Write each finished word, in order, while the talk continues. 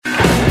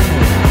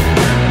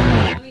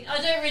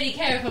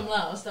if I'm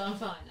last, so I'm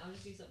fine. I'll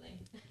just do something.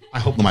 I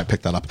hope they might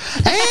pick that up.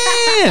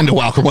 And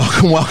welcome.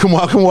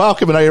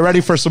 And are you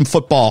ready for some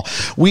football?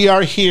 We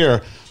are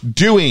here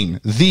doing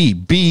the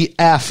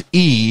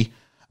BFE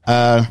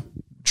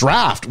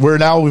draft. We've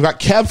got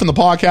Kev from the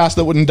podcast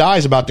That Wouldn't Die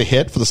is about to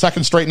hit for the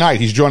second straight night.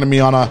 He's joining me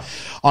on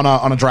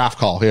a draft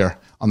call here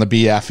on the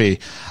BFE.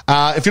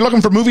 If you're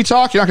looking for movie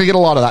talk, you're not going to get a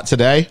lot of that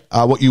today.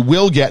 What you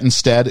will get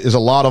instead is a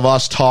lot of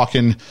us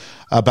talking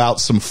about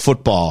some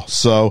football.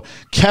 So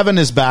Kevin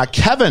is back.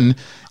 Kevin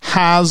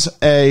has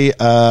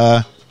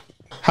a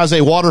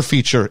water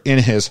feature in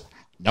his.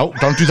 Nope,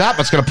 don't do that.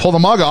 That's going to pull the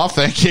mug off.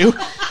 Thank you.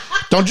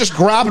 Don't just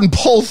grab and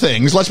pull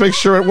things. Let's make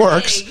sure it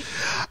works.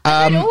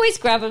 I don't always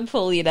grab and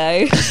pull, you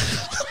know.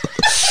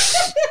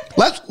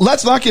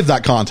 Let's not give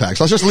that context.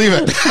 Let's just leave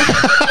it.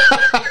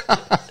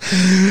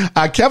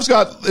 Kev's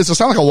got, it's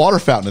sound like a water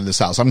fountain in this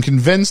house. I'm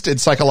convinced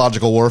it's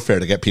psychological warfare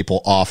to get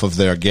people off of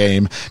their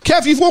game.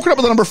 Kev, you've woken up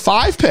with a number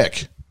 5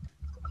 pick.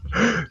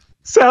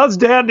 Sounds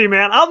dandy,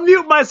 man. I'll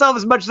mute myself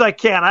as much as I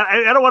can.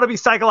 I don't want to be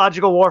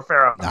psychological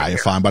warfare. Nah, you're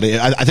fine, buddy.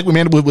 I think we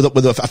made it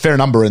with a fair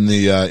number in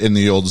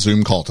the old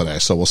Zoom call today.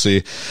 So we'll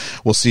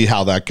see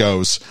how that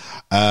goes.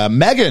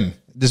 Megan,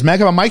 does Meg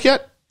have a mic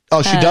yet?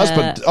 Oh, she does,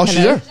 but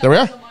she's there. There we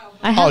are.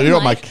 You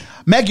don't mic.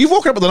 Meg, you've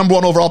woken up with the number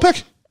 1 overall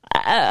pick.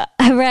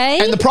 Hooray.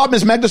 And the problem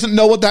is Meg doesn't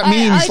know what that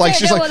means. I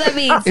don't know what that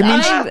means. It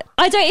means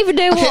I don't even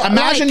know what.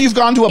 Imagine you've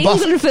gone to a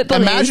buffet.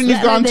 Imagine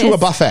you've gone to a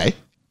buffet.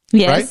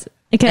 Yes. Right?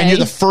 Okay. And you're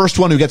the first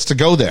one who gets to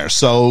go there.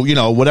 So,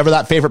 whatever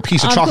that favorite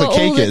piece of chocolate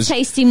cake is.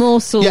 Tasty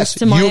morsels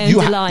to my own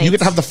delight. You get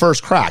to have the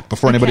first crack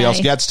before anybody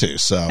else gets to.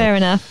 So fair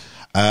enough.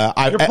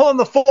 You're pulling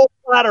the full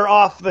platter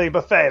off the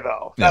buffet,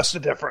 though. That's the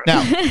difference.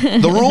 Now,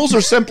 the rules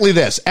are simply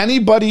this.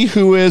 Anybody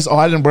who is... Oh,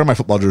 I didn't wear my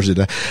football jersey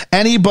today.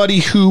 Anybody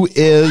who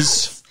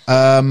is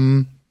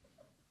around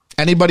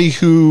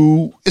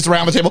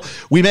the table.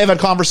 We may have had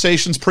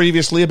conversations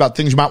previously about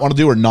things you might want to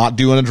do or not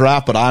do in a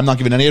draft, but I'm not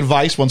giving any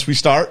advice once we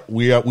start.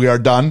 We are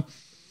done.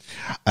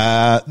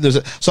 So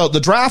the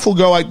draft will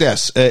go like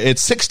this.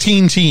 It's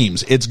 16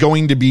 teams. It's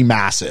going to be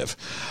massive.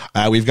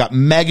 We've got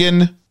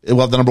Megan...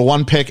 We'll have the number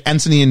 1 pick,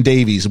 Ensign Ian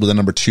Davies with the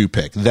number 2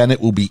 pick. Then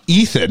it will be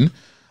Ethan,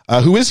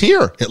 who is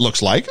here, it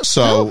looks like.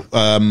 So,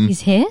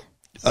 he's here?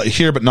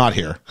 Here, but not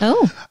here.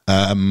 Oh.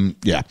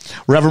 Yeah.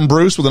 Rev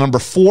Bruce with the number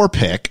 4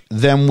 pick.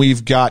 Then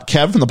we've got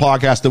Kev from the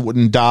podcast That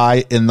Wouldn't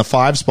Die in the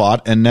 5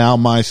 spot. And now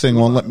my thing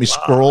won't let me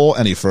scroll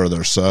any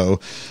further. So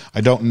I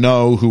don't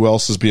know who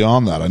else is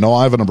beyond that. I know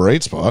I have a number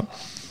 8 spot.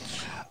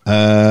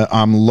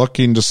 I'm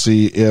looking to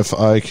see if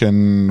I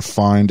can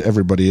find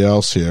everybody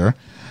else here.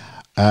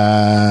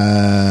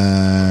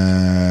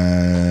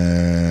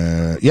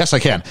 Yes, I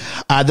can.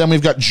 Then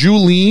we've got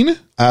Juleen,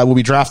 will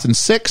be drafting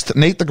 6th,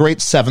 Nate the Great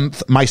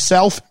 7th,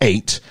 myself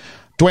 8,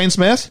 Duane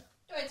Smith.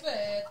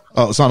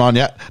 Oh, it's not on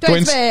yet.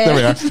 Duane Smith. There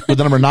we are. With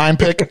the number 9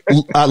 pick.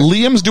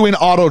 Liam's doing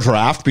auto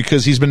draft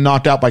because he's been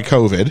knocked out by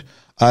COVID.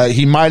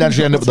 He might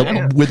actually end up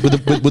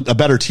with a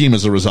better team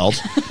as a result.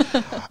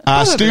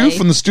 Stu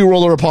from the Stu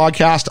Roller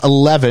podcast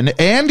 11.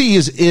 Andy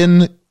is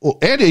in.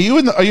 Andy,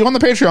 are you on the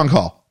Patreon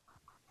call?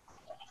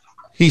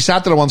 He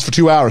sat there once for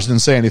 2 hours,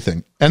 didn't say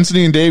anything. Ensign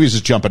Ian Davies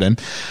is jumping in.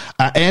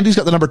 Andy's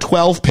got the number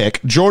 12 pick.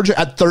 Georgia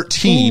at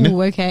 13.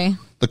 Ooh, okay.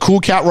 The cool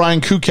cat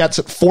Ryan Kuketz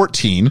at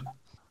 14.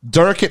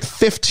 Dirk at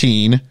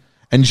 15.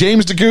 And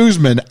James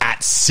DeGuzman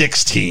at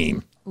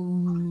 16.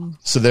 Ooh.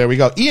 So there we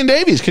go. Ian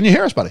Davies, can you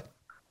hear us, buddy?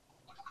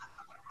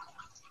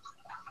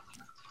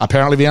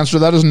 Apparently the answer to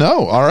that is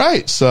no. All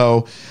right.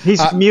 So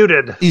he's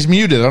muted. He's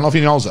muted. I don't know if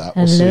he knows that.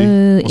 We'll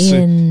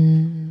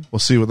see. We'll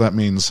see what that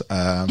means.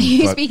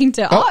 He's speaking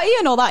to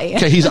Ian or that Ian.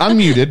 Okay, he's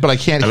unmuted, but I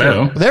can't hear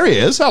him. There he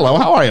is. Hello,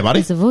 how are you, buddy?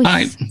 It's a voice.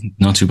 Hi,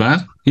 not too bad.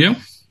 You?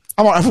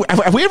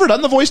 Have we ever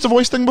done the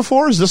voice-to-voice thing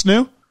before? Is this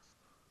new?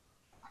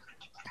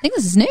 I think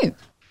this is new.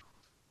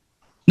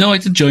 No, I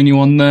did join you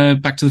on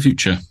Back to the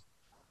Future.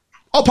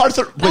 Oh, part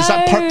 3. Is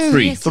that part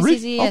 3? Yes, 3?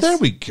 yes. Oh, there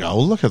we go.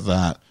 Look at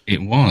that.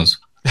 It was.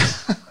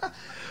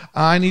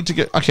 I need to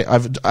get... Okay,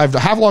 I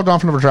have logged on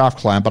from the draft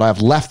client, but I have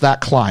left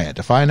that client.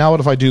 Do I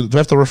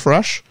have to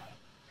refresh?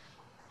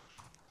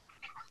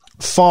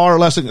 Far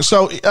less.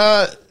 So,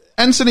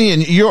 Ensign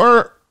Ian,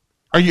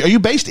 are you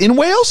based in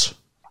Wales?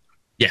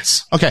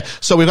 Yes. Okay,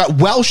 so we've got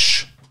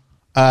Welsh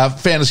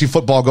fantasy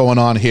football going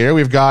on here.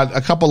 We've got a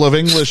couple of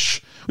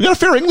English. We got a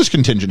fair English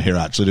contingent here,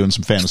 actually, doing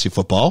some fantasy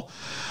football.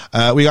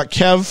 We got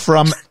Kev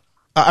from.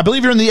 I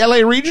believe you're in the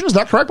LA region. Is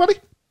that correct, buddy?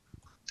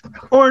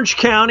 Orange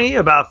County,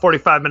 about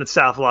 45 minutes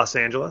south of Los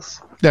Angeles.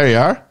 There you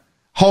are,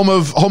 home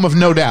of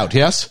No Doubt.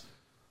 Yes.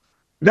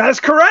 That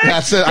is correct.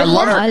 That's it. I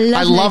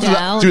loved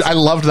that, dude. I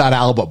loved that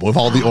album with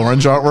all the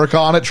orange artwork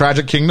on it.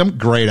 Tragic Kingdom,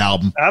 great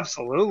album.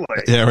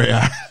 Absolutely. There we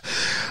are.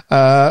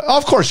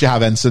 Of course you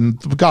have Ensign.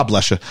 God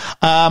bless you.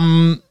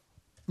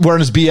 Wearing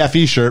his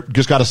BFE shirt.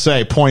 Just got to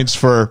say, points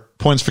for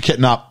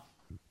kitting up.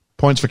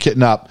 Points for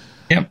kitting up.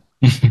 Yep.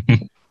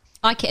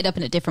 I kitted up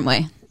in a different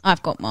way.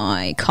 I've got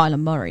my Kyler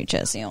Murray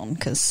jersey on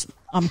because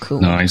I'm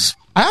cool. Nice.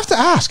 I have to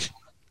ask.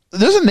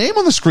 There's a name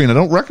on the screen. I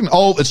don't reckon.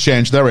 Oh, it's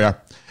changed. There we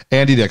are.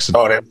 Andy Dickson.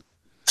 Oh,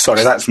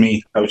 Sorry, that's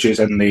me. I was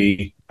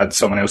using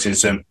someone else's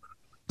Zoom.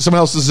 Someone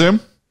else's Zoom?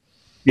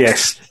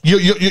 Yes.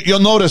 You'll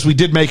notice we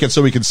did make it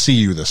so we could see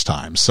you this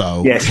time.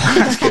 So yes,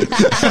 that's good.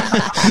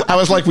 I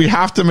was like, we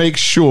have to make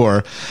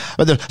sure.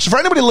 So for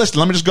anybody listening,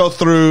 let me just go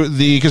through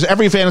because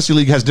every fantasy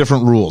league has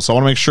different rules. So I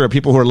want to make sure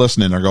people who are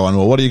listening are going,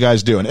 well, what are you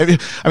guys doing? I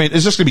mean,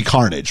 it's just going to be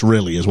carnage,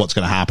 really, is what's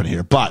going to happen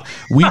here. But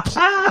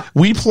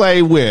we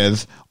play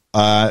with,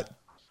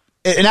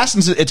 in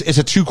essence, it's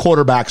a 2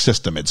 quarterback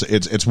system.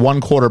 It's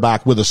 1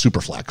 quarterback with a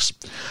super flex,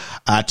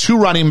 2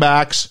 running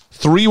backs,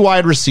 3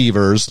 wide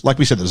receivers. Like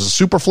we said, there's a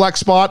super flex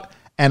spot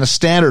and a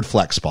standard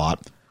flex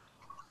spot,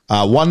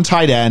 1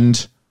 tight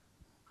end,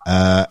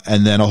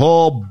 and then a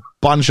whole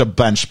bunch of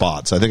bench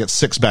spots. I think it's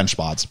 6 bench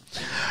spots.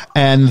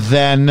 And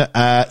then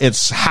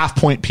it's half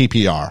point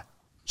PPR.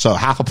 So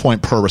half a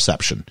point per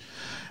reception.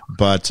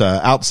 But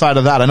outside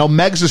of that, I know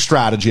Megs'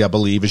 strategy, I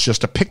believe, is just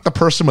to pick the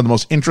person with the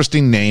most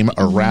interesting name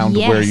around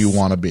where you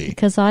want to be.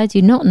 Because I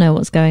do not know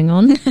what's going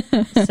on.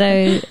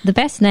 So the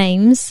best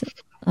names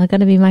are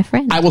going to be my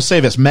friends. I will say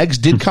this. Megs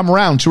did come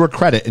around, to her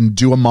credit, and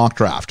do a mock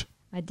draft.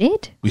 I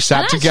did. We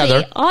sat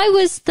together. I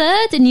was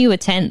 3rd and you were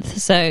 10th.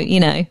 So,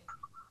 you know.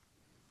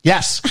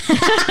 Yes.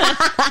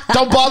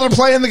 Don't bother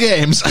playing the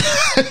games.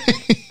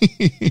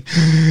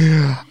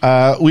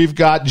 We've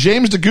got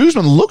James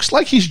DeGuzman. Looks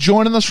like he's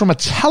joining us from a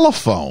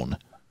telephone.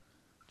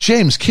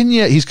 James,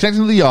 he's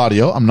connecting to the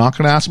audio. I'm not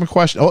going to ask him a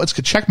question. Oh, it's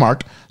a check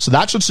mark. So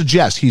that should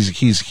suggest he's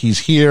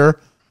here.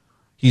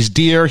 He's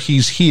dear.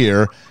 He's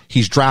here.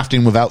 He's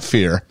drafting without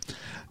fear.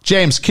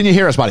 James, can you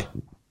hear us, buddy?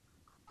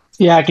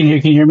 Yeah, I can hear.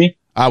 Can you hear me?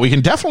 We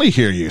can definitely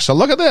hear you. So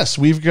look at this.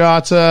 We've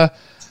got 4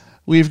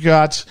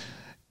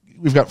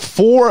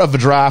 of the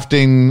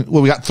drafting.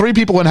 Well, we got 3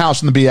 people in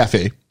house in the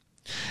BFE.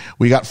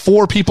 We got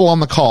 4 people on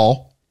the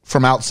call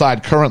from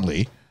outside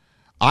currently.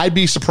 I'd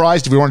be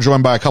surprised if we weren't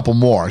joined by a couple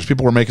more, because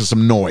people were making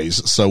some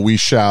noise. So we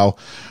shall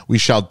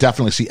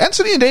definitely see.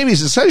 Ensign Ian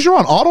Davies, it says you're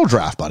on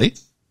autodraft, buddy.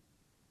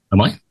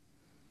 Am I?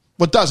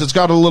 What does? It's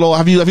got a little.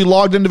 Have you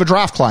logged into the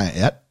draft client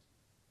yet?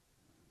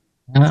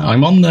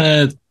 I'm on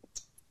the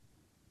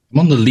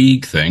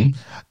league thing.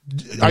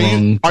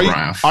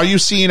 Are you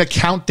seeing a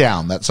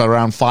countdown that's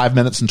around 5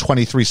 minutes and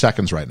 23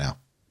 seconds right now?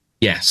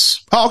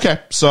 Yes. Oh, okay.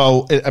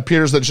 So it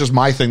appears that it's just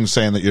my thing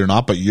saying that you're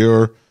not, but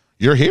you're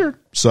here.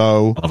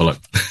 So I'll have a look.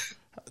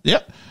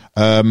 Yeah.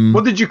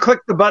 Well, did you click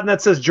the button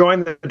that says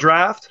join the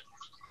draft?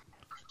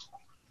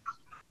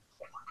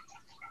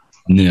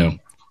 No.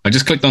 I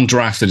just clicked on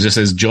draft. It just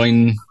says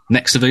join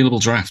next available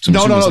draft.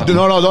 No,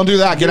 don't do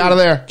that. Get out of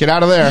there. Get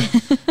out of there.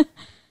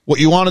 What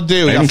you want to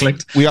do?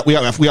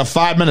 We have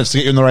 5 minutes to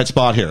get you in the right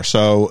spot here.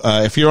 So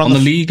if you're on the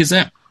league, is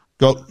that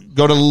go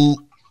to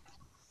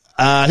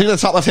I think the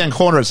top left hand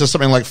corner. It says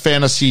something like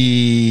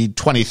Fantasy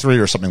 23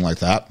 or something like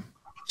that.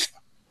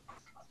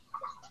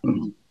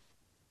 Yep.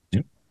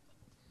 I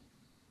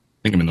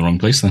think I'm in the wrong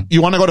place then.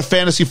 You want to go to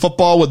Fantasy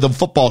Football with the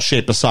football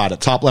shape beside it,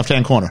 top left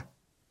hand corner.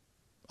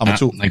 I got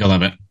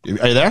that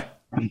bit. Are you there?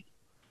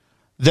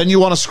 Then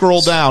you want to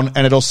scroll down,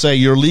 and it'll say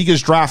your league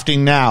is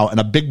drafting now, and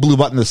a big blue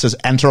button that says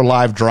enter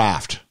live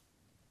draft.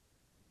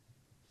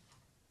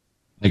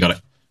 I got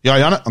it. You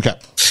on it? Okay.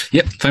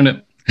 Yep, found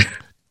it.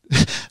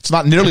 It's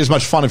not nearly as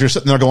much fun if you're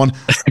sitting there going,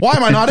 why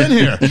am I not in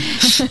here?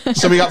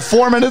 So we got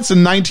 4 minutes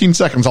and 19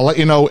 seconds. I'll let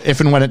you know if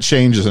and when it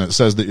changes and it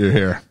says that you're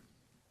here.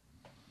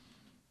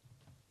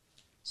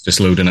 It's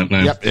just loading up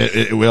now. Yep,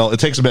 it will. It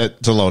takes a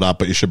bit to load up,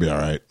 but you should be all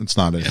right. It's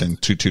not anything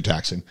too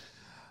taxing.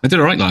 I did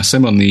all right last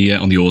time on the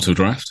auto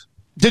draft.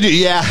 Did you?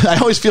 Yeah, I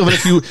always feel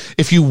that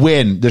if you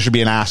win, there should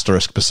be an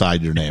asterisk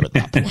beside your name at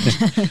that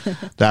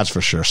point. That's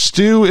for sure.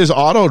 Stu is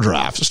auto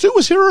draft. Stu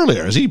was here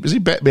earlier. Is he?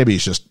 Maybe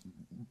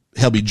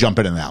he'll be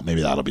jumping in and out.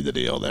 Maybe that'll be the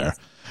deal there.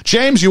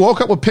 James, you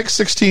woke up with pick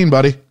 16,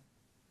 buddy.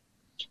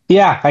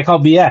 Yeah, I call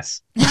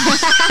BS.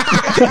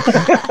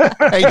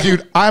 Hey,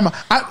 dude,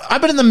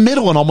 I've been in the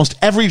middle in almost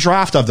every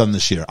draft I've done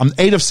this year. I'm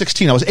 8 of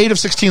 16. I was 8 of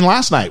 16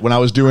 last night when I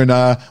was doing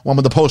one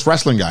with the post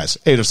wrestling guys.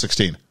 8 of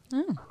 16.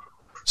 Oh.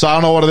 So I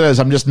don't know what it is.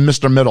 I'm just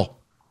Mr. Middle.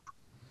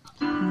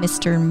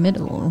 Mr.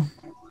 Middle.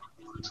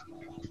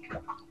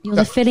 You're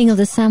the filling of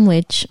the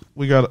sandwich.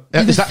 We got.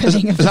 Is that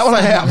what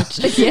I am?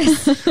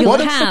 Yes. You're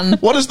the ham.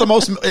 What is the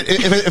most?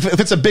 If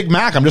it's a Big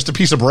Mac, I'm just a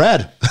piece of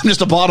bread. I'm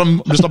just a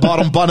bottom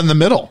bun in the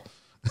middle.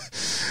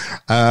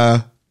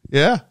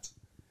 Yeah.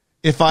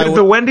 Is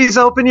the Wendy's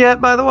open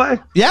yet? By the way.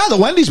 Yeah, the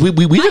Wendy's. We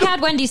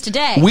had Wendy's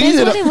today. We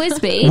did in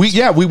Wisby.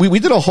 We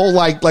did a whole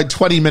like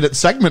 20-minute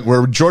segment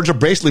where Georgia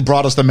basically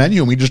brought us the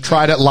menu and we just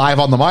tried it live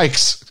on the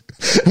mics.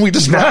 And we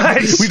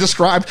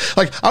described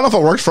like, I don't know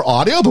if it worked for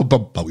audio,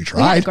 but we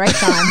tried. We had a great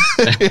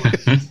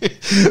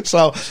time.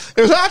 So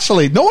it was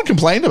actually, no one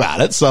complained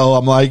about it. So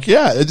I'm like,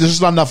 yeah, there's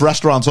just not enough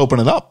restaurants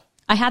opening up.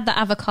 I had the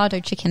avocado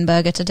chicken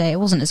burger today. It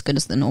wasn't as good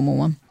as the normal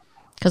one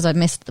because I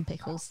missed the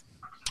pickles.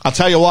 I'll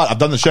tell you what, I've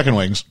done the chicken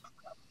wings.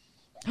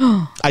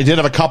 I did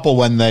have a couple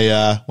when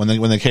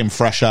they came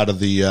fresh out of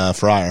the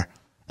fryer,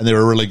 and they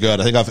were really good.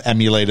 I think I've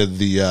emulated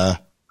the.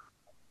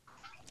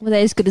 Were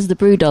they as good as the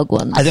BrewDog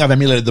ones? I think I've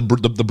emulated the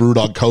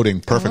BrewDog coating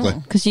perfectly.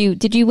 Because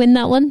did you win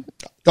that one?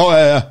 Oh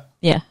yeah.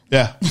 Yeah.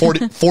 Yeah,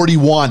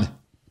 41.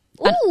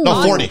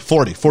 No, 40.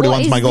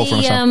 41's my goal for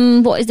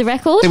myself. What is the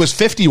record? It was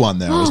 51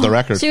 there, was the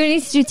record. So we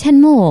need to do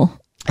 10 more.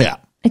 Yeah.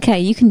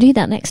 Okay, you can do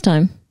that next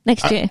time.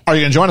 Next year. Are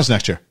you going to join us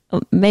next year?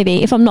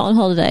 Maybe, if I'm not on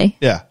holiday.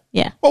 Yeah.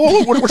 Yeah.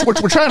 Well,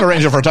 we're trying to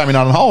arrange it for a time you're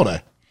not on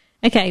holiday.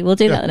 Okay, we'll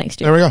do that next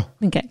year. There we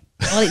go. Okay.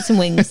 I'll eat some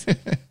wings.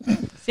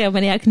 See how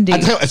many I can do. I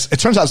tell you, it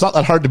turns out it's not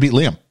that hard to beat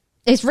Liam.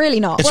 It's really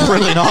not. It's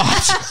really not.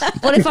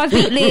 Well, if I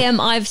beat Liam,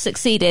 I've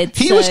succeeded.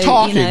 He was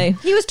talking. You know.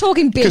 He was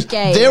talking big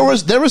game. There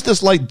was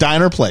this like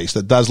diner place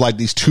that does like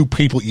these 2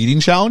 people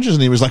eating challenges,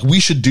 and he was like, "We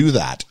should do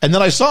that." And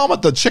then I saw him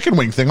at the chicken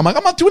wing thing. I'm like,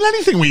 "I'm not doing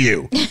anything with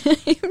you.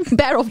 You're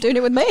better off doing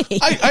it with me."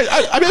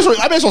 I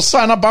may as well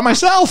sign up by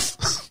myself."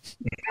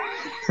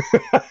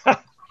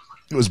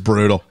 It was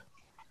brutal.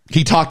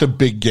 He talked a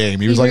big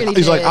game. He was like, really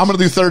he's like, did. "I'm going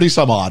to do 30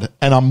 some odd,"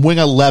 and on wing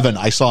 11,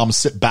 I saw him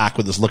sit back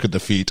with this look of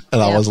defeat,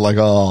 and I was like,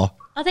 "Oh."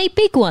 Are they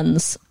big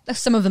ones?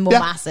 Some of them were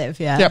massive,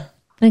 yeah. Yep.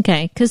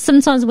 Okay, because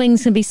sometimes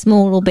wings can be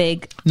small or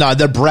big. No,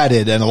 they're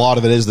breaded, and a lot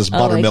of it is this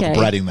buttermilk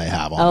breading they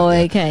have on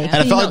it. Okay. And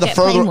it felt like the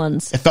further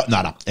ones? it felt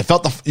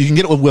you can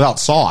get it without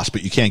sauce,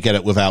 but you can't get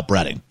it without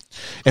breading.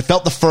 It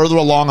felt the further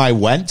along I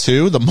went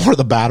too, the more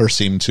the batter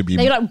seemed to be.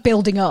 They were like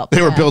building up.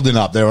 They were building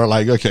up. They were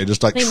like, okay,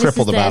 just like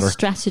triple the batter.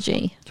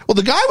 Strategy. Well,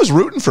 the guy was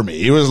rooting for me.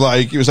 He was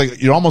like, you're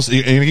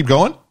gonna keep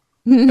going.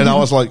 And I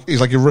was like, I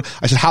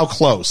said, how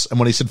close? And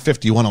when he said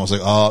 51, I was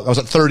like, I was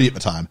at 30 at the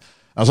time.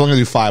 I was only going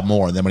to do 5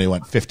 more. And then when he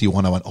went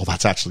 51, I went, oh,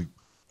 that's actually,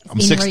 I'm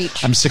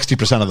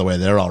 60% of the way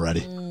there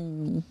already.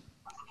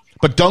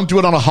 But don't do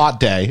it on a hot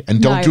day,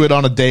 and don't do it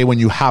on a day when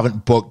you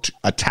haven't booked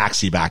a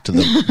taxi back to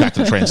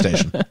the train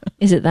station.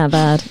 Is it that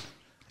bad?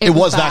 It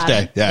was that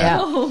day. Yeah.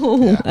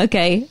 Oh, yeah.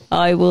 Okay.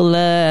 I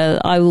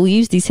will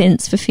use these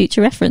hints for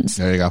future reference.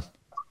 There you go.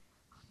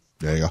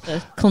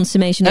 The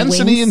consummation of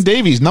Ensign wings. Ian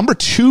Davies, number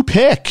 2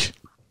 pick.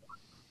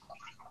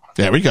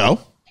 There we go.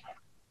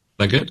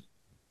 That good?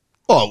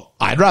 Well,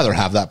 I'd rather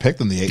have that pick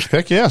than the 8th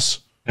pick, yes.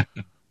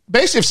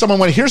 Basically, if someone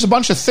went, here's a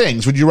bunch of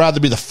things, would you rather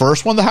be the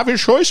first one to have your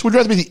choice? Would you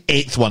rather be the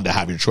 8th one to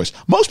have your choice?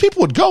 Most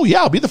people would go,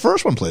 yeah, I'll be the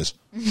first one, please.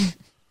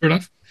 Fair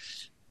enough.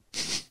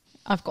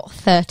 I've got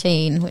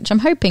 13, which I'm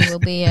hoping will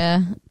be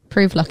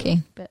prove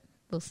lucky, but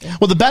we'll see.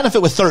 Well, the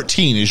benefit with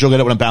 13 is you'll get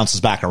it when it bounces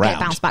back around. It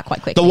bounce back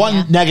quite quickly. The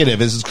one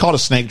negative is it's called a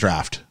snake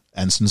draft,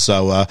 Ensign.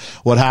 So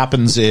what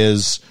happens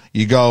is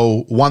you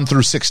go 1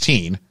 through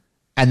 16,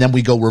 and then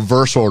we go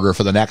reverse order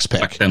for the next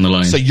pick. Back down the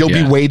line. So you'll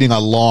be waiting a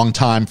long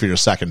time for your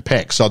second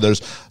pick. So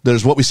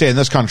there's what we say in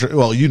this country.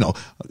 Well,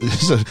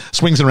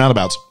 swings and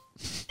roundabouts.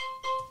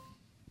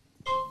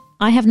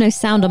 I have no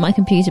sound on my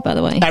computer, by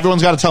the way.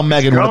 Everyone's got to tell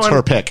Megan when it's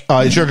her pick.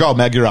 It's your go,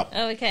 Meg. You're up.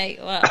 Oh, okay.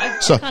 Well,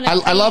 So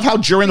I love how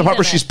during the part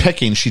where she's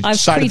picking, she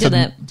decided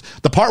pre-done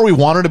the part where we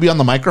want her to be on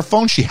the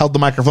microphone, she held the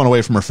microphone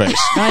away from her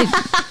face.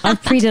 I've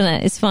pre-done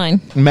it. It's fine.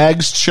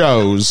 Megs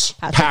chose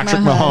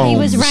Patrick Mahomes. He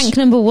was ranked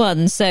number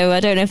 1, so I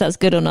don't know if that's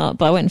good or not,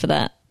 but I went for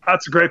that.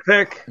 That's a great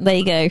pick. There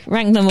you go.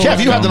 Ranked number 1.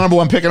 Kev, you had the number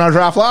 1 pick in our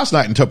draft last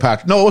night and took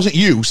Patrick. No, it wasn't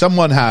you.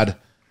 Someone had.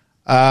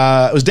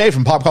 It was Dave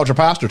from Pop Culture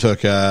Pastor took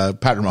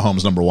Patrick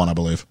Mahomes number 1, I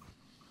believe.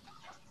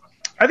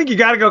 I think you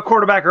got to go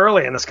quarterback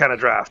early in this kind of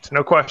draft.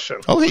 No question.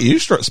 Oh, hey, you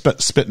start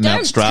spitting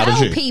out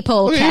strategy. Tell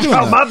people, Look at you Kev.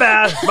 doing that. My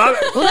bad.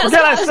 Forget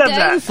I said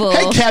that.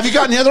 Hey, Kev, you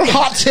got any other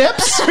hot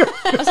tips?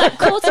 I was like,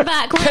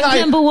 quarterback,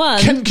 ranked number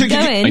 1. Can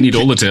I need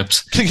all the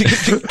tips.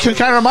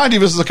 Can I remind you,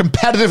 this is a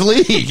competitive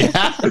league.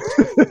 Yeah?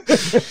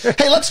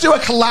 Hey, let's do a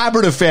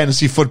collaborative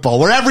fantasy football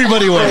where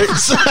everybody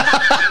wins.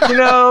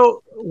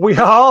 We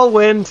all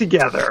win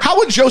together. How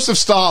would Joseph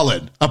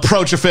Stalin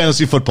approach a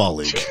fantasy football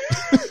league?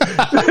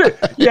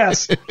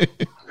 Yes.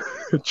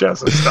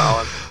 Joseph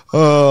Stalin.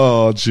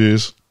 Oh,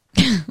 jeez.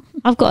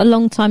 I've got a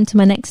long time to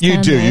my next You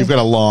turn, do. though. You've got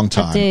a long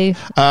time.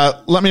 I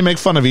do. Let me make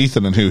fun of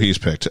Ethan and who he's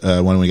picked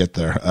when we get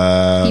there.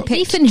 He picked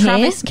Ethan here?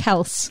 Travis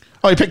Kelce.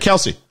 Oh, he picked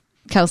Kelsey.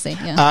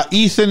 Yeah.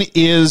 Ethan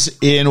is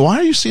in. Why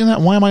are you seeing that?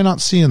 Why am I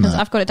not seeing that?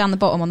 I've got it down the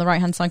bottom on the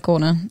right-hand side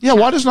corner. Yeah,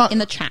 why does not... In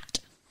the chat.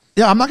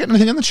 Yeah, I'm not getting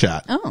anything in the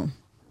chat. Oh.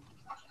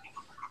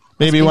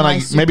 Maybe when I...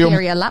 Maybe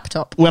superior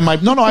laptop. When my...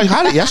 No, I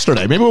had it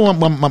yesterday. Maybe when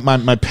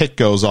my pick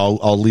goes,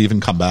 I'll leave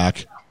and come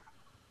back.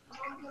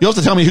 You'll have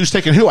to tell me who's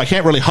taking who. I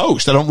can't really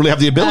host. I don't really have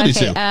the ability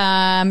to.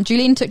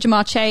 Juleen took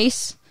Jamar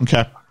Chase.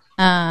 Okay.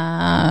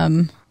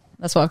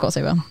 That's what I've got to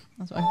say, well.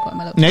 That's what I've got in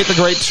my little... Nate the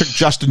Great took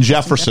Justin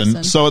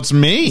Jefferson, so it's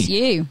me. It's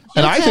you.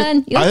 And I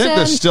think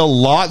there's still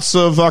lots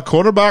of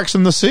quarterbacks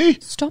in the sea.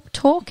 Stop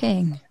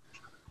talking.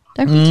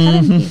 Don't be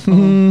telling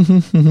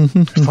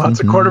people. Lots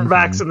of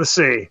quarterbacks in the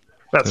sea.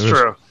 That's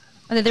true.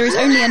 There is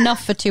only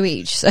enough for 2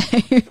 each, so...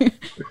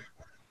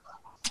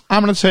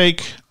 I'm going to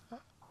take...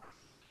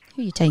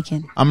 Who are you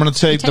taking? I'm going to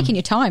take taking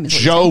your time. Is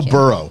what Joe you're taking.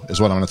 Burrow is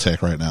what I'm going to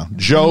take right now.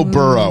 Joe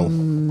Burrow.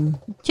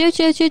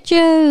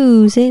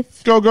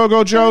 Joseph.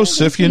 Go,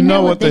 Joseph. You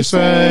know what they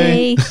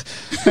say.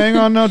 Hang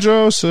on now,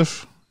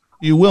 Joseph.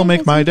 You will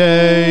make my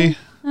day.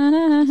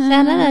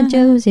 Santa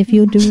Joseph,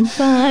 you're doing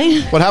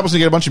fine. What happens when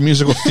you get a bunch of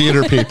musical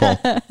theater people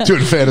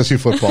doing fantasy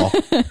football?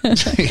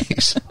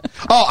 Jeez.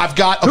 Oh, I've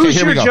got... Okay, Who's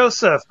here your we go.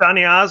 Joseph?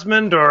 Donny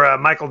Osmond or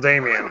Michael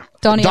Damian?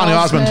 Donny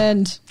Osmond.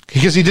 Osmond.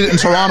 Because he did it in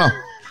Toronto.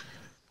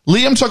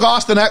 Liam took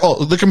Austin Eckler.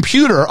 Oh, the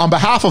computer, on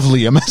behalf of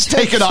Liam, has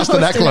taken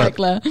Austin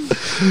Eckler.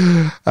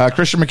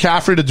 Christian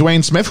McCaffrey to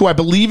Duane Smith, who I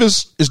believe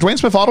is Duane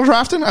Smith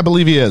auto-drafting? I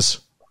believe he is.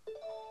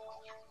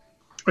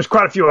 There's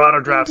quite a few auto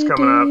drafts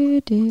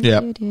coming up.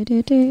 Yeah.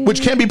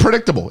 Which can be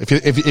predictable if you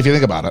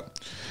think about it.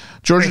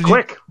 George, And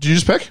quick. Did you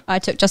just pick? I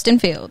took Justin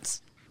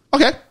Fields.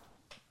 Okay.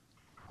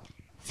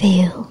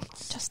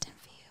 Fields. Justin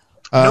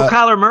Fields. No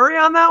Kyler Murray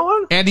on that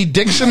one? Andy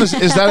Dickson, is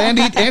that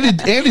Andy?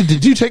 Andy,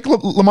 did you take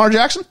Lamar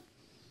Jackson?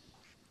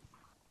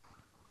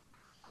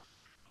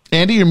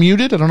 Andy, you're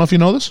muted. I don't know if you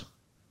know this.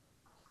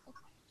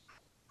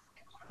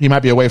 You might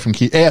be away from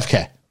key.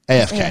 AFK.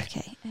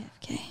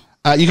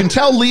 You can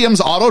tell Liam's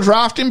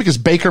auto-drafting because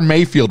Baker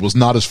Mayfield was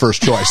not his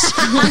first choice.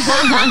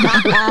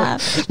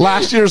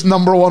 Last year's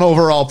number 1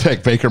 overall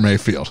pick, Baker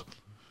Mayfield.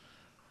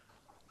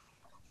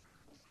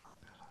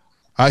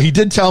 He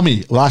did tell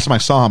me, last time I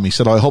saw him, he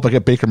said, I hope I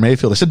get Baker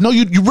Mayfield. I said, no,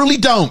 you really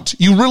don't.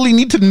 You really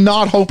need to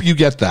not hope you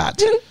get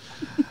that.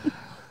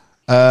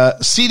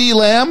 CD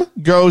Lamb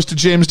goes to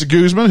James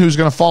DeGuzman, who's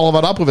going to follow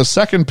that up with a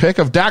second pick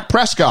of Dak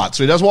Prescott.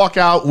 So he does walk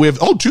out with,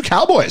 2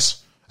 Cowboys.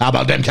 How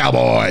about them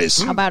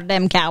Cowboys?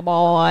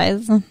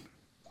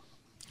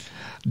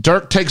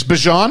 Dirk takes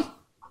Bijan.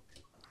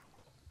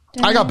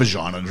 I got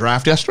Bijan in the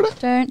draft yesterday.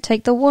 Don't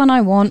take the one I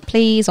want,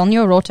 please, on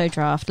your auto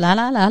draft. La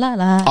la la la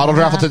la. Auto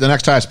draft will take the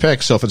next highest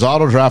pick. So if it's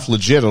auto draft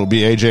legit, it'll be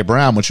AJ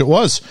Brown, which it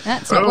was.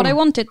 That's not what I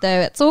wanted, though.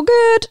 It's all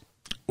good.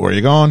 Where are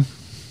you going?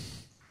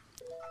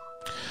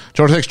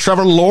 George takes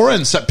Trevor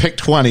Lawrence at pick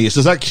 20. So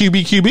is that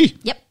QB?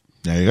 Yep.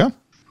 There you go.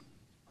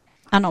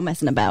 I'm not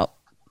messing about.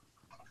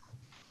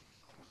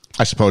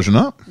 I suppose you're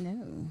not.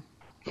 No.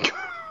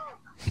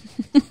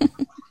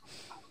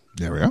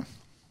 There we go.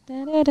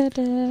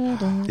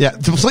 Yeah,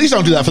 please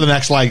don't do that for the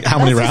next, how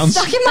many rounds?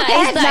 Stuck in my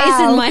head That is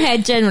in my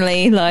head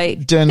generally.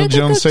 Like Daniel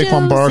Jones,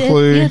 Saquon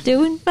Barkley. You're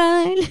doing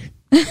fine.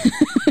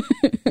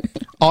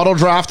 Auto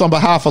draft on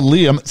behalf of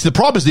Liam. See, the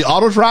problem is the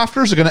auto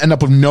drafters are going to end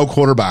up with no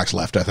quarterbacks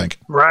left, I think.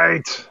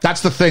 Right.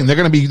 That's the thing. They're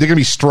going to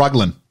be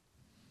struggling.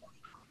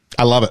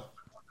 I love it.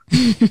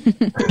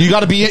 You got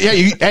to be,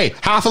 hey,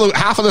 half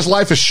of this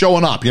life is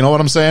showing up. You know what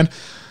I'm saying?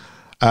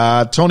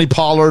 Tony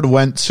Pollard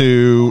went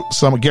to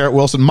Garrett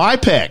Wilson. My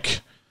pick.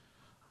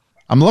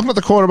 I'm looking at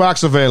the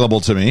quarterbacks available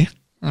to me.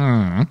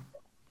 I'm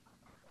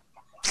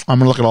going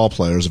to look at all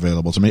players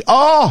available to me.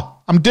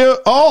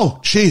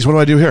 Geez, what do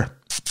I do here?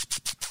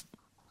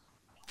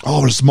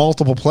 Oh, there's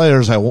multiple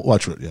players I won't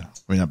watch. Yeah,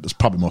 I mean, it's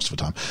probably most of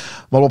the time.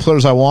 Multiple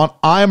players I want.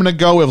 I'm going to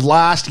go with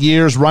last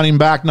year's running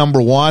back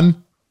number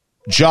 1,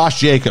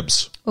 Josh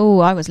Jacobs. Oh,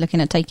 I was looking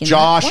at taking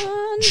Josh that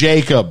one.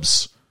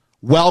 Jacobs.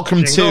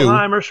 Welcome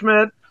Jingleheimer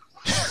Schmidt.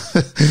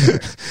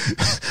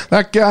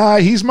 That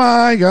guy, he's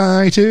my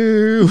guy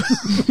too.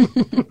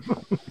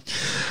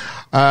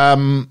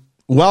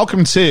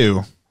 Welcome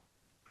to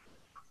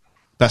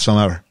best film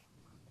ever,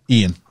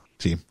 Ian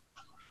team.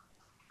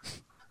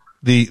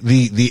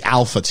 The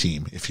alpha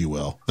team, if you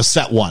will, the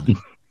set 1.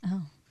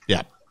 Oh.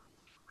 Yeah.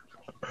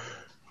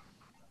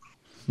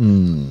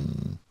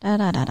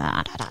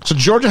 Da. So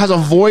Georgia has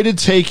avoided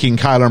taking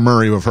Kyler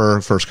Murray with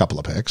her first couple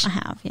of picks. I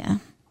have, yeah.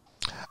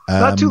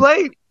 Not too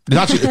late.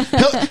 I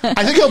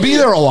think he'll be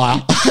there a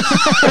while.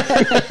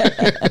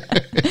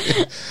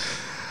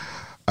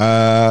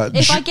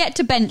 If I get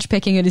to bench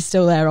picking and he's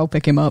still there, I'll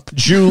pick him up.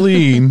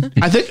 Juleen,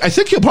 I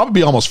think he'll probably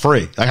be almost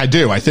free. I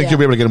do. I think you'll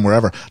be able to get him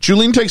wherever.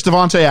 Juleen takes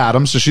Devontae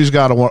Adams, so she's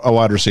got a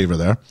wide receiver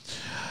there.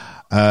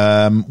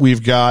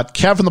 We've got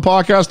Kev from the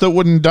podcast that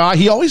wouldn't die.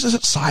 He always is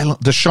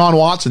silent. Deshaun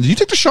Watson. Did you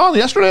take Deshaun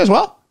yesterday as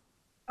well?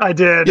 I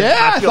did.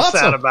 Yeah, I feel thought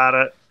sad so. about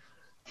it.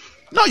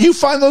 No, you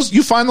find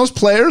those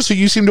players who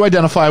you seem to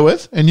identify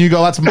with, and you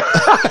go, "That's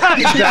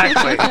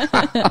Exactly.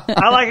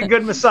 I like a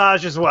good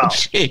massage as well.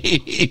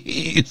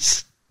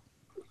 Jeez."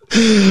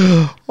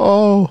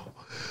 Oh,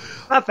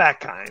 Not that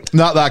kind.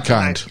 not that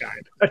kind. Nice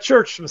kind. A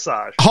church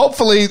massage.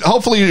 Hopefully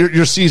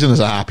your season is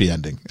a happy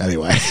ending.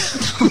 Anyway.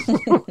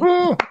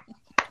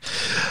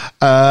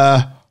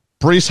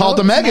 Brees Hall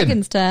to Megan.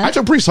 Megan's turn. I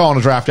took Brees Hall in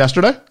a draft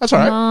yesterday. That's all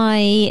right.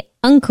 My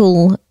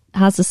uncle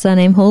has the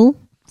surname Hall,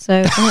 so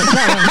I went to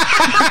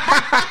that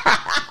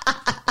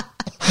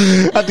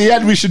At the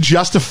end, we should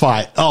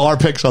justify our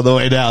picks on the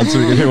way down so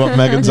we can hear what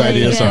Megan's There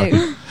you ideas are.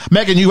 go.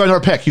 Megan, you got our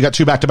pick. You got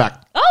 2 back to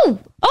back. one.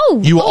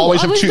 You will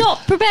always I have was 2. not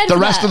prepared The for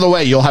rest that. of the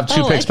way, you'll have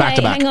 2 picks back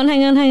to back. Hang on.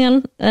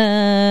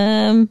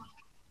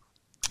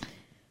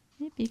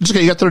 It's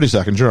okay. You got 30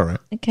 seconds. You're all right.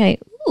 Okay.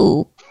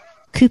 Ooh,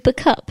 Cooper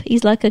Cup.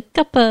 He's like a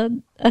cup of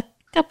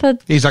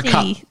He's a tea.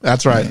 cup.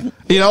 That's right.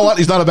 You know what?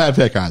 He's not a bad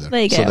pick either.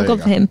 There you go. So I've gone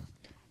for him.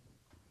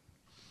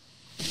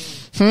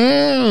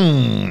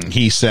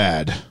 He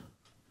said.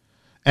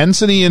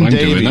 Ensign Ian I'm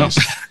doing Davies.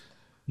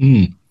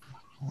 that.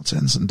 What's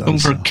Ensign done? Going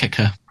for a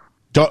kicker.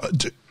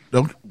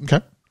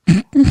 Okay.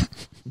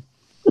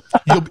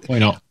 Why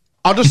not?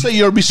 I'll just say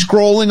you'll be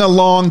scrolling a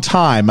long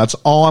time. That's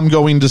all I'm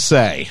going to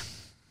say.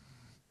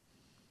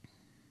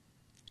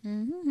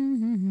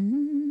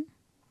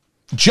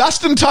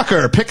 Justin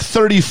Tucker, pick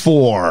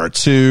 34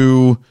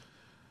 to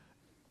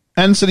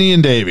Ensign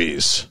Ian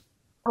Davies.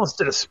 I almost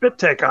did a spit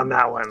take on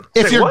that one.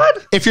 If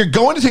you're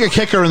going to take a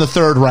kicker in the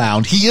third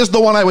round, he is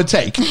the one I would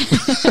take.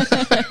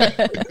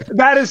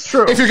 That is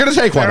true. If you're going to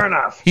take one, fair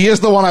enough. He is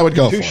the one I would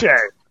go Touché.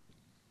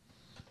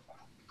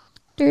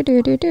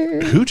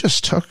 for. Who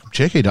just took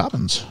J.K.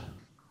 Dobbins?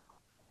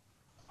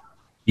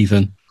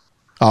 Ethan.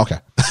 Oh, okay.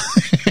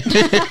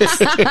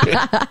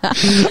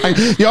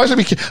 You always have to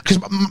be, because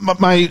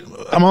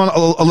I'm on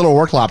a little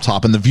work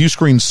laptop and the view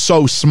screen's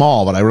so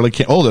small, but I really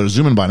can't. Oh, they're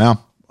zooming by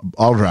now.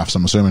 Autodrafts,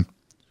 I'm assuming.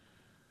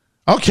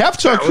 Oh, Kev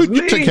took. Who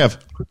took Kev?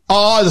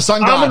 Oh, the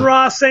sun god.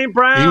 Amon-Ra St.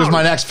 Brown. He was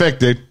my next pick,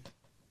 dude.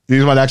 He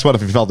was my next one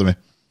if he fell to me.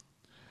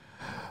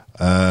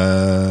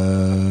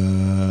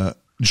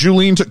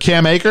 Juleen took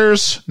Cam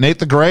Akers. Nate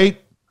the Great.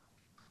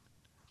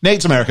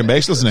 Nate's American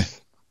based, isn't he?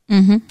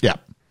 Mm-hmm. Yeah.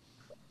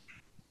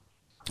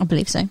 I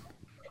believe so.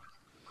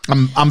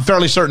 I'm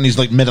fairly certain he's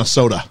like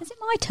Minnesota. Is it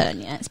my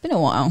turn yet? It's been a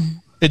while.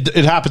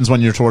 It happens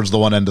when you're towards the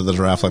one end of the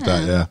draft like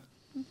that, yeah.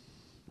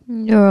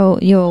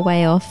 You're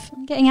way off.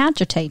 I'm getting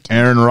agitated.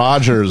 Aaron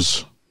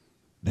Rodgers.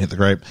 Nate the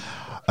Great.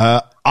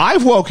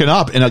 I've woken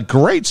up in a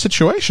great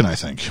situation, I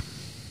think.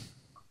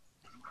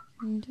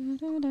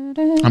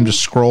 I'm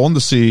just scrolling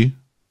to see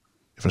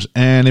if there's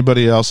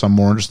anybody else I'm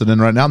more interested in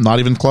right now. Not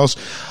even close.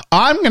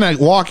 I'm going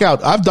to walk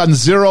out. I've done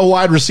 0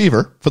 wide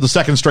receiver for the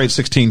second straight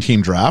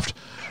 16-team draft,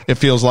 it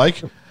feels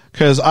like,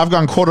 because I've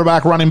gone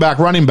quarterback, running back.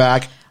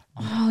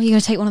 Oh, you're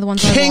going to take one of the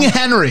ones King I want.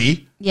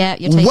 Henry. Yeah,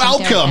 you're taking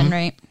Welcome. Derrick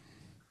Henry.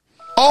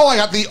 Oh, I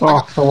got the...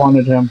 I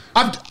wanted him.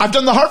 I've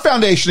done the Hart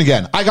Foundation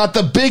again. I got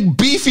the big,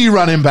 beefy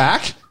running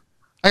back.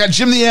 I got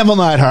Jim the Anvil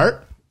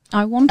Neidhart.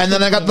 And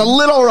then I got the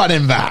little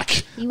running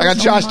back. I got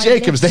Josh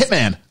Jacobs, the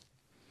hitman.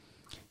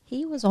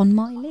 He was on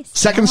my list.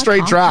 Second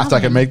straight draft, I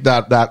can make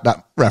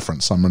that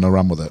reference. I'm going to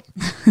run with it.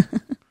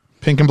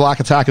 Pink and black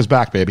attack is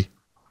back, baby.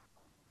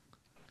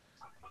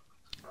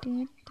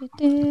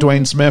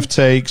 Duane Smith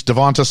takes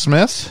Devonta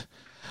Smith.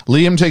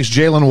 Liam takes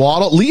Jalen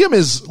Waddle.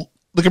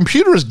 The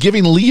computer is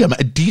giving Liam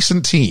a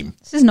decent team.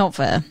 This is not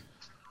fair.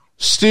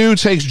 Stu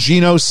takes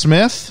Geno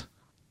Smith.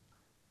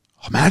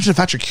 Imagine if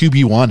that's your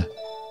QB1.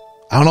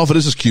 I don't know if it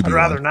is his QB1. I'd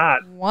rather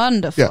not.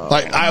 Wonderful. Yeah,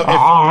 like if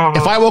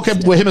I woke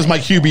up with him as my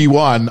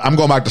QB1, I'm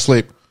going back to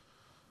sleep.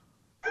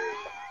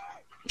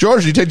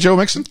 George, did you take Joe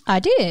Mixon? I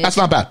did. That's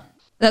not bad.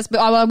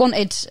 I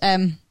wanted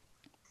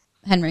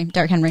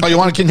Derrick Henry. Oh, you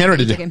wanted King Henry,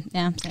 did you?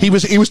 Yeah. He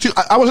was too.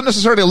 I wasn't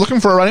necessarily looking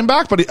for a running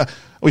back, but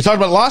we talked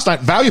about it last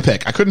night. Value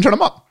pick. I couldn't turn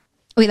him up.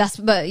 Wait,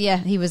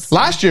 he was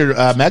Last year,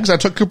 Megs, I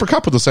took Cooper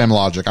Kupp with the same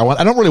logic.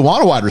 I don't really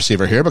want a wide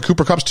receiver here, but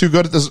Cooper Kupp's too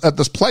good at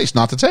this place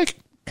not to take.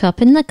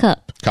 Cup in the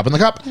cup. Cup in the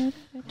cup.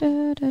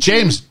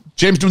 James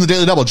doing the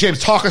daily double. James,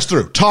 talk us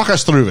through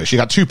this. You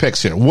got 2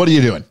 picks here. What are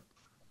you doing?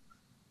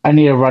 I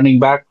need a running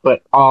back,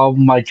 but all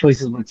my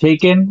choices were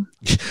taken.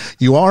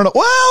 You aren't.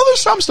 Well,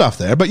 there's some stuff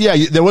there, but yeah,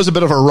 there was a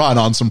bit of a run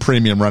on some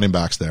premium running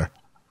backs there.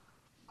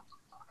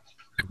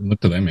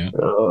 Look to them, yeah.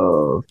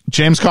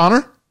 James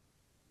Conner.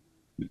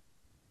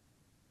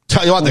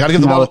 Tell you what, they got to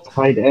give the ball.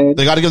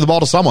 They got to give the ball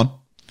to someone.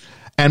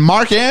 And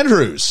Mark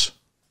Andrews.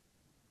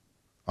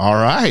 All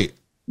right.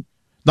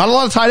 Not a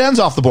lot of tight ends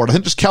off the board. I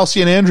think just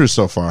Kelsey and Andrews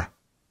so far.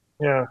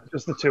 Yeah,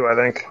 just the 2, I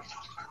think.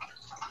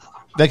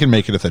 They can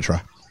make it if they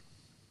try.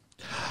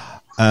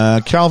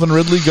 Calvin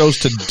Ridley goes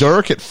to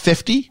Dirk at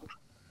 50.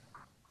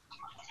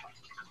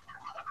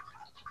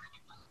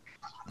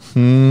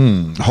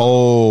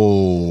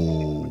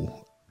 Oh.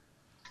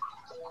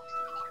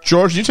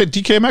 George, did you take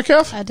DK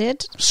Metcalf? I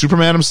did.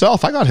 Superman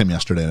himself. I got him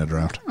yesterday in a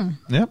draft.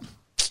 Yep.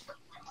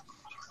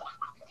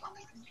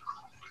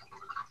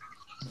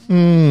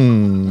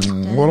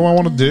 What do I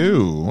want to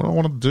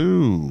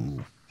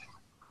do?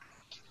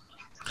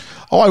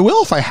 Oh, I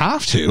will if I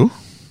have to.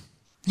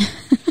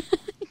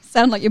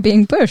 Sound like you're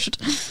being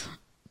pushed.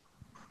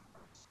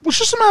 Well, it's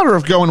just a matter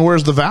of going,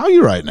 where's the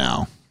value right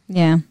now?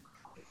 Yeah.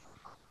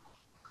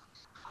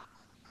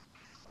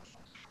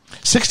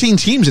 16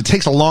 teams, it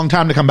takes a long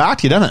time to come back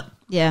to you, doesn't it?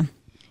 Yeah.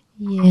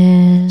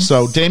 Yeah.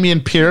 So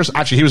Damian Pierce,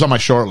 actually, he was on my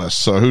short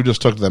list, so who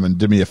just took them and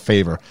did me a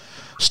favor?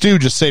 Stu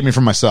just saved me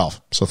from myself,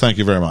 so thank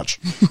you very much.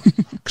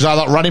 Because I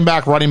thought running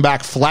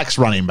back, flex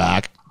running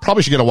back.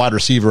 Probably should get a wide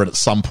receiver at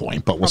some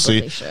point, but we'll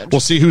see.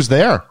 We'll see who's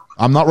there.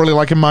 I'm not really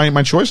liking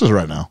my choices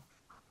right now.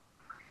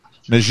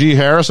 Najee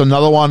Harris,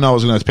 another one I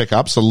was going to pick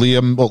up. So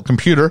Liam,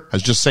 computer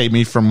has just saved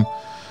me from.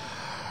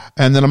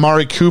 And then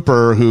Amari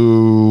Cooper,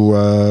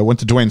 who went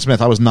to Duane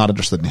Smith. I was not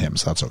interested in him,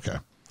 so that's okay.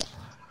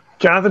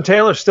 Jonathan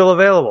Taylor's still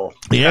available.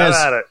 He is.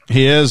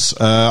 He is.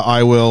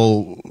 I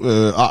will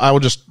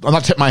just. I'll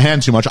not tip my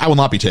hand too much. I will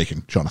not be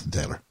taking Jonathan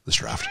Taylor this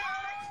draft.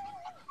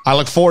 I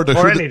look forward to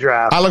any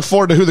draft. I look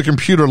forward to who the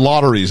computer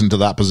lotteries into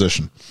that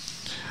position.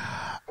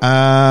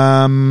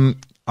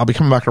 I'll be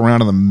coming back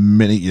around in a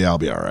minute. Yeah, I'll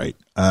be all right.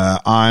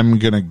 I'm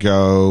gonna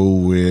go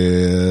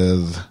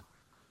with.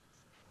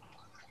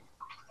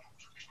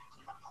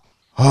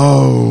 Oh.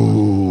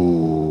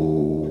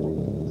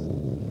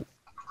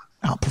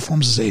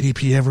 Outperforms his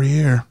ADP every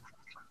year.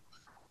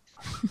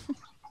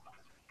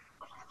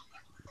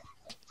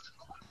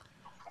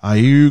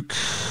 Ayuk.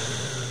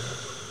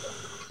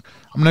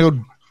 I'm gonna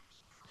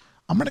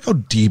go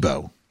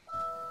Debo.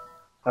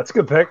 That's a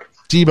good pick.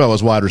 Debo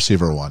is wide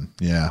receiver 1.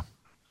 Yeah.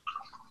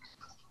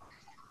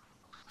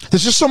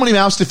 There's just so many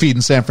mouths to feed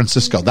in San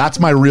Francisco. That's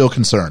my real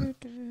concern.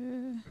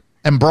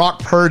 And Brock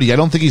Purdy, I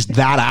don't think he's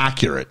that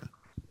accurate.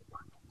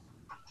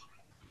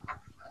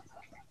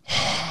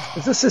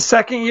 Is this his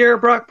second year,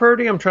 Brock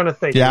Purdy? I'm trying to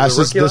think. Yeah, He was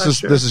a rookie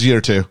last year? this is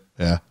year 2.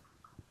 Yeah.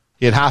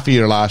 He had half a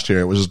year last year.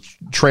 It was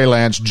Trey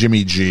Lance,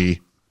 Jimmy G,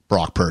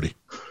 Brock Purdy.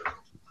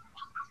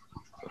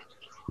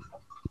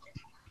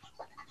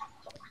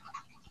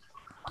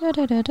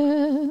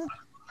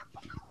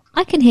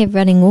 I can hear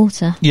running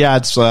water. Yeah,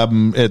 it's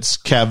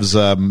Kev's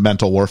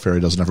mental warfare he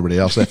does and everybody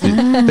else. They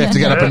have to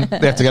get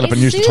up and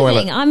use the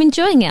toilet. I'm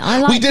enjoying it. I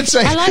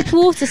like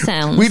water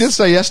sounds. We did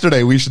say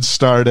yesterday we should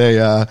start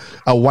a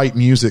white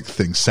music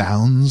thing.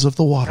 Sounds of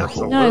the water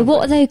hole. No,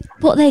 what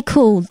are they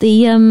called?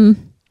 The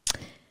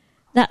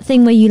that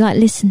thing where you like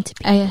listen to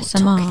people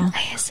ASMR.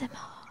 ASMR.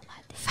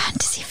 Like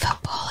Fantasy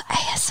football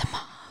ASMR.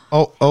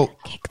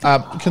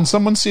 Can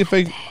someone see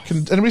can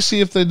anybody see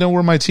if they know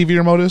where my TV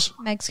remote is?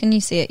 Megs, can you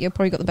see it? You've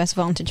probably got the best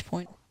vantage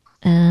point.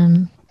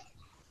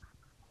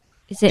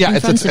 Is it in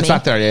front of me? It's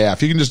not there. Yeah.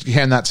 If you can just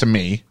hand that to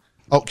me.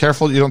 Oh,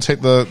 careful! You don't take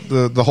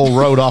the whole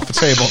road off the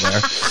table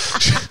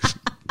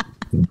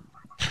there.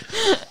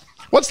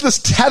 What's this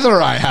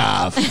tether I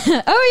have?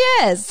 Oh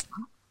yes.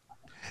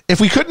 If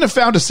we couldn't have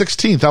found a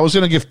 16th, I was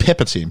going to give Pip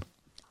a team.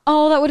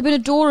 Oh, that would have been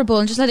adorable,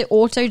 and just let it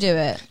auto do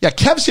it. Yeah,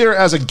 Kev's here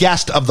as a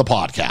guest of the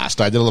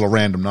podcast. I did a little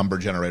random number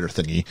generator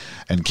thingy,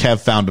 and Kev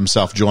found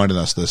himself joining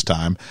us this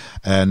time,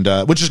 and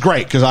which is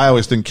great because I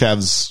always think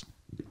Kev's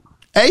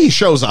he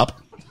shows up,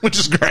 which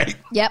is great.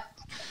 Yep.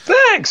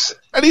 Thanks.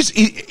 And he's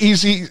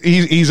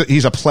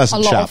a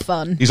pleasant chap. A lot of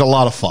fun. He's a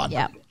lot of fun.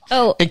 Yep.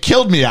 Oh, It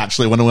killed me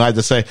actually when I had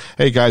to say,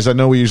 "Hey guys, I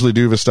know we usually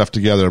do this stuff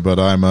together, but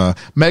I'm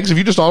Megs. Have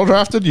you just auto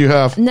drafted? You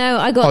have? no,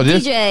 I got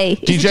did you? DJ.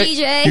 It's DJ,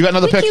 DJ. you got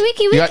another pick?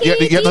 Wiki, You got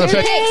another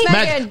pick?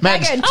 Megan,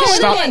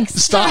 Megs, Megan,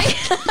 stop.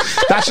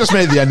 That's just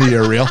made the end of the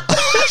year real.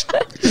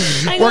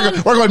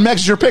 We're going,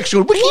 Megs, your pick. She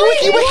goes, wiki.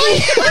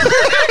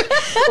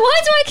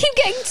 Why do I keep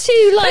getting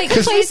too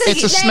Because close?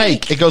 it's a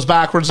snake. It goes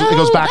backwards. It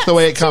goes back the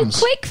way it comes.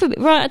 Too quick for me.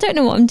 Right, I don't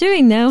know what I'm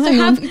doing now. Hang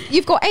on.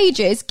 You've got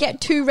ages.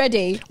 Get 2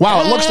 ready.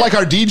 Wow, it looks like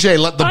our DJ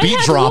let the I beat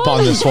had drop one.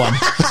 on this one.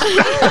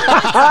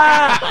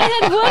 I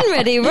had one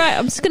ready. Right,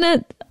 I'm just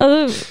gonna.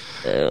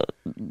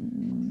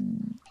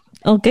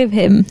 I'll give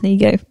him. There you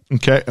go,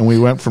 Okay, and we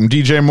went from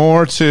DJ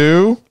Moore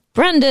to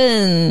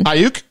Brandon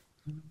Ayuk.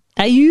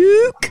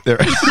 Ayuk. There.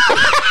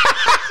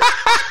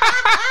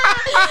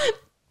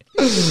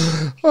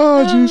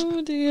 Oh jeez.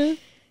 Oh dear.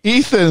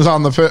 Ethan's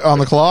on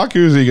the clock.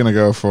 Who's he going to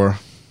go for?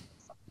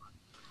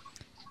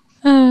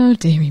 Oh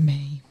dearie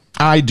me.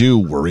 I do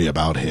worry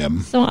about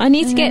him. So I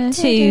need to get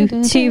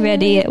two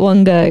ready at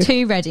one go.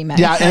 2 ready, Megs.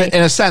 Yeah,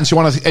 in a sense, you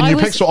want to, and your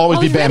picks will always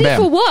be bam ready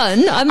bam. for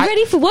one. I'm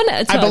ready for one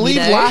at a time. I believe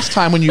last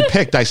time when you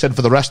picked, I said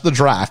for the rest of the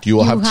draft, you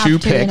will have 2 2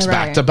 in picks a row.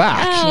 back to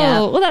back. Oh, Yeah.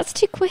 well, that's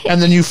too quick.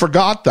 And then you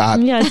forgot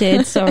that. Yeah, I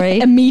did. Sorry.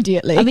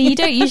 Immediately. I mean, you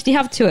don't usually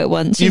have 2 at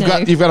once. You've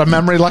got a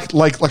memory like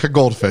a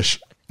goldfish.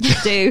 You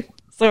do.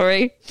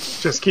 Sorry.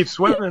 Just keep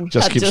swimming.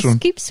 Just keep Just swimming.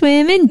 keep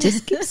swimming.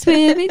 Just keep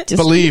swimming. Just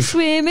Believe. keep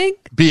swimming.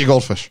 Be a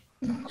goldfish.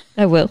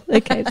 I will.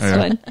 Okay, that's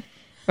fine.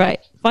 Right,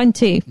 find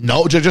 2.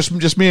 No, just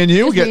me and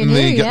you Just getting me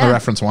and you, the yeah.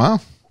 reference. Wow.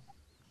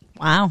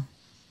 Wow.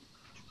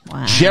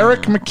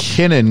 Jarek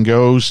McKinnon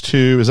goes to.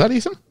 Is that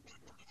Ethan?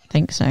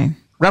 Think so.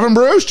 Reverend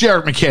Bruce,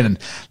 Jarek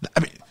McKinnon. I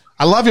mean,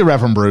 I love you,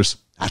 Reverend Bruce.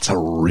 That's a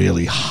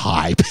really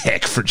high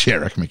pick for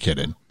Jarek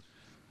McKinnon.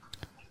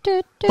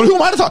 But who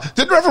am I to talk?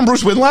 Didn't Reverend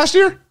Bruce win last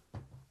year?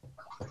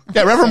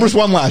 Yeah, Reverend Bruce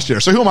won last year.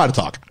 So who am I to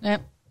talk?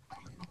 Yep.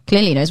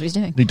 Clearly he knows what he's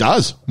doing. He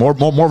does more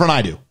than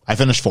I do. I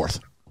finished 4th.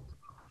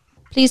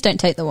 Please don't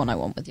take the one I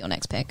want with your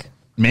next pick.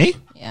 Me?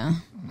 Yeah.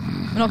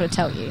 I'm not going to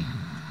tell you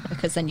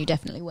because then you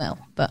definitely will.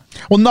 But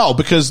Well, no,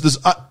 because there's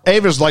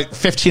Ava's like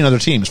 15 other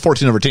teams,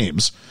 14 other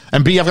teams,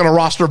 and B, I've got a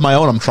roster of my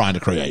own I'm trying to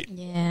create.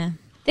 yeah.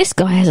 This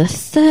guy has a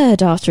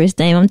 3rd after his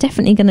name. I'm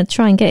definitely going to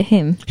try and get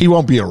him. He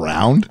won't be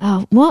around.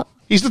 Oh, what?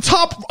 He's the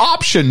top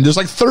option. There's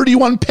like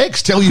 31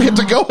 picks till you get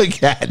to go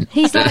again.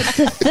 He's like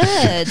the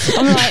 3rd.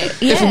 I'm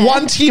like, yeah. If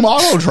one team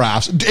auto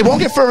drafts, it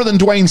won't get further than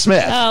Duane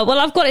Smith. Oh, well,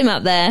 I've got him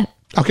up there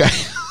Okay.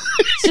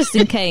 just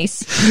in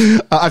case.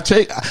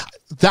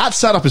 That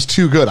setup is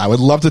too good. I would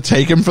love to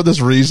take him for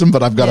this reason,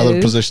 but I've got No.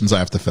 other positions I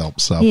have to fill.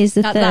 So He is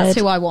the 3rd. That's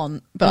who I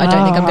want. But I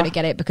don't think I'm going to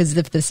get it because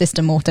of the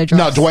system auto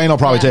draft. no, Duane will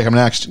probably Yeah. take him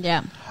next.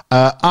 Yeah.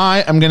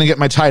 I am going to get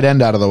my tight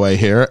end out of the way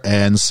here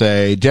and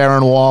say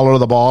Darren Waller,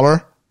 the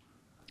baller.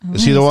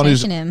 Is he the one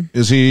who's? taking him.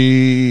 Is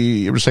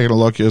he? I'm just taking a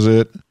look. Is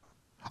it?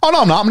 Oh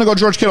no, I'm not. I'm going to go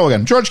George Kittle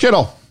again. George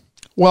Kittle.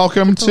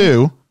 Welcome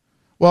to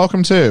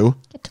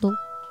Kittle.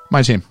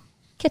 my team.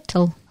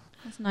 Kittle.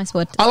 That's a nice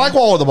word. I like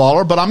Waller the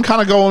baller, but I'm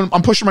kind of going.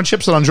 I'm pushing my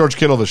chips in on George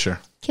Kittle this year.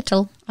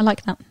 Kittle. I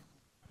like that.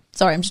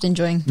 Sorry, I'm just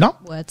enjoying No.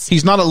 words.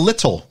 He's not a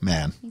little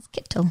man. He's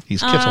Kittle.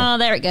 He's Kittle. Oh,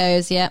 there it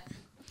goes. Yep.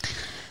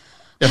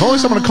 If only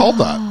someone had called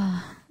that.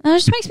 Oh, it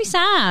just makes me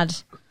sad.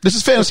 This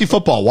is fantasy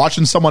football.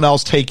 Watching someone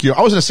else take you.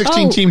 I was in a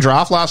 16-team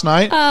draft last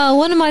night. Oh,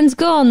 one of mine's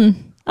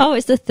gone. Oh,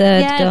 it's the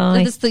third guy.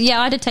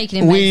 I'd have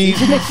taken him.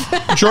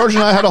 George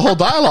and I had a whole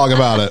dialogue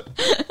about it.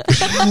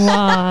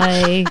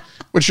 Why?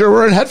 Which you're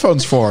wearing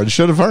headphones for and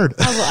should have heard.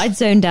 Oh, well, I'd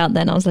zoned out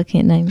then. I was looking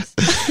at names.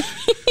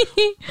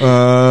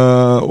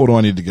 What do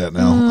I need to get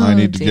now? I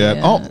need to dear.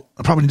 get. I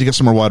probably need to get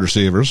some more wide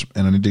receivers,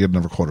 and I need to get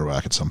another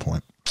quarterback at some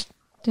point.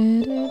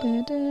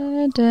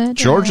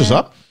 George is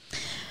up.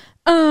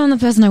 Oh, the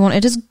person I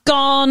wanted is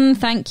gone.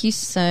 Thank you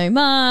so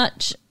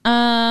much. What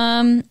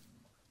are you?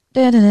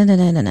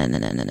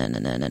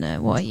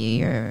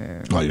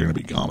 Oh, you're going to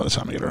be gone by the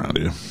time I get around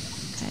to you.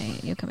 Okay,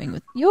 you're coming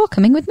with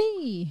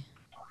me.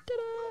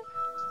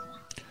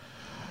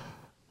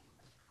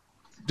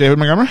 David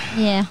Montgomery?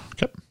 Yeah.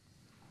 Okay.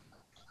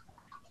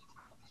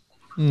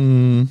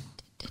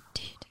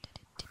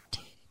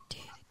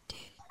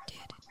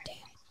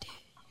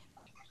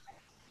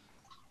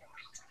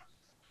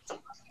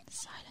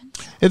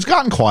 It's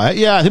gotten quiet.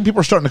 Yeah, I think people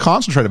are starting to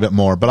concentrate a bit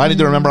more, but I need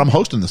to remember I'm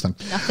hosting this thing.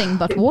 Nothing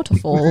but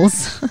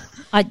waterfalls.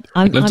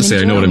 I'm love to say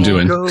I know what I'm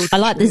doing. I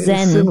like the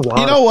zen. You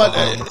know what?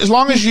 As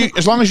long as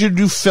you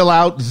do fill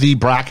out the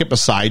bracket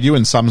beside you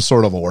in some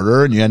sort of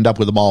order, and you end up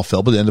with them all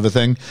filled by the end of a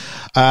thing,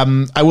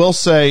 I will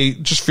say,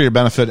 just for your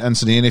benefit,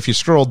 Ensign Ian, if you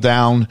scroll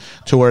down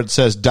to where it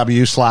says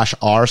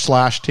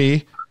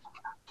W/R/T,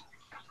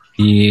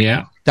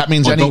 yeah, that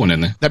means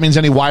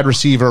any wide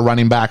receiver,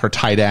 running back, or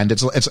tight end.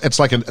 It's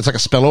like a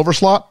spillover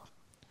slot.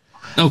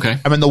 Okay.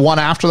 I mean, the one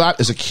after that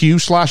is a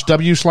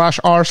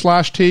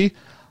Q/W/R/T.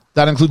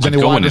 That includes any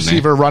wide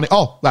receiver running.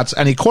 Oh, that's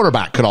any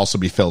quarterback could also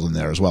be filled in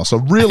there as well. So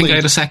really, I think I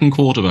had a second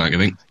quarterback, I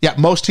think. Yeah,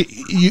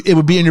 it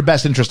would be in your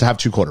best interest to have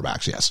two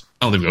quarterbacks, yes.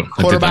 Oh, there we go.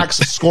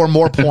 Quarterbacks score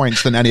more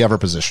points than any other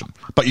position,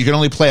 but you can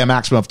only play a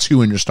maximum of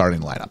two in your starting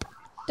lineup.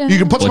 You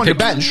can put them on your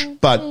bench,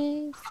 but...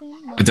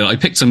 I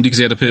picked somebody because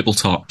he had a purple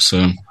top,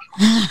 so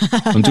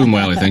I'm doing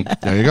well, I think.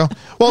 There you go.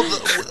 Well,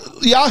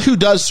 Yahoo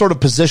does sort of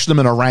position them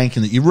in a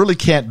ranking that you really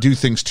can't do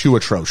things too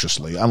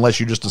atrociously unless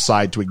you just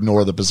decide to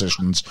ignore the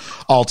positions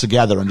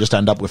altogether and just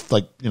end up with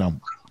 20. Well,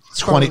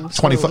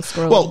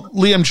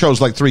 Liam chose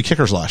 3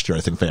 kickers last year,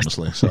 I think,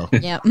 famously. So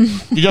Yep.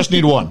 You just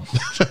need one.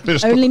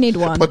 Just only need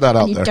one. Put that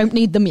out you there. Don't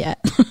need them yet.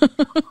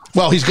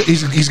 Well,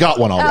 he's got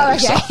one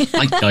already. Oh, okay.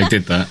 So. I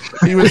did that.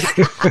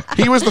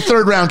 He was the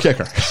third round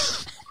kicker.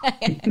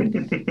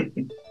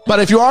 But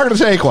if you are going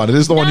to take one, it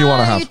is the one you want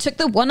to have. You took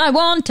the one I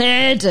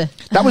wanted.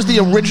 That was the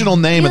original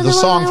name of the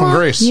song from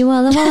Greece. You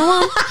are the one I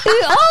want. Oh,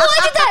 I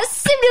did that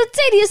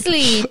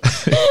simultaneously.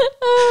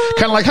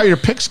 Kind of like how your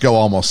picks go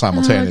almost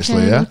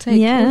simultaneously, yeah?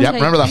 Yeah,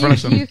 remember that, for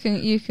instance.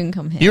 You can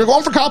come here. You were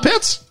going for Kyle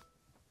Pitts?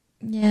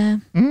 Yeah.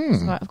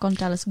 That's right, I've gone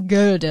Dallas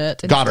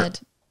Goddard Got instead.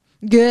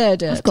 it.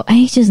 Goddard. I've got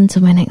ages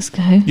until my next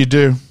go. You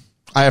do.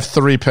 I have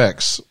 3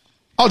 picks.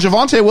 Oh,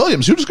 Javonte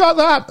Williams. Who just got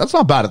that? That's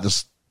not bad at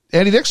this.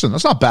 Andy Dickson.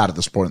 That's not bad at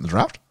this point in the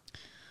draft.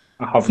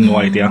 I have no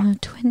idea.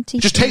 20.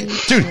 Just take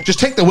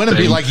the win and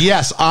be like,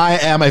 yes, I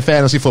am a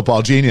fantasy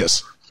football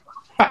genius.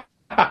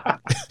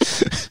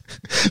 If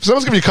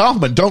someone's giving you a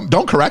compliment,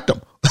 don't correct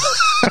them.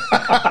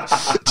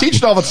 Teach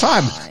it all the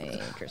time.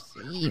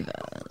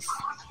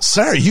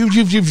 Sir,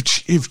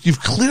 you've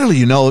clearly,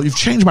 you've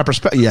changed my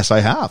perspective. Yes,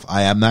 I have.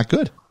 I am that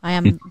good. I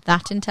am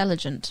that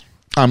intelligent.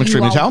 I'm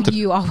extremely talented.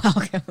 You are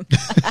welcome.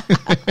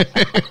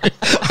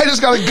 I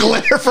just got a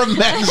glare from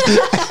Megs.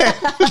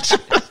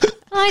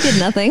 I did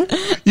nothing.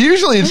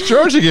 Usually it's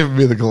Georgia giving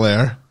me the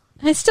glare.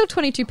 It's still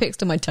 22 picks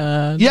to my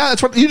turn. Yeah,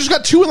 that's what you just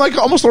got 2 in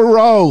almost a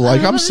row.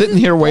 I'm sitting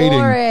here waiting.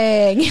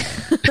 Boring.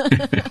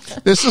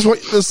 This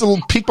little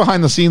peek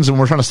behind the scenes when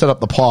we're trying to set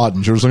up the pod,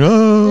 and Georgia's like,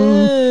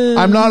 "Oh,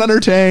 I'm not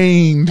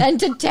entertained."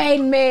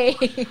 Entertain me.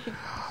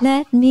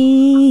 Let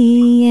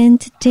me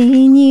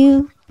entertain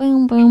you.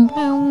 Boom, boom,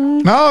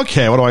 boom.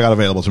 Okay, what do I got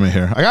available to me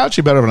here? I got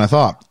actually better than I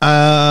thought.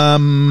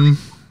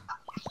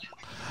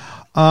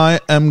 I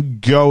am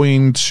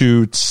going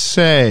to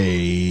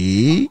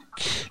take...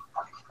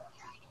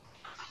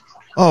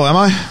 Oh, am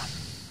I?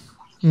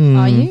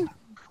 Are you?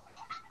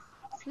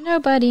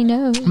 Nobody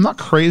knows. I'm not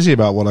crazy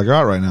about what I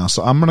got right now,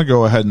 so I'm going to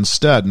go ahead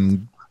instead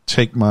and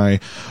take my...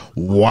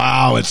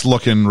 Wow, it's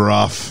looking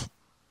rough.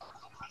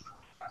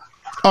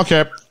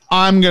 Okay,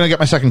 I'm going to get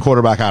my second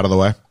quarterback out of the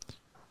way.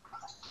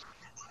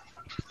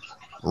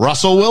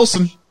 Russell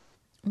Wilson.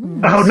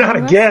 Oh, not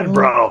again,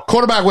 bro.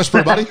 Quarterback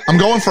whisperer, buddy. I'm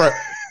going for it.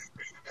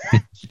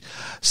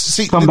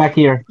 See, Come back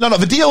here. No,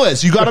 the deal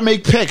is you got to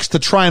make picks to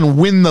try and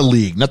win the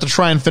league, not to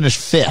try and finish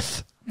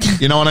 5th.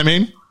 You know what I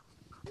mean?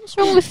 What's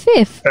wrong with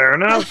 5th? Fair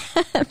enough.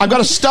 I've got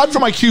a stud for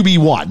my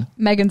QB1.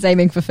 Megan's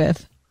aiming for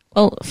 5th.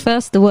 Well,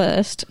 first the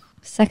worst,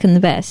 second the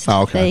best.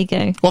 Oh, okay. There you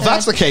go. Well, if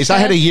that's the case, I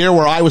had a year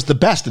where I was the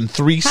best in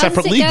 3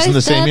 separate leagues in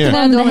the same year.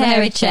 Third one, the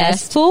hairy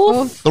chest.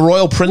 Fourth? The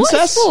Royal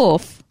Princess? What's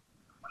fourth?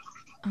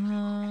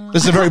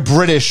 This is a very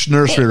British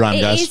nursery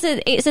rhyme, guys.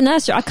 It's a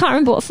nursery. I can't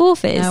remember what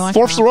fourth is. No,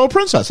 Fourth's the Royal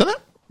Princess, isn't it?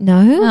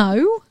 No.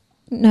 No.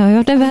 No,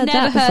 I've never heard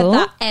Never that heard before.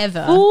 that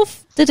ever.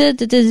 Fourth,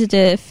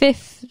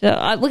 fifth. We're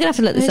gonna have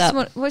to look this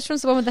up. Which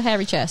one's the one with the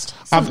hairy chest?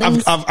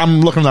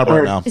 I'm looking it up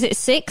right now. Is it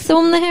sixth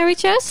on the hairy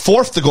chest?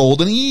 Fourth, the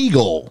golden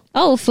eagle.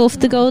 Oh, fourth,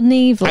 the golden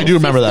evil. I do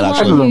remember Fifth, that, the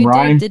actually. one who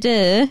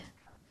Rhyme.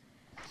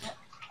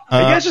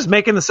 Are you guys just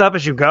making this up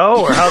as you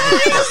go, or how's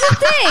it? Here's the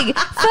thing.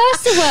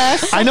 First the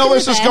worst. I know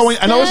this is going.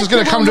 I know this is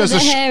going to come to us. The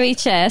hairy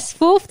chest.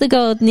 Fourth, the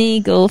golden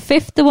eagle.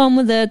 Fifth, the one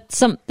with the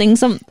something.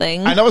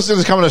 I know this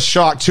is coming as a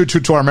shock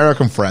to our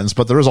American friends,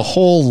 but there is a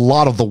whole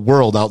lot of the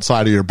world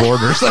outside of your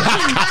borders that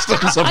have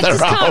customs of I their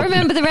just can't own.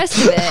 remember the rest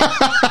of it.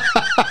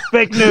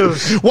 Fake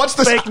news. What's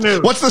this? Fake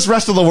news. What's this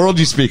rest of the world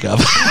you speak of?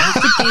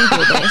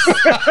 Google this.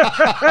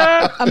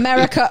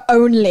 America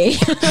only.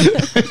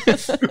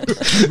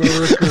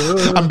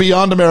 I'm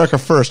beyond America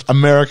first.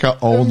 America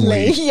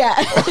only. Yeah.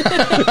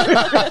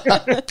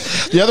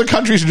 The other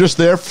countries are just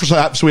there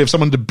so we have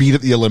someone to beat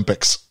at the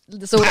Olympics.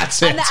 That's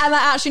it. And they're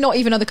actually not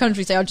even other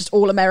countries. They are just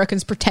all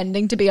Americans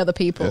pretending to be other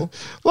people.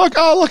 Look,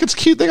 it's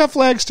cute. They got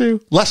flags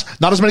too.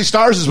 Not as many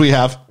stars as we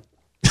have.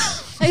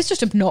 It's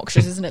just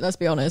obnoxious, isn't it? Let's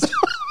be honest.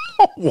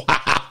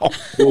 Wow.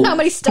 How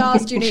many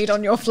stars do you need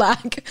on your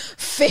flag?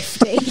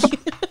 50.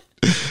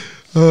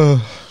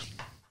 When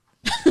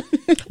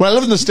I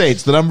lived in the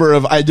States, the number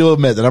of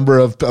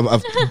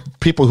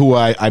people who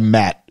I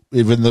met,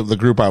 even the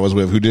group I was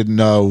with, who didn't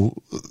know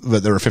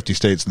that there were 50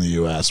 states in the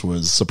U.S.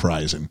 was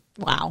surprising.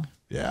 Wow.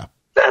 Yeah.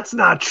 That's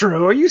not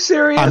true. Are you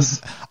serious?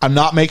 I'm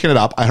not making it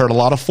up. I heard a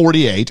lot of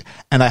 48,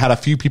 and I had a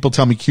few people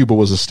tell me Cuba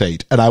was a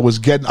state, and I was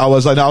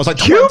like 20.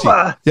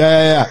 Cuba?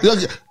 Yeah.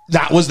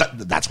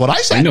 That's what I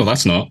said. I know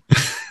that's not.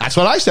 That's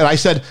what I said. I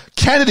said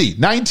Kennedy,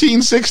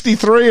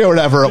 1963 or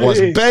whatever it was.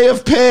 Jeez. Bay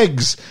of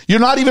Pigs. You're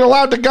not even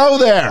allowed to go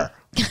there.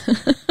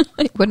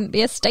 It wouldn't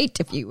be a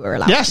state if you were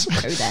allowed Yes. to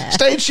go there.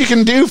 States you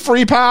can do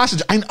free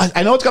passage.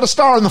 I know it's got a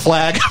star on the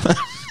flag.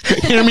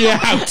 Hear me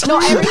out.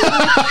 Not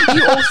everything.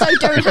 You also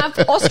don't have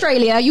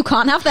Australia. You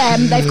can't have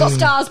them. They've got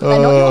stars, but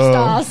they're not your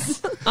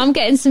stars. I'm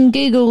getting some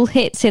Google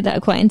hits here that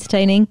are quite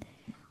entertaining.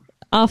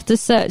 After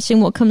searching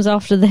what comes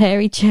after the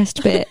hairy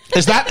chest bit.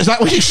 Is that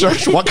what you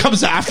search? What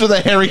comes after the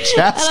hairy And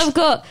chest? I've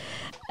got,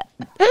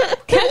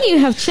 can you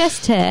have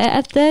chest hair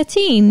at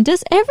 13?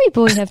 Does every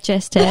boy have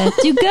chest hair?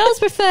 Do girls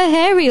prefer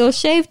hairy or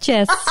shaved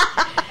chests?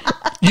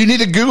 You need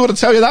a Google to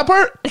tell you that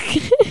part?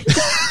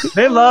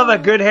 They love a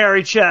good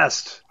hairy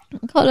chest.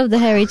 God love the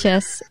hairy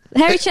chest.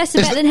 Hairy chest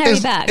is better than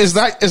hairy back. Is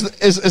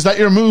that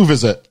your move,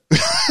 is it?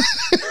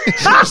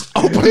 Just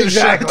open the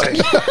shirt.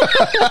 Exactly.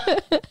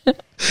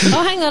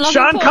 Oh, hang on. I've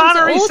Sean been put onto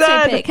Connery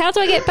said- autopic. How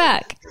do I get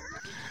back?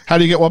 How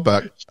do you get what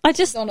back? I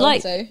just, on like,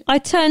 auto. I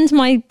turned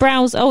my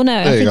browser. Oh, no.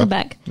 I There you think go. I'm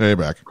back. There you're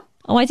back.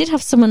 Oh, I did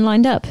have someone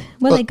lined up.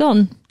 Where are they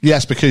gone?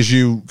 Yes, because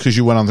you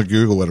went on the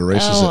Google, it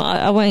erases Oh, it.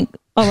 I won't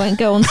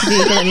go on to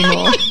Google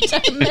anymore.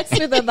 Don't mess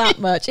with her that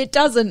much. It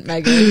doesn't,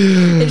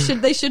 Megan.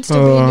 They should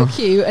still be in your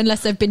queue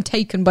unless they've been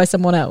taken by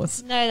someone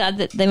else. No,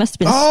 they must have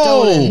been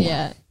Oh! stolen.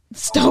 Yeah.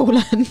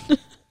 Stolen.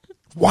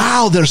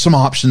 Wow, there's some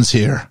options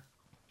here.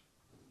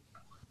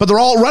 But they're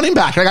all running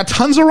back. I got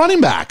tons of running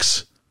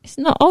backs. It's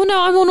not. Oh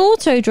no, I'm on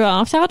auto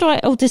draft. How do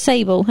I? Oh,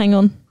 disable. Hang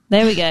on.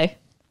 There we go.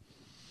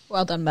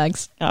 Well done,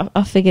 Megs.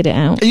 I figured it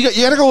out. You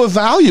got to go with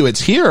value.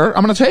 It's here.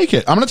 I'm going to take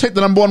it. I'm going to take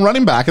the number one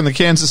running back in the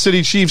Kansas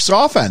City Chiefs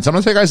offense. I'm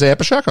going to take Isaiah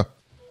Pacheco.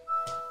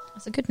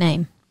 That's a good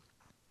name.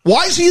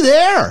 Why is he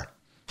there?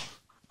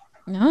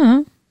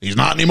 No. He's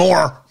not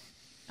anymore.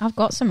 I've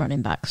got some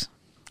running backs.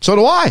 So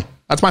do I.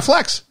 That's my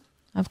flex.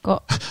 I've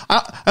got...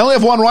 I only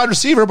have one wide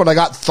receiver, but I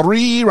got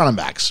 3 running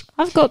backs.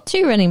 I've got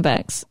 2 running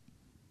backs.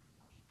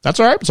 That's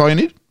all right. That's all you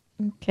need.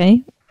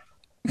 Okay.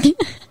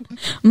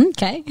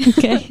 Okay.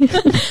 Okay.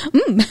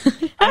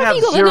 I How have have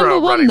you got the zero number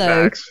 1 running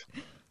though? backs.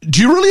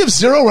 Do you really have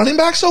 0 running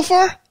backs so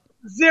far?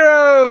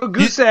 Zero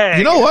goose egg.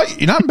 You know what?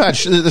 You're not in bad.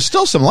 There's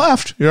still some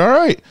left. You're all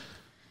right.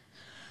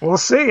 We'll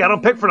see. I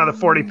don't pick for another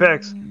 40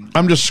 picks.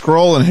 I'm just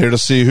scrolling here to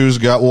see who's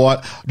got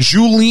what.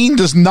 Juleen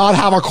does not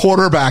have a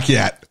quarterback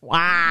yet.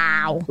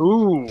 Wow.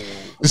 Ooh.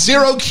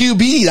 0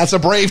 QB. That's a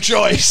brave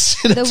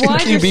choice. In a The 2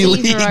 wide QB receiver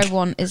league. I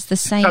want is the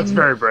same... That's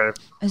very brave.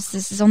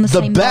 This is on the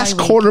The same best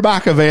bye week.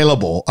 quarterback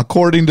available,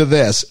 according to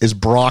this, is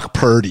Brock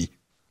Purdy.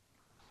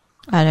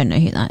 I don't know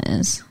who that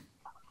is.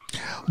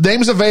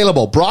 Names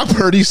available: Brock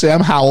Purdy, Sam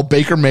Howell,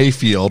 Baker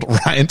Mayfield,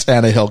 Ryan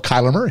Tannehill,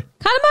 Kyler Murray,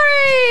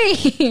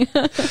 Kyler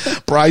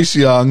Murray! Bryce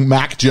Young,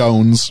 Mac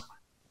Jones.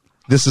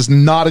 This is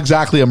not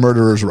exactly a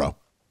murderer's row.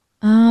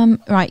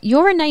 Right,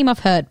 you're a name I've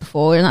heard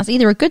before, and that's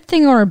either a good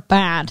thing or a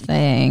bad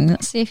thing.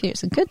 Let's see if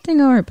it's a good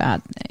thing or a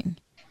bad thing.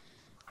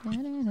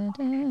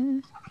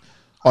 Oh,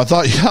 I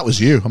thought that was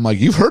you. I'm like,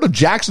 you've heard of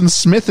Jackson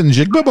Smith and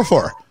Jigba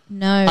before?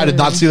 No. I did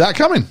not see that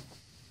coming.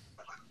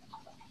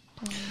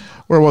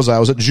 Where was I? I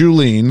was at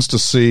Juleen's to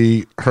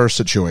see her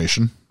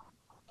situation.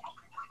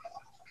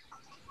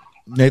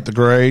 Nate the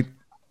Great.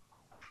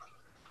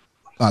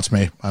 That's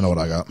me. I know what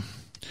I got.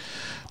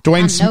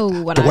 Duane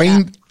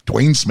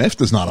Smith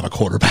does not have a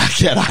quarterback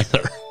yet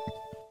either.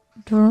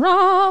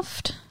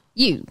 Draft.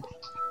 You.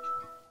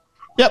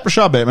 Yep,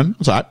 Rashad Bateman.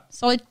 What's that?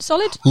 Solid?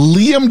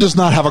 Liam does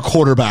not have a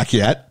quarterback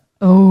yet.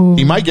 Oh.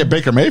 He might get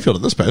Baker Mayfield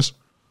at this pace.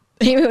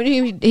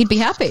 He'd be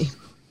happy.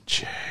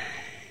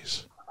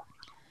 Jeez.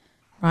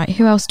 Right,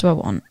 who else do I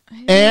want?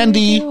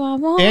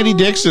 Andy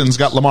Dickson's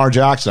got Lamar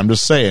Jackson. I'm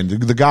just saying.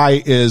 The guy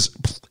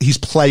he's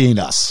playing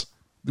us.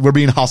 We're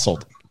being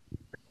hustled.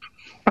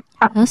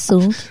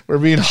 We're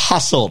being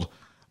hustled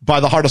by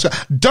the hardest guy.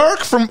 Dirk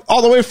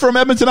all the way from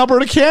Edmonton,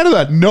 Alberta,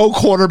 Canada. No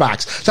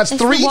quarterbacks. That's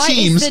three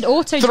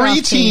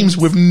teams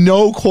with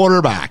no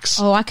quarterbacks.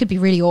 Oh, I could be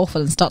really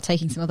awful and start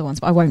taking some other ones,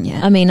 but I won't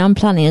yet. I mean, I'm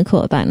planning a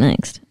quarterback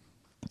next.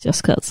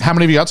 Just cuts. How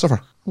many have you got so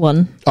far?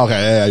 1. Okay,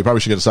 yeah, you probably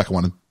should get a second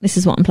one. This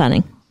is what I'm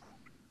planning.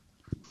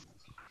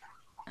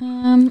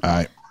 All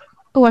right.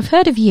 Oh, I've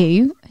heard of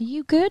you. Are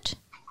you good?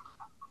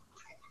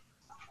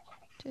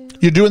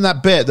 You're doing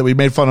that bit that we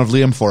made fun of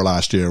Liam for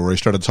last year, where he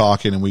started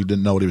talking and we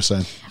didn't know what he was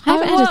saying. I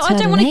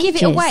don't want to give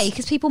it away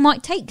because people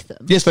might take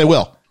them. Yes, they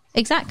will.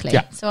 Exactly.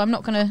 Yeah. So I'm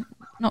not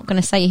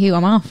gonna say who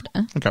I'm after.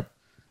 Okay.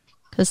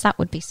 Because that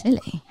would be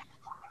silly.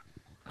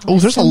 Oh,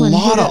 there's a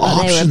lot of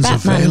options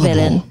available.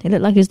 Villain. He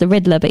looked like he was the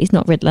Riddler, but he's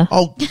not Riddler.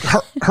 Oh,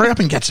 hurry up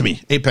and get to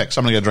me. 8 picks.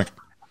 I'm gonna get a drink.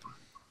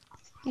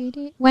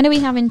 When are we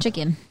having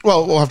chicken?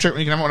 Well, we'll have chicken.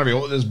 You can have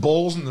whatever. There's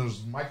bowls and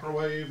there's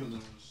microwave and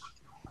there's.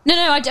 No,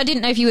 I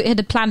didn't know if you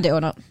had planned it or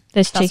not.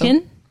 There's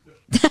chicken.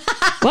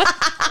 What?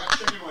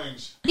 Chicken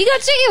wings. You got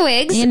chicken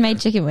wings? Ian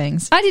made chicken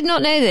wings. I did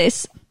not know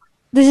this.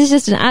 This is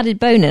just an added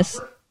bonus.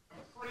 I'm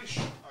pretty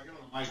sure. I'll get on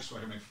the mic so I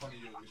can make fun of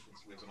you at least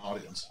with an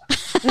audience.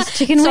 There's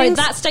chicken Sorry, wings?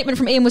 that statement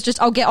from Ian was just,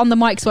 I'll get on the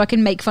mic so I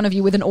can make fun of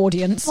you with an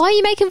audience. Why are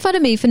you making fun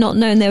of me for not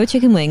knowing there were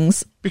chicken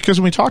wings? Because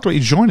when we talked about you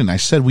joining, I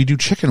said we do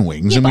chicken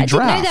wings and we I didn't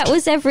draft. know that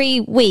was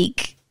every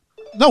week.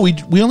 No, we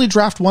only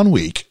draft 1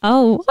 week.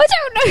 Oh, I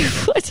don't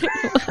know.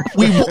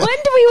 When do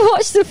we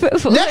watch the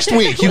football? Next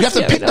week, you have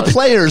to pick the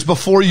players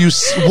before you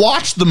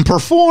watch them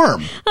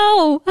perform.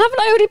 Oh, haven't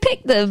I already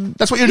picked them?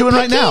 That's what you're doing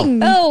right now.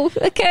 Oh,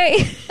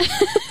 okay.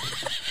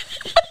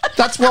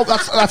 That's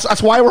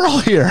why we're all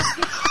here.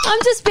 I'm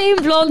just being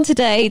blonde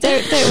today.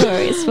 Don't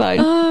worry, it's fine.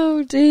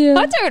 Oh, dear.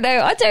 I don't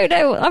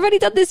know. I've already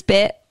done this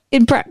bit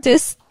in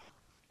practice.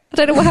 I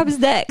don't know what happens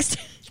next.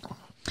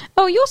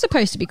 Oh, you're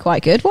supposed to be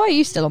quite good. Why are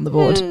you still on the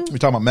board? We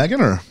talking about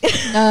Megan or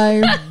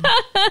No.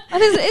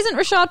 Isn't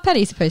Rashad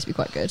Penny supposed to be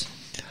quite good?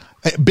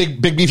 hey,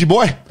 big beefy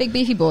boy? Big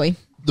beefy boy.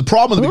 The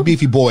problem with the big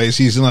beefy boy is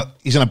he's in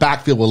a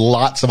backfield with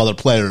lots of other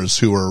players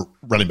who are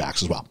running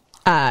backs as well.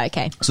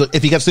 Okay. So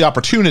if he gets the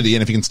opportunity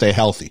and if he can stay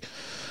healthy.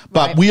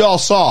 But Right. we all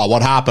saw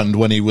what happened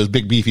when he was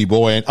big beefy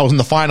boy. And I was in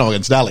the final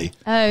against Delhi.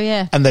 Oh,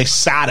 yeah. And they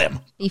sat him.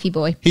 Beefy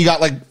boy. He got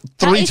like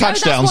 3 that's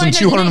touchdowns why I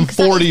and know the name, 'cause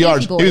that 240 is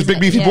yards. Beefy Boy, He was big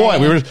isn't it? beefy Yeah,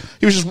 boy. yeah.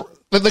 He was just,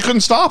 they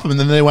couldn't stop him. And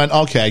then they went,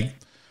 okay,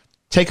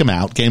 take him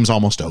out. Game's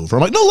almost over.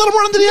 I'm like, no, let him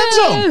run into the end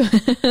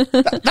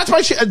zone. That's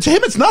my, to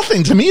him, it's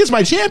nothing. To me, it's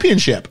my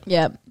championship.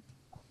 Yep.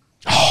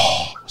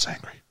 Oh, I was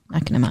angry. I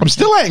can imagine. I'm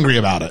still angry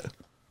about it.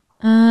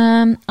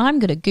 I'm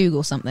going to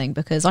Google something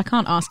because I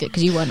can't ask it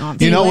because you won't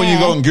answer. You know, when you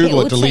go and Google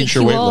will it deletes take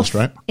your you wait off. list,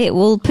 right? It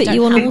will put Don't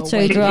you on have a auto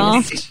waiting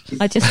draft.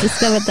 I just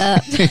discovered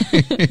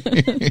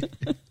that.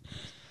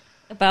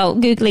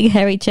 About Googling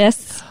hairy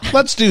chests.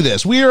 Let's do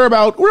this. We're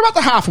about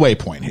the halfway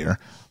point here.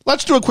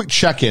 Let's do a quick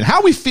check-in. How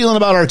are we feeling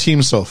about our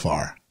team so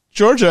far?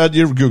 Georgia,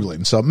 you're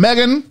Googling. So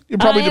Megan, you're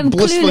probably I am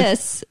blissfully.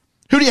 clueless.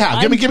 Who do you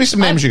have? Give me some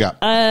names you got.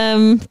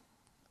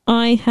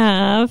 I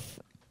have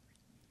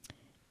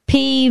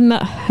P.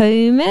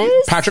 Mahomes.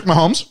 Patrick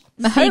Mahomes.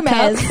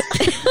 Mahomes.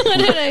 I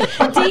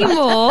don't know. D.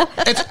 Moore.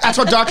 That's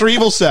what Dr.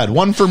 Evil said.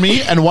 One for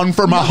me and one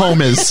for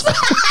Mahomes.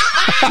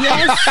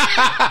 Yes.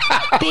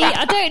 B.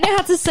 I don't know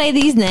how to say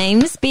these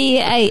names. B.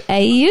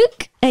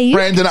 Ayuk.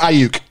 Brandon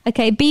Ayuk.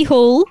 Okay. B.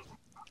 Hall.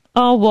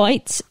 R.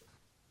 White.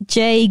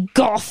 J.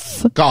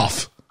 Goff.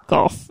 Goff.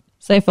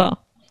 So far.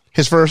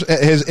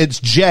 It's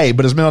J,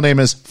 but his middle name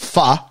is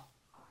Fa.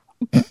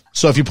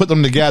 So if you put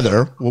them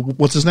together,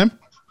 what's his name?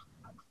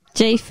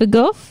 J for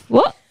Goff.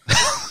 What?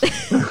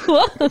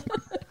 What?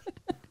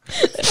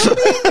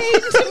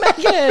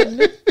 Megan.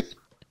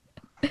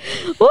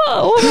 What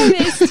have I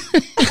missed?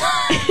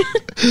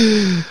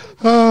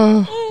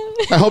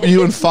 I hope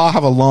you and Fa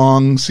have a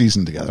long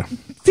season together.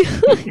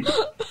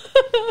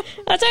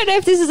 I don't know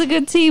if this is a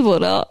good team or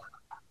not.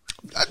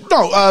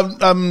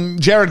 No,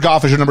 Jared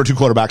Goff is your number 2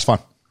 quarterback. Fine.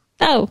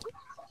 Oh.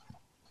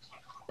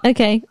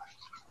 Okay.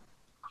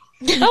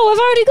 Oh, I've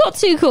already got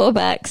 2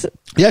 quarterbacks.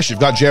 Yes, you've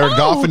got Jared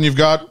Goff and you've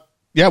got...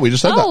 Yeah, we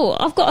just said that. Oh,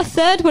 I've got a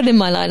third one in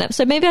my lineup,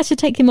 so maybe I should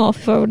take him off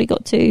if I've already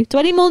got 2. Do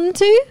I need more than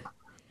 2?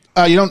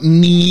 You don't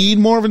need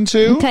more than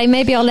 2. Okay,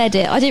 maybe I'll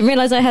edit. I didn't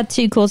realise I had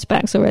 2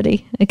 quarterbacks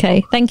already.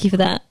 Okay, thank you for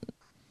that.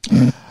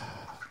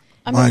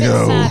 I'm a bit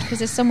sad because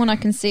there's someone I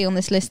can see on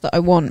this list that I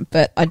want,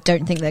 but I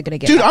don't think they're going to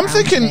get. Dude, that I'm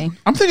round to me.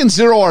 thinking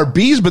 0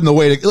 RB's been the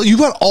way to. You've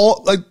got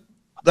all like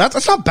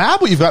that's not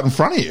bad what you've got in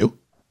front of you.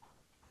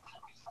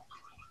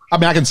 I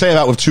mean, I can say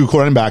that with 2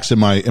 quarterbacks in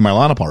my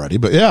lineup already,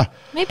 but yeah.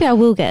 Maybe I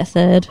will get a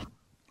third.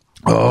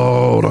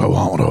 Oh,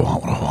 what do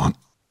I want?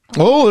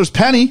 Oh, there's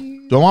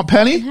Penny. Do I want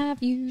Penny?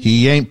 Have you?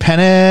 He ain't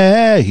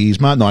Penny. He's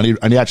my. No, I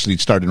need actually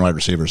starting wide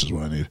receivers is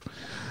what I need.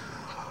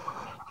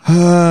 What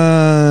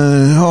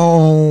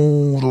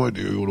do I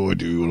do?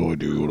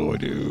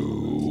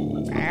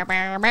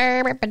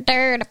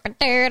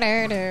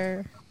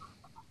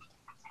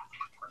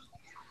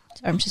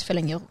 Sorry, I'm just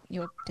filling your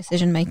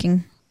decision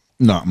making.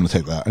 No, I'm going to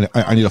take that.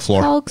 I need a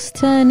floor. Cogs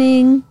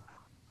turning.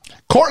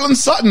 Cortland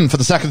Sutton for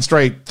the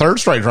third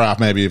straight draft,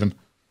 maybe even.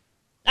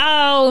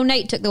 Oh,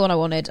 Nate took the one I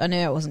wanted. I knew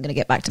it wasn't going to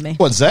get back to me.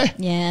 What, Zay?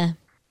 Yeah.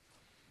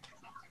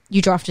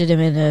 You drafted him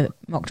in a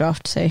mock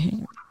draft, so...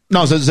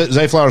 No,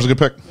 Zay Flowers is a good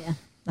pick. Yeah,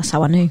 that's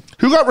how I knew.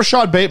 Who got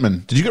Rashad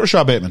Bateman? Did you get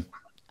Rashad Bateman?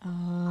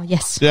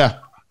 Yes. Yeah.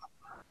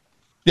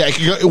 Yeah, it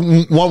could go,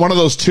 one of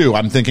those two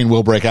I'm thinking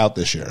will break out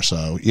this year.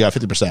 So, yeah,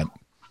 50%.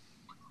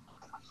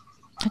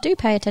 I do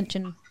pay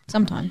attention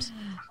sometimes.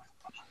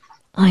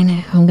 I know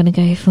who I'm going to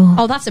go for.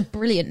 Oh, that's a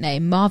brilliant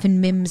name.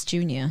 Marvin Mims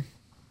Jr.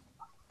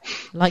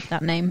 Like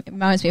that name. It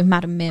reminds me of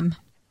Madam Mim.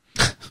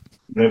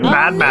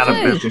 Madam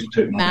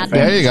Mad.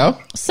 There you go.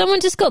 Someone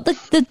just got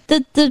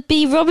the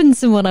B.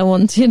 Robinson one I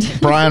wanted.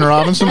 Brian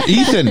Robinson.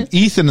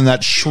 Ethan in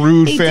that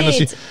shrewd He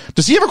fantasy. did.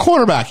 Does he have a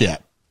quarterback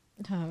yet?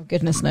 Oh,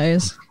 goodness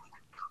knows.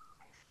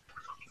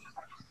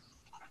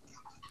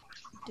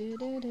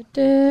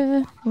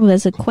 Oh,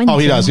 there's a Quentin. Oh,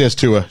 he does. He has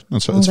Tua.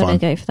 That's I'm going fine. to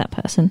go for that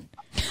person.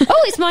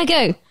 Oh, it's my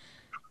go.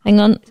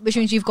 Hang on. Which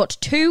means you've got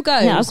 2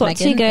 goes. Yeah, I've got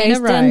Megan, 2 goes. in a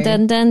row.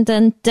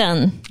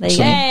 Done. There you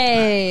go.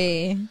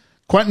 Yay!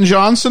 Quentin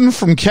Johnson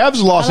from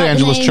Kev's Los I like the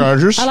Angeles name-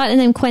 Chargers. I like the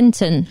name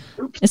Quentin.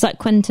 It's like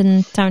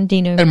Quentin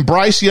Tarantino. And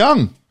Bryce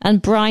Young.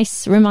 And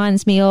Bryce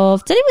reminds me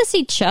of... Did anyone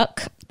see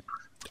Chuck?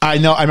 I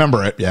know. I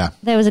remember it. Yeah.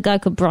 There was a guy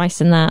called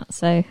Bryce in that,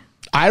 so...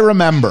 I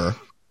remember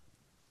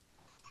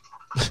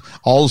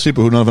all those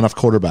people who don't have enough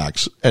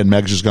quarterbacks, and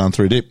Megs has gone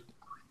 3 deep.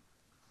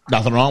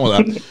 Nothing wrong with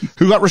that.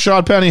 Who got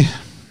Rashad Penny?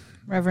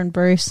 Reverend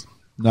Bruce.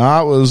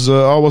 No, it was...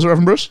 was it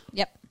Reverend Bruce?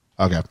 Yep.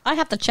 Okay. I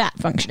have the chat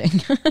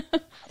functioning.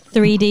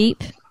 3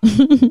 deep.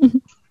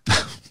 Megan.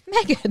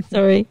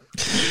 Sorry.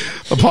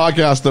 A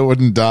podcast that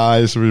wouldn't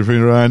die. So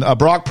we're around.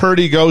 Brock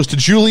Purdy goes to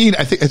Juleen.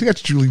 I think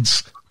that's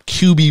Juleen's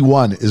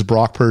QB1 is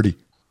Brock Purdy.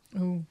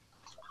 Ooh.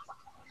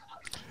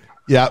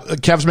 Yeah,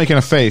 Kev's making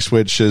a face,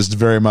 which is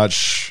very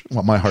much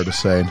what my heart is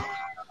saying.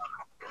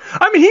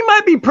 I mean, he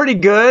might be pretty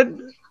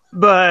good,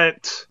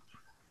 but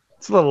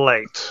it's a little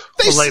late.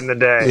 A little late in the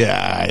day.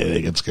 Yeah, I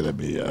think it's going to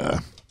be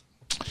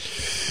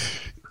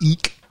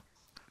eek.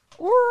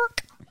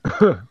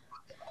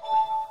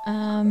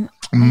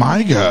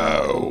 My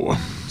go.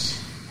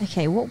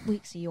 Okay, what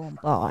weeks are you on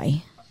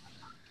by?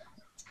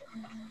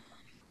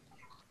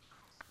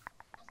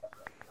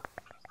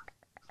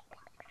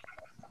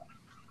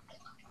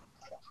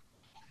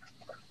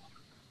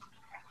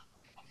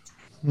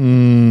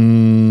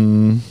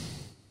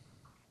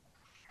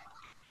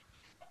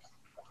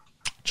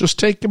 Just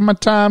taking my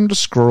time to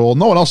scroll.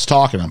 No one else is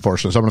talking,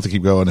 unfortunately, so I'm going to have to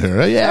keep going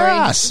here.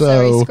 Yeah,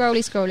 Sorry, so...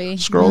 scrolly. Scrolly.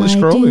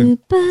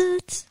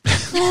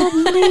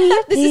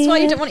 This is why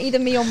you don't want either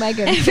me or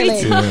Megan.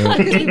 Every time.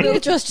 Because we will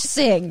just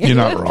sing. You're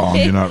not wrong.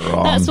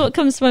 That's what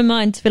comes to my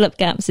mind to fill up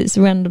gaps. It's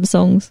random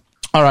songs.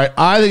 All right,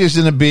 I think it's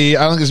going to be...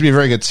 I don't think it's going to be a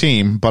very good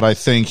team, but I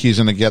think he's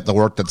going to get the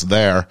work that's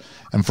there.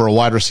 And for a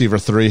wide receiver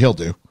 3, he'll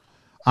do.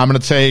 I'm going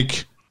to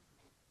take...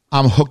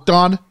 I'm hooked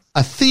on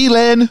a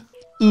Thielen.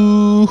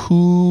 Ooh.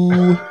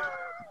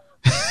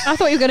 I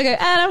thought you were going to go, and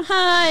I'm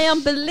high,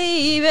 I'm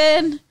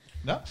believing.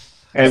 No.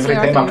 Every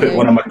time I put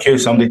one on my queue,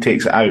 somebody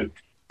takes it out.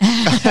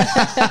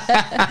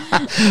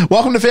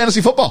 Welcome to fantasy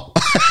football.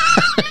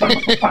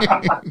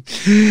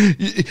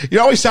 You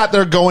always sat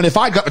there going, if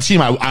I got a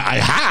team I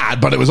had,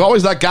 but it was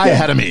always that guy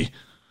ahead of me.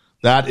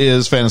 That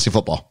is fantasy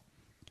football.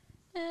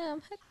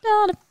 I'm hooked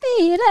on a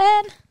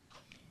feeling.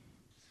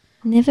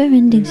 Never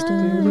ending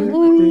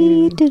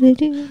story.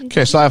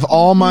 Okay, so I have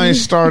all my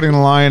starting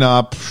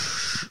lineup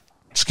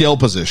skill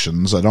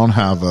positions. I don't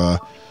have a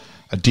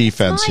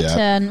defense My yet.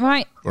 turn.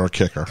 Right. Or a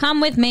kicker.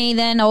 Come with me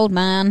then, old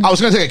man. I was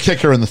going to take a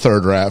kicker in the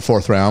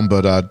 4th round,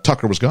 but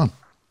Tucker was gone.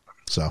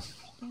 So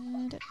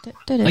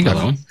I got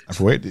one. I have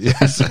to wait.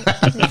 Yes.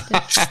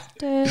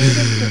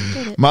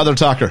 Mother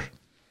Tucker.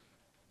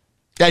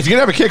 Yeah, if you're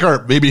going to have a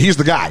kicker, maybe he's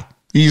the guy.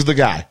 He's the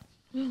guy.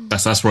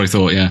 That's what I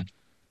thought, yeah.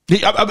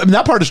 I mean,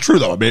 that part is true,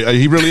 though. I mean,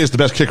 he really is the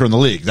best kicker in the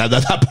league.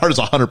 That part is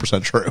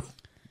 100% true.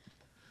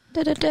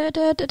 The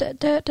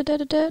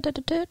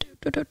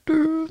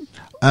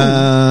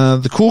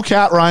Cool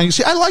Cat, Ryan.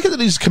 See, I like it that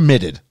he's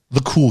committed.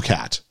 The Cool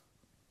Cat.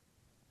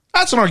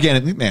 That's an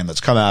organic nickname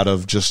that's come out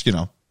of just,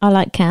 I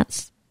like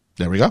cats.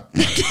 There we go.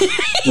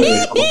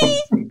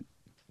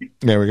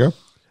 There we go.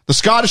 The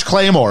Scottish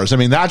Claymores. I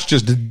mean, that's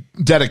just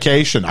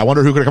dedication. I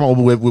wonder who could have come up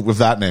with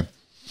that name.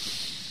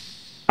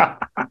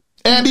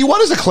 Andy,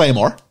 what is a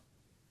claymore?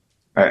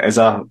 It's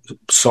a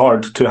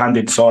sword,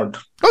 2-handed sword.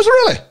 Oh, is it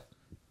really?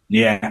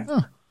 Yeah.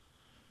 Oh.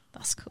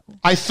 That's cool.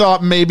 I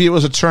thought maybe it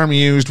was a term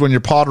used when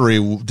your pottery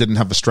didn't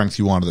have the strength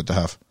you wanted it to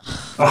have.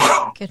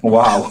 Oh, Goodness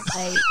wow.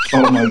 sake.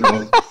 Oh, my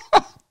God.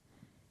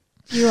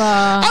 You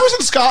are. I was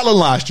in Scotland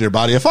last year,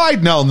 buddy. If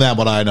I'd known then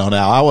what I know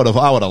now, I would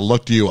have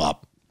looked you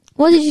up.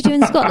 What did you do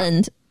in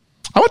Scotland?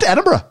 I went to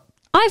Edinburgh.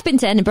 I've been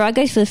to Edinburgh. I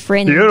go for the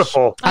Fringe.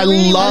 Beautiful. I I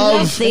love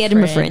love the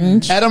Edinburgh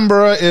Fringe.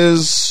 Edinburgh.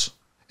 It's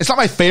not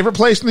my favorite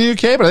place in the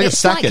UK, but I think it's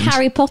second. Like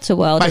Harry Potter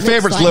World. My It looks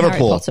favorite's like Harry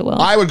Liverpool. Potter World.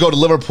 I would go to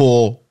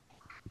Liverpool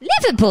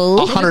Liverpool.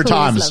 100 Liverpool is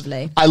times.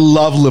 lovely. I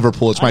love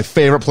Liverpool. It's my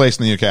favorite place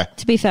in the UK.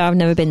 To be fair, I've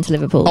never been to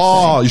Liverpool.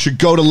 Oh, you should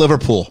go to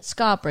Liverpool.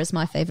 Scarborough is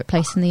my favourite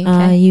place in the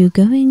UK. Are you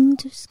going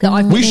to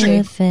Scarborough? We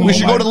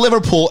should go to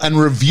Liverpool and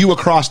review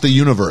across the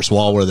universe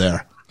while we're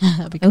there.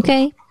 That'd be cool.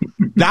 Okay.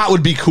 That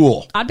would be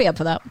cool. I'd be up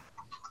for that.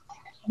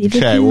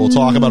 Okay, we'll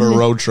talk about a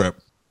road trip.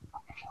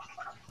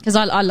 Because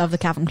I love the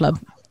Cavern Club.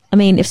 I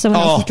mean, if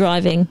someone else is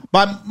driving.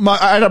 I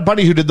had a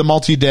buddy who did the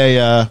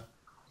multi-day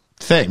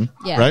thing,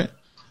 right?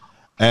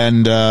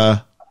 And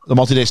the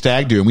multi-day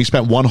stag do, and we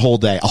spent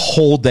a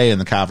whole day in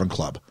the Cavern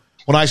Club.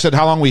 When I said,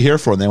 how long are we here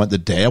for? And they went, the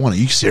day. I went, are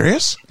you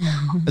serious?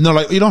 And they're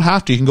like, you don't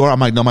have to. You can go out. I'm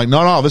like,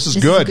 no, this is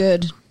good.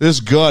 This is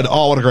good.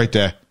 Oh, what a great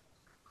day.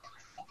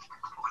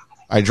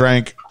 I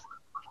drank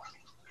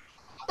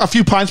a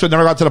few pints, but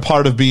never got to the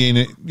part of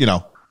being,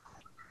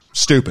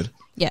 stupid.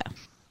 Yeah.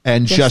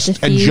 And just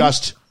a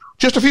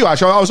few.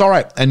 Actually, I was all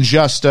right. And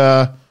just,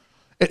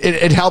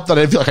 it helped that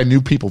I feel like I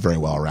knew people very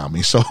well around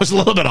me. So it was a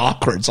little bit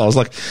awkward. So I was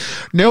like,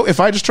 no, if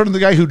I just turn to the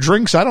guy who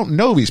drinks, I don't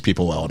know these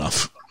people well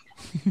enough.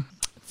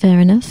 Fair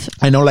enough.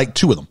 I know like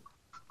two of them.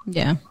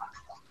 Yeah.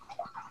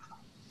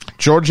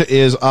 Georgia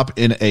is up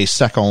in a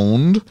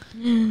second.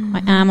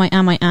 I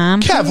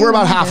am. Kev, we're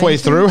about halfway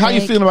through. How are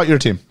you feeling about your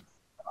team?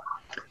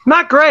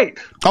 Not great.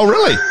 Oh,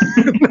 really?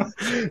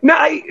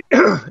 No,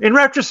 in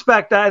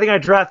retrospect, I think I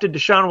drafted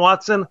Deshaun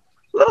Watson a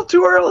little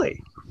too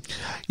early.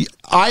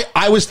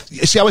 I was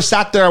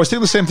sat there. I was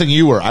thinking the same thing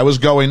you were. I was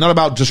going, not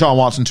about Deshaun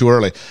Watson too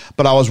early,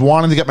 but I was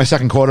wanting to get my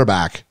second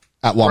quarterback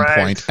at one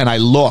point, and I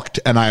looked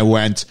and I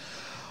went,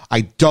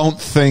 I don't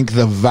think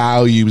the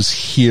value's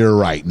here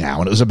right now.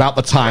 And it was about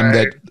the time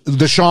that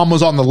Deshaun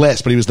was on the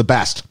list, but he was the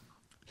best.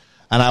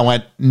 And I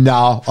went,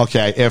 no,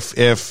 okay, if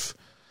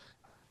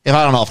I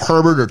don't know, if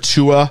Herbert or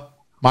Tua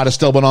might have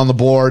still been on the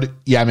board,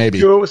 yeah, maybe.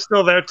 Tua was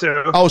still there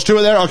too. Oh, was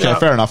Tua there? Okay,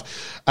 fair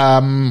enough.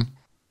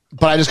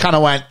 But I just kind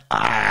of went,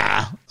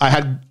 I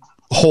had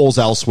holes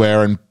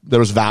elsewhere, and there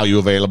was value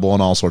available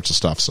and all sorts of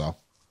stuff. So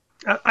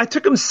I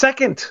took him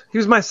second. He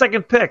was my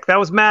second pick. That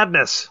was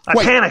madness.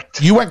 I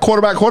panicked. You went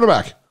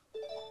quarterback?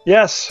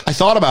 Yes. I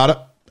thought about it.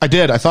 I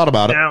did. I thought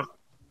about it.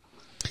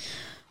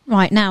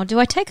 Right, now, do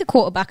I take a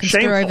quarterback and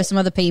screw over some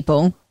other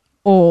people,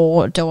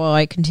 or do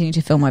I continue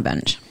to fill my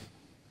bench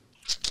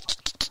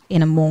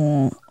in a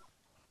more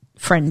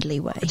friendly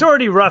way? It's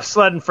already rough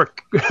sledding for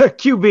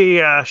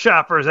QB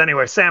shoppers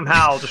anyway. Sam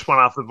Howell just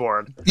went off the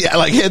board. Yeah,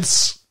 like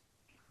it's...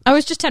 I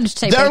was just tempted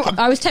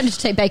to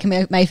take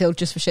Baker Mayfield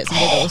just for shits and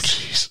giggles.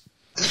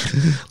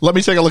 Jeez. Let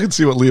me take a look and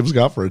see what Liam's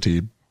got for a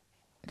team.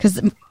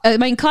 Because, I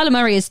mean, Kyler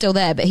Murray is still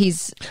there, but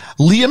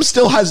Liam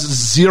still has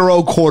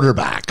 0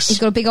 quarterbacks. He's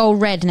got a big old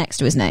red next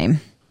to his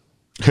name.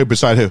 Who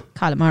beside who?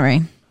 Kyler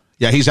Murray.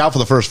 Yeah, he's out for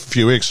the first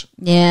few weeks.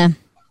 Yeah.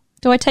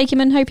 Do I take him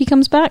and hope he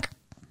comes back?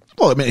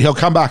 Well, I mean, he'll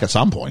come back at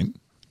some point.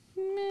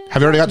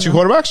 Have you already got 2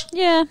 quarterbacks?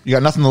 Yeah. You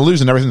got nothing to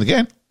lose and everything to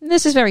gain.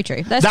 This is very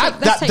true. That's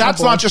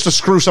not just to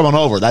screw someone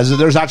over.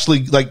 There's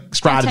actually like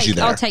strategy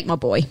there. I'll take my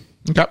boy.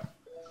 Okay.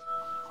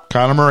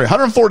 Kyler Murray,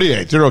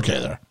 148. You're okay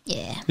there.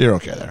 Yeah. You're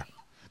okay there.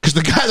 Because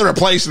the guy they're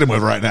replacing him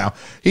with right now,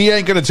 he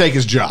ain't going to take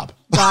his job.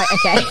 Right,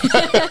 okay.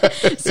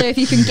 So if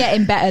you can get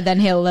him better, then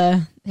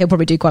he'll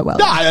probably do quite well.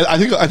 No, I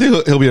think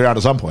he'll be around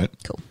at some point.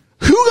 Cool.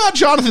 Who got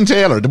Jonathan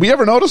Taylor? Did we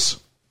ever notice?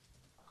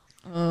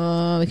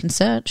 We can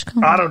search.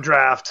 Auto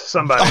draft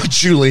somebody. Oh,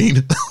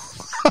 Juleen.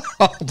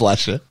 Oh,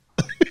 bless you.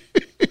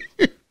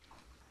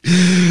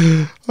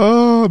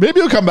 Oh, maybe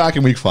he'll come back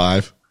in week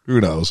 5. Who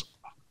knows?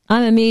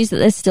 I'm amused that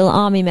there's still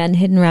army men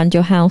hidden around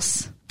your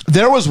house.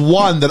 There was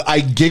one that I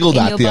giggled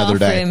at the other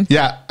day.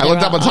 Yeah, I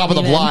looked up on top of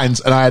the blinds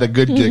and I had a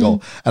good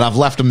giggle. And I've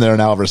left him there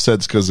now ever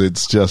since because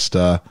it's just,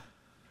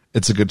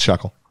 it's a good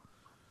chuckle.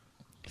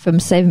 From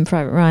Saving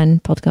Private Ryan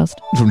podcast.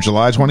 From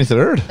July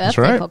 23rd. That's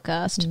right.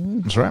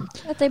 Podcast. That's right.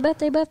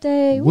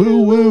 Birthday.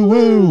 Woo, woo,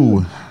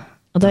 woo.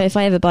 Although if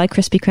I ever buy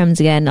Krispy Kremes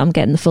again, I'm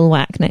getting the full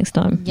whack next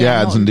time.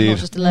 Yeah, it's indeed. Not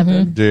just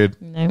 11.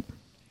 Dude. No.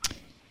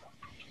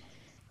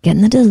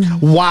 Getting the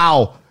dozen.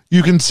 Wow.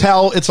 You can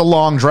tell it's a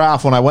long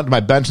draft when I went to my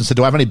bench and said,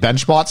 do I have any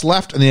bench spots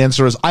left? And the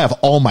answer is, I have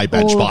all my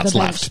bench spots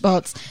left.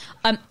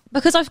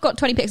 Because I've got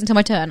 20 picks until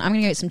my turn, I'm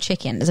going to go eat some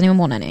chicken. Does anyone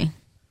want any?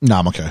 No,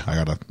 I'm okay. I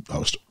got to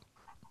host.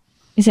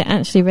 Is it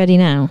actually ready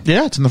now?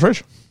 Yeah, it's in the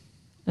fridge.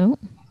 Oh.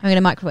 I'm going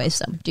to microwave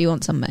some. Do you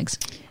want some, Megs?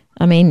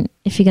 I mean,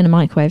 if you're going to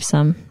microwave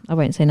some, I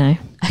won't say no.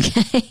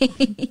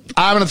 Okay.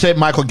 I'm going to take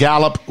Michael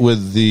Gallup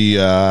with the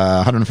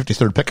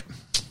 153rd pick.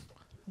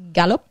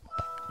 Gallup.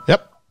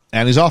 Yep.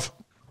 And he's off.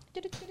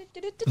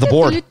 The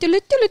board.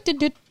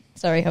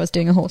 Sorry, I was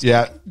doing a horse.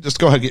 Yeah, just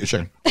go ahead and get your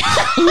share.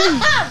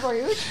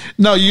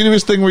 No, you do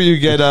this thing where you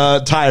get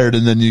tired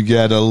and then you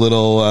get a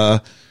little...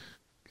 I'm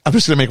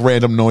just going to make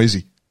random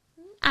noisy.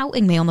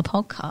 Outing me on the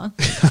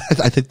podcast.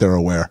 I think they're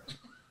aware.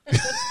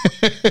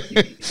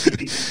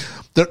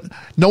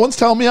 No one's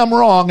telling me I'm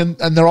wrong, and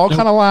they're all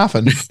kind of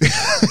laughing.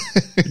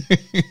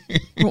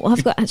 Well,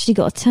 I've actually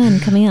got a turn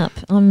coming up.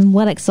 I'm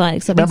well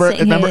excited. Remember,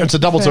 it's a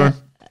double turn.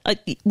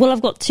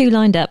 I've got 2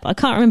 lined up. I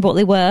can't remember what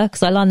they were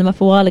because I lined them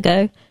up a while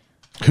ago.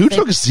 Who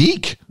took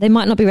Zeke? They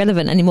might not be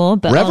relevant anymore,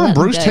 but Rev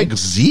Bruce takes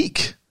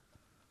Zeke.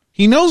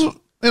 He knows,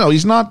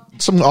 he's not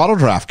some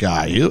autodraft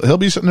guy. He'll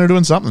be sitting there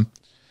doing something.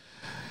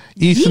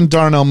 Ethan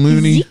Darnell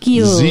Mooney,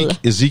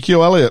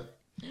 Ezekiel Elliott,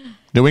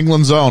 New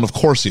England zone. Of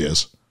course he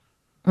is.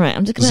 Right,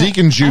 I'm just going Zeke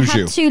and Juju. I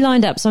have 2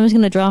 lined up, so I'm just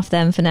going to draft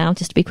them for now,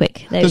 just to be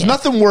quick. There's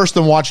nothing worse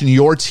than watching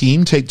your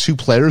team take 2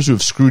 players who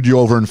have screwed you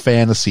over in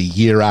fantasy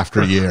year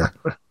after year.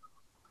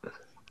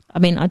 I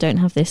mean, I don't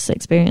have this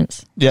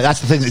experience. Yeah, that's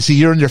the thing. See,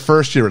 you're in your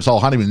first year. It's all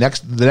honeymoon.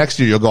 The next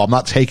year, you'll go, I'm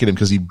not taking him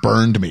because he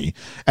burned me.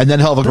 And then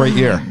he'll have a great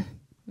year.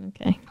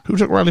 Okay. Who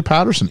took Riley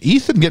Patterson?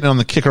 Ethan getting on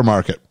the kicker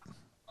market.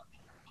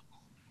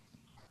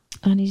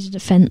 I need a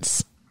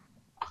defense.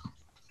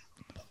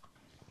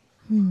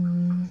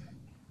 I'm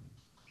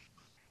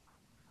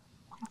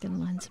going to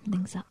line some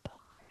things up.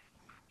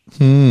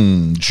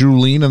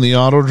 Juleen and the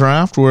auto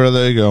draft. Where are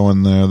they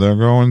going there? They're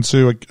going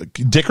to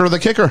Dicker the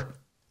kicker.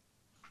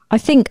 I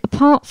think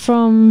apart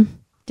from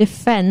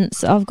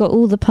defense, I've got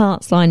all the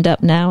parts lined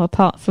up now,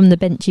 apart from the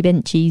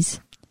benchies.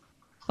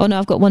 Oh no,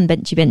 I've got 1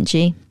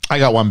 benchy. I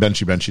got 1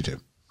 benchy too.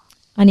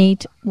 I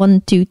need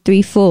 1, 2,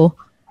 3, 4.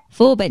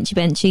 4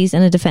 benchies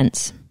and a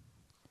defense.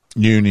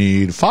 You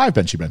need 5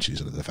 benchies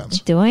in the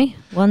defense. Do I?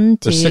 1,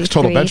 2, There's 6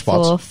 total 3, bench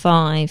 4, spots.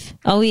 5.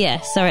 Oh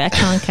yeah, sorry, I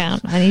can't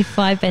count. I need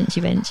 5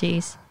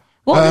 benchies.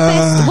 What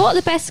are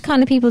the best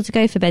kind of people to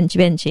go for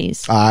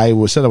benchies? I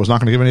said I was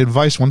not going to give any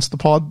advice once the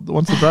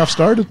draft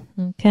started.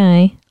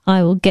 Okay,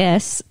 I will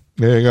guess.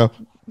 There you go.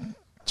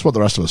 That's what the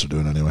rest of us are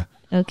doing anyway.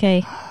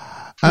 Okay.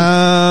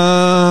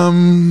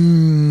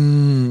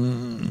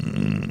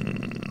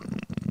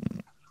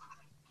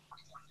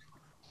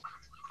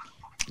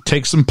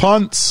 Take some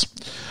punts.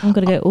 I'm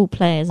going to go all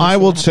players. I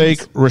will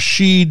take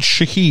Rashid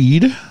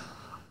Shaheed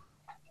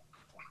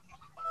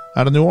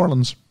out of New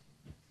Orleans.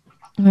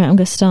 All right, I'm going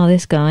to star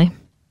this guy.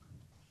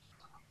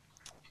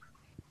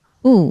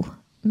 Ooh,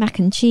 mac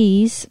and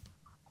cheese.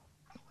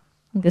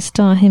 I'm going to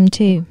star him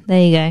too.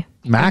 There you go.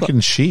 Mac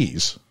and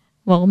cheese?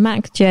 Well,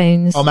 Mac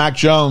Jones. Oh, Mac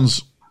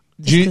Jones.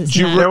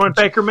 There went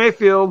Baker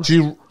Mayfield.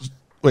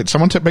 Wait,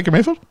 someone took Baker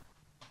Mayfield?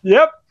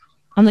 Yep.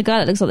 I'm the guy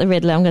that looks like the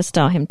Riddler. I'm going to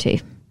star him too.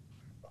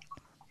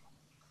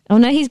 Oh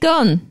no, he's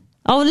gone.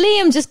 Oh,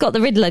 Liam just got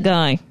the Riddler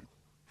guy.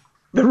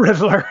 The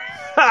Riddler.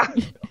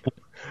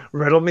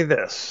 Riddle me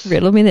this.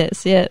 Riddle me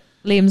this, yeah.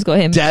 Liam's got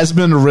him.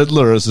 Desmond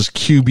Riddler is his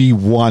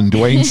QB1.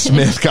 Duane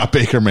Smith got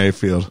Baker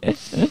Mayfield.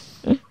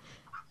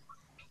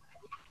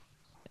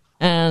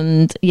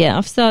 And yeah,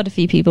 I've started a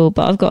few people,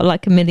 but I've got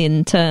like a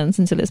million turns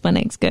until it's my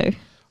next go.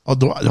 Oh,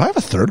 do I have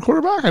a third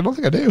quarterback? I don't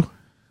think I do.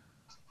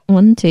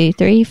 1, 2,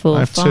 3,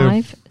 4,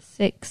 5,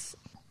 6.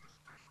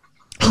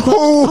 I've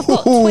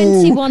got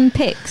 21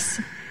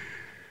 picks.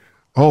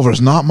 Oh,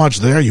 there's not much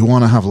there you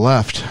want to have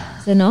left.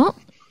 Is there not?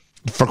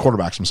 For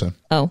quarterbacks, I'm saying.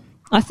 Oh,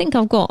 I think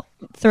I've got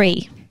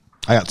 3.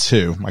 I got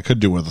 2. I could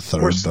do with a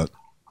third, but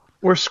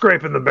we're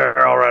scraping the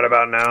barrel right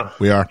about now.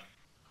 We are.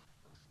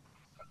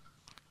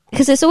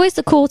 Because it's always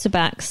the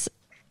quarterbacks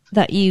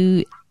that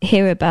you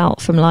hear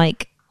about from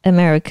like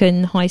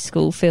American high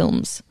school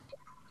films.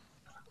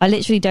 I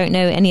literally don't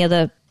know any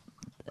other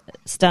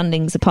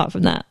standings apart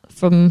from that,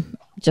 from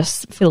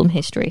just film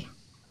history.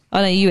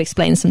 I know you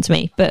explained some to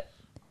me, but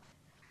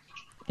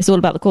it's all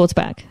about the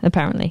quarterback,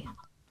 apparently.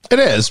 It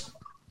is.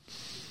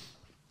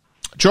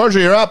 Georgia,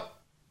 you're up.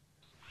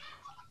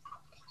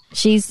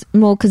 She's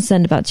more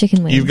concerned about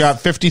chicken wings. You've got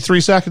 53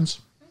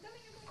 seconds.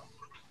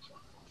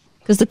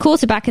 Because the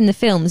quarterback in the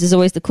films is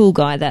always the cool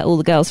guy that all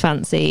the girls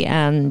fancy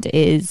and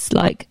is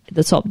like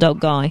the top dog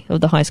guy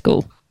of the high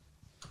school.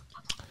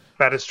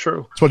 That is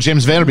true. That's what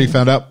James Vanderbeek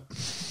found out.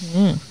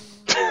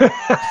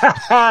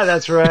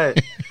 That's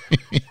right.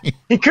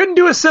 He couldn't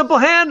do a simple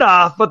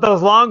handoff, but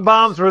those long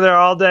bombs were there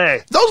all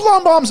day. Those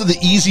long bombs are the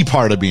easy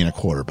part of being a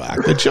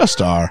quarterback. They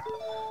just are.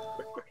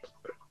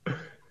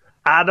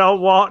 I don't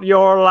want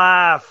your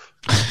laugh.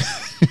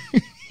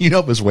 You know,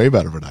 it was way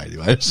better than I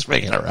do. I was just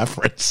making a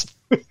reference.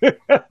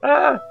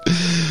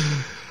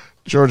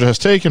 Georgia has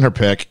taken her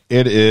pick.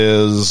 It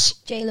is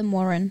Jaylen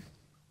Warren.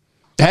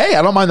 Hey,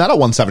 I don't mind that at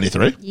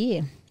 173.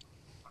 Yeah.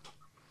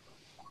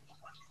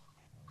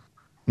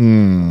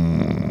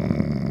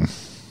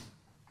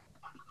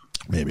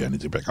 Maybe I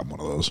need to pick up one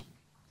of those.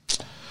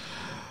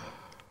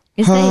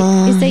 Is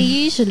there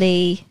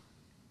usually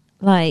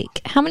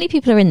like how many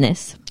people are in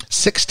this?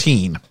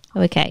 16.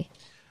 Oh, okay.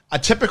 A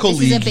typical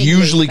This is a league big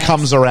usually league,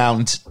 comes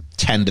around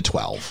 10 to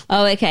 12.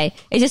 Oh, okay.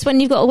 It's just when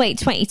you've got to wait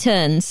 20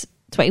 turns,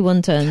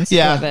 21 turns.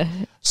 Yeah. Whatever.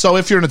 So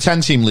if you're in a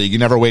 10-team league, you're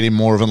never waiting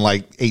more than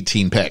like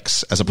 18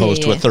 picks, as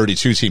opposed to a Yeah.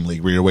 32-team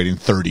league where you're waiting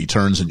 30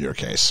 turns in your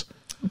case.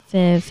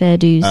 Fair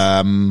dues.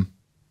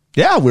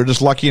 Yeah, we're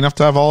just lucky enough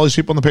to have all these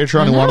people on the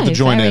Patreon who wanted to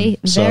join in.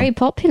 So, very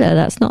popular.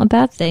 That's not a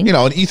bad thing. You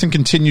know, and Ethan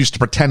continues to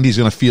pretend he's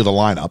going to field a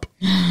lineup.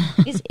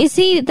 Is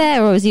he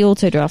there or is he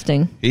auto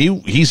drafting?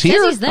 He's here. He's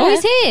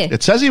here.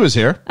 It says he was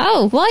here.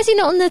 Oh, why is he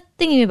not on the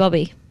thingy,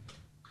 Bobby?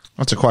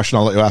 That's a question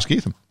I'll let you ask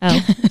Ethan. Oh,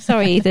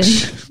 sorry, Ethan.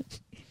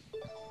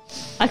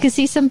 I can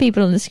see some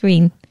people on the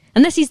screen.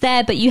 Unless he's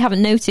there, but you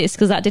haven't noticed,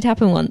 because that did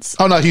happen once.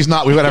 Oh, no, he's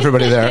not. We've got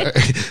everybody there.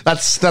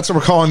 That's what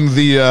we're calling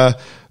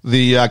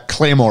the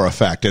Claymore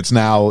effect. It's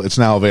now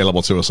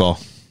available to us all.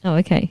 Oh,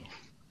 okay.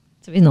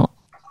 So he's not.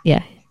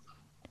 Yeah.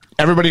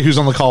 Everybody who's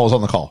on the call is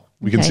on the call.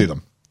 We can see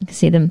them. You can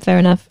see them. Fair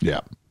enough.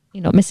 Yeah.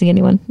 You're not missing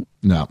anyone.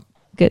 No.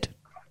 Good.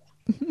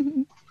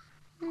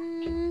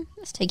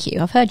 Let's take you.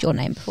 I've heard your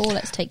name before.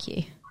 Let's take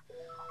you.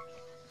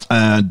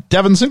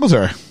 Devin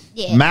Singletary.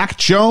 Yeah. Mac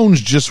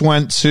Jones just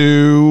went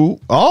to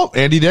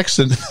Andy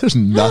Dickson. There's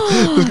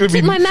nothing.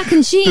 There's my mac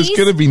and cheese. There's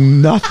going to be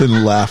nothing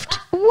left.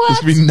 What? There's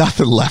going to be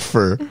nothing left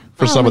for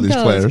some of these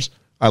players.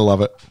 I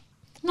love it.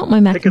 Not my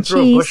mac and cheese. They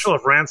can throw a bushel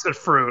of rancid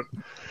fruit.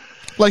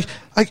 Like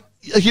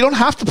you don't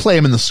have to play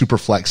him in the super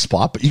flex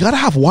spot, but you got to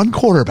have one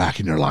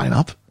quarterback in your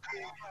lineup.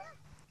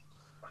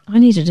 I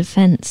need a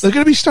defense. They're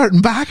going to be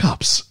starting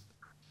backups.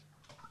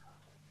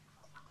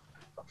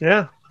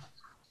 Yeah.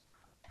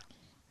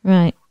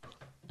 Right.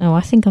 Oh,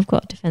 I think I've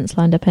got a defense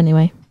lined up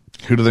anyway.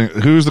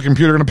 Who's the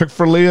computer going to pick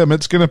for Liam?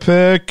 It's going to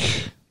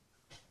pick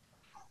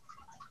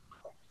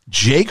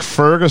Jake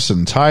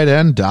Ferguson, tight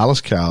end, Dallas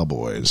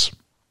Cowboys.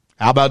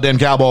 How about them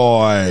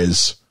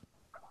Cowboys?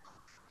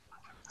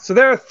 So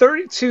there are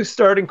 32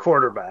 starting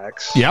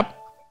quarterbacks. Yep.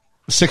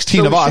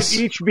 16 of us.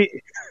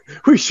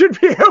 We should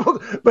be able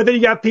to, but then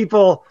you got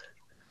people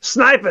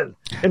sniping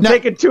and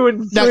taking 2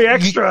 and 3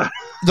 extra.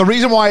 The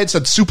reason why it's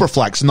a super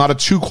flex, not a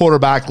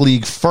 2-quarterback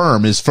league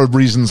firm, is for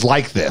reasons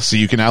like this. So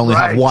you can only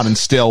have one and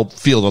still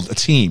field a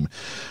team.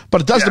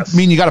 But it doesn't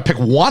mean you got to pick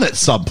one at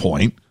some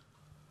point.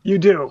 You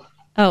do.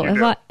 Oh,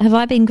 have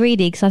I been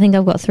greedy? Because I think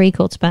I've got 3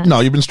 quarterbacks. No,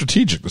 you've been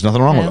strategic. There's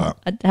nothing wrong with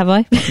that. Have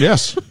I?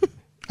 Yes.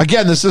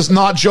 Again, this is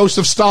not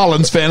Joseph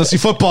Stalin's fantasy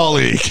football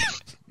league.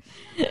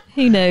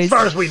 Who knows? As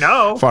far as we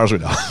know.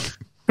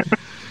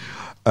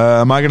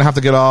 Am I going to have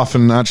to get off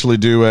and actually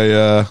do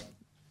a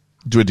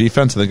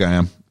defense? I think I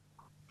am.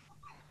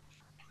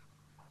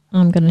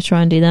 I'm going to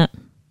try and do that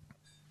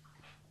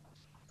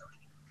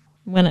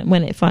when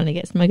it finally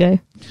gets my go.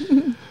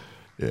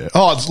 Yeah.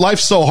 Oh,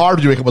 life's so hard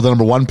when you wake up with the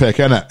number 1 pick,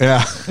 isn't it?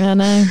 Yeah. I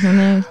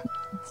know.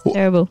 It's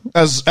terrible.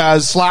 As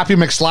Slappy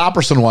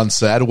McSlapperson once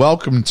said,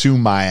 welcome to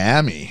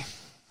Miami.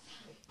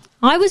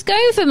 I was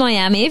going for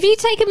Miami. Have you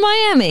taken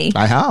Miami?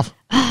 I have.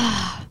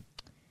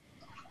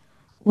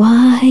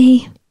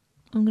 Why?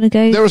 I'm going to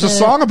go. There was a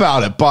song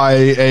about it by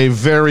a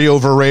very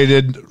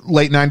overrated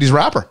late 90s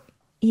rapper.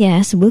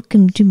 Yes,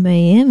 welcome to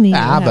Miami.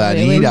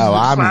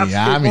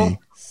 Miami.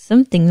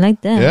 Something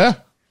like that. Yeah.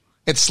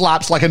 It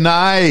slaps like a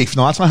knife.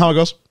 No, that's not how it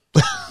goes.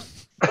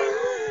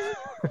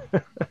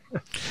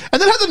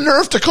 And then had the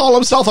nerve to call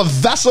himself a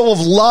vessel of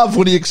love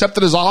when he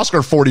accepted his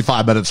Oscar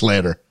 45 minutes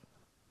later.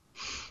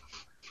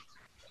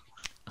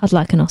 I'd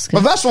like an Oscar.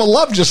 A vessel of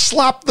love just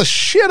slapped the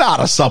shit out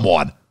of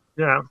someone.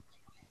 Yeah.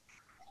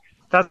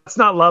 That's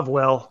not love,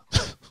 Will.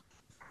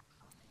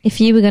 If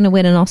you were going to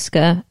win an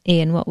Oscar,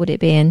 Ian, what would it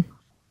be in?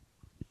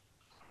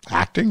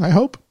 Acting, I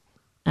hope.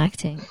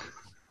 Acting.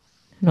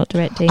 Not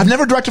directing. I've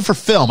never directed for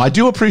film. I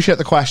do appreciate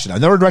the question.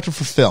 I've never directed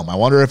for film. I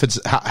wonder if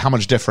it's how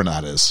much different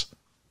that is.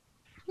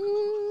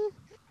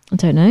 I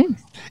don't know.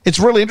 It's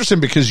really interesting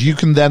because you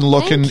can then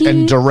look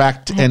and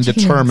direct and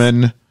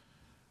determine,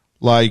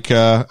 like,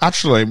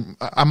 actually,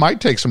 I might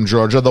take some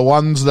Georgia. The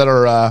ones that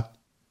are,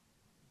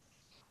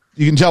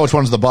 you can tell which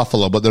one's the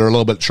buffalo, but they're a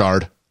little bit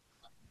charred.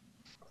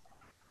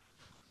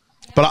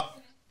 But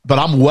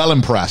I'm well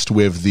impressed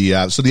with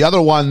so the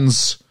other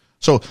ones.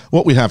 So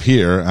what we have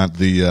here at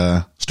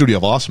the Studio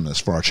of Awesomeness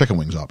for our chicken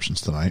wings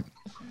options tonight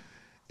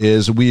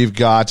is we've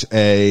got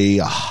a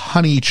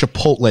honey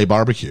chipotle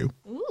barbecue,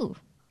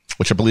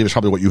 which I believe is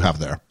probably what you have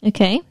there.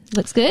 Okay,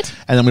 looks good.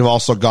 And then we've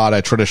also got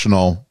a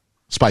traditional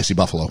spicy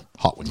buffalo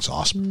hot wing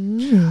sauce. Do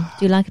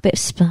you like a bit of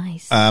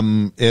spice?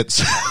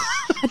 It's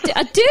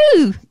I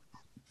do.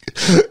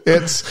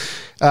 It's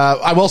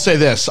I will say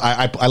this.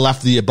 I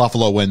left the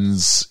buffalo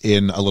wings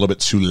in a little bit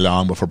too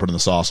long before putting the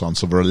sauce on,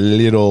 so they're a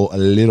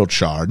little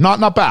charred.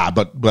 Not bad,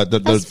 but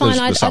that's fine.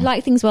 there's I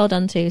like things well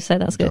done too, so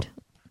that's good.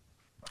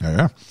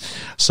 Yeah.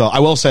 So I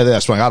will say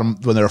this: when I got them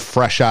when they're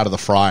fresh out of the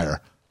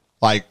fryer,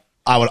 like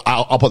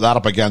I'll put that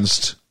up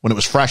against when it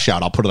was fresh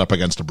out. I'll put it up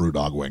against a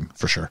BrewDog wing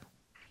for sure.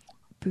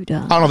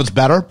 BrewDog. I don't know if it's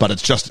better, but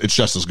it's just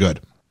as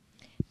good.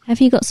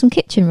 Have you got some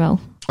kitchen roll?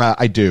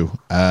 I do.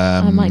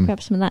 I might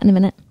grab some of that in a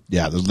minute.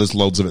 Yeah, there's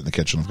loads of it in the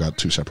kitchen. I've got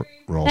 2 separate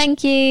rolls.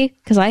 Thank you,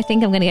 because I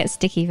think I'm going to get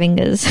sticky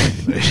fingers.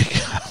 There you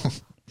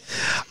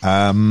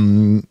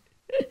go.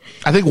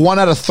 I think 1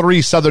 out of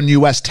 3 southern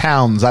U.S.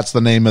 towns, that's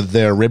the name of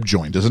their rib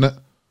joint, isn't it?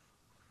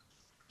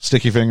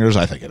 Sticky fingers?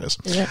 I think it is.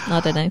 Is it? I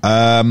don't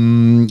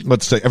know.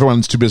 Let's say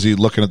everyone's too busy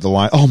looking at the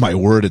line. Oh, my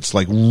word. It's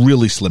like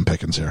really slim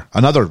pickings here.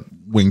 Another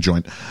wing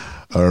joint.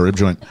 or rib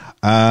joint.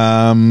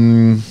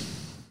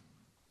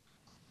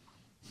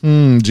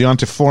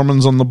 Deontay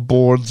Foreman's on the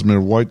board.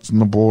 Zamir White's on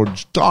the board.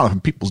 Donovan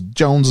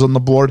Peoples-Jones on the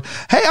board.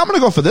 Hey, I'm going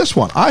to go for this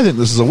one. I think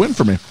this is a win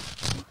for me.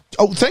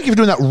 Oh, thank you for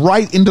doing that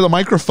right into the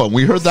microphone.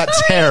 We heard that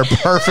tear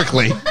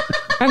perfectly.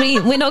 I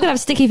mean, we're not going to have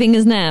sticky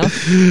fingers now.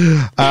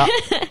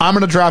 I'm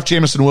going to draft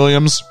Jameson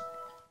Williams.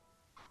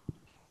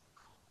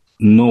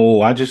 No,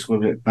 that's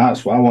what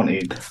I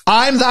wanted.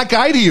 I'm that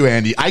guy to you,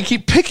 Andy. I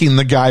keep picking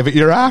the guy that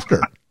you're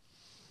after.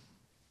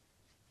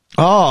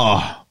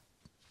 Oh,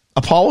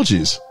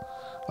 apologies.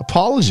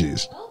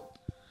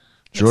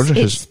 Georgia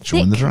has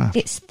joined the draft.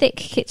 It's thick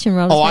kitchen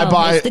roll. Oh, I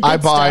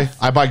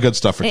buy good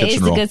stuff for kitchen roll. It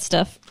is the good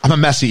stuff. I'm a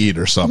messy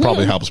eater, so it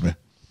probably helps me.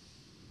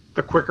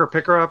 The quicker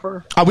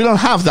picker-upper? We don't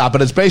have that,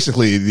 but it's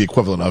basically the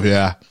equivalent of,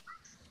 yeah.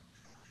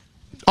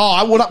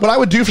 Oh, what I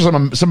would do for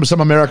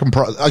some American...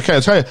 okay,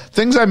 I'll tell you.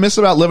 Things I miss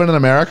about living in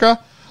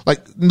America,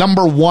 like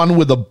number one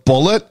with a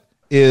bullet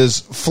is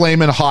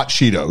Flamin' Hot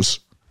Cheetos.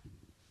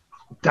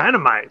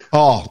 Dynamite.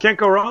 Oh. Can't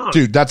go wrong.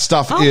 Dude, that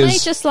stuff Aren't is... they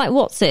just like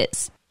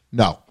What's-Its?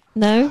 No.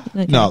 No?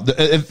 Okay. No.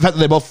 In fact,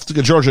 they both...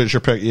 Georgia, it's your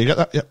pick. You got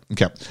that? Yep.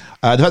 Okay.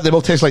 The fact they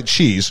both taste like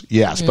cheese,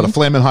 yes, but a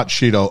Flamin' Hot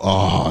Cheeto,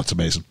 oh, it's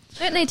amazing.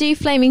 Don't they do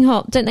flaming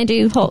hot? Don't they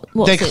do hot?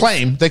 They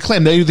claim. They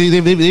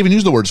even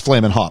use the words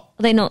flaming hot.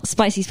 Are they not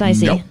spicy?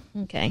 Nope.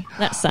 Okay,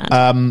 that's sad.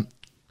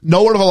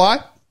 No word of a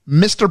lie.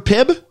 Mr.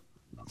 Pibb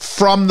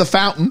from the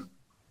fountain.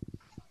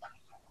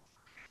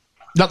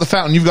 Not the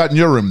fountain you've got in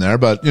your room there,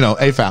 but,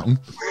 a fountain.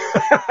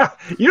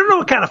 You don't know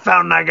what kind of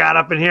fountain I got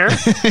up in here.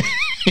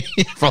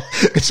 Well,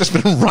 it's just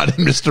been running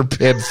Mr.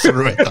 Pibb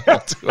through it the whole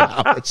 2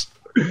 hours.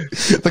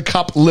 The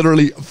cup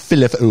literally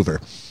spilleth over.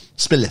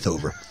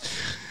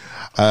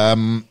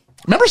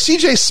 Remember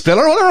CJ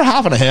Spiller? Whatever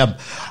happened to him?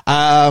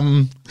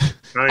 Oh,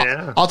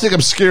 yeah. I'll take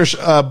obscure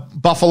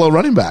Buffalo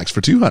running backs for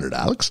 200,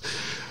 Alex.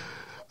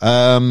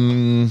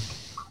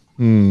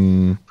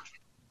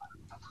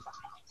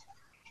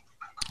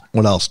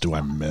 What else do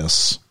I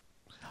miss?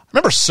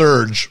 Remember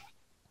Surge?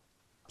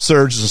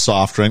 Surge is a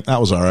soft drink. That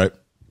was all right.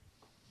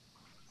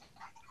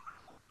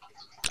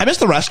 I missed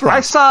the restaurant.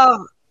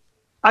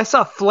 I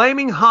saw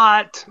Flaming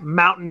Hot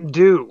Mountain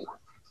Dew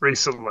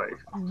recently.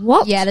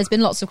 What? Yeah, there's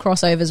been lots of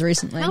crossovers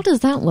recently. How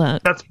does that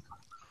work?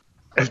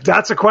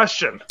 That's a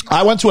question.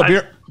 I went to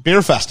a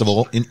beer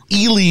festival in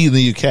Ely in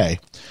the UK,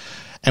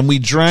 and we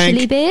drank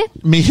chili beer.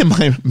 Me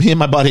and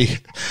my buddy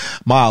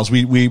Miles.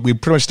 We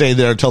pretty much stayed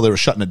there until they were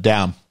shutting it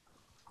down,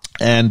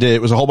 and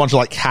it was a whole bunch of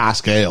like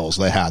cask ales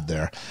they had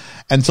there,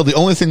 and so the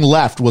only thing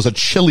left was a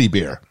chili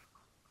beer.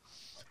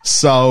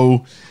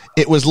 So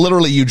it was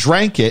literally you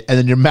drank it, and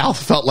then your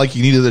mouth felt like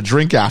you needed a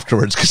drink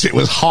afterwards because it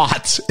was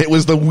hot. It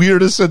was the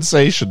weirdest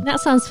sensation. That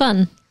sounds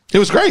fun. It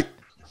was great.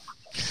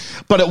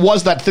 But it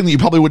was that thing that you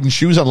probably wouldn't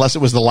choose unless it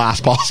was the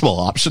last possible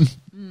option.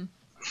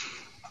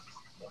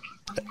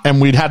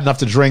 And we'd had enough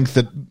to drink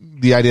that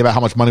the idea about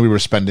how much money we were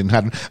spending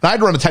hadn't. And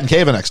I'd run a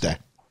 10K the next day.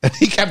 And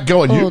he kept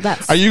going,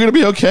 are you going to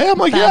be okay? I'm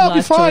like, yeah, I'll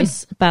be fine.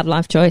 Bad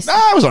life choice.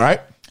 Nah, it was all right.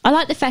 I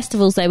like the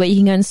festivals, though, where you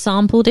can go and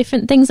sample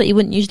different things that you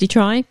wouldn't usually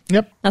try.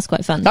 Yep. That's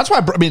quite fun. That's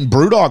why,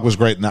 Brewdog was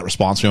great in that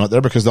response when we went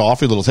there because they'll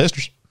offer you little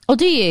tasters. Oh,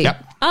 do you?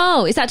 Yep.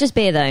 Oh, is that just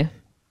beer, though?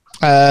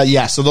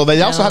 Yes, although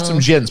they also had some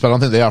gins, but I don't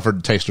think they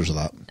offered tasters of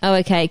that. Oh,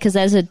 okay, because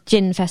there's a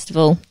gin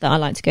festival that I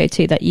like to go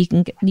to that you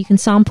can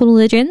sample all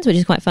the gins, which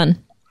is quite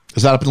fun.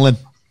 Is that up in Lynn?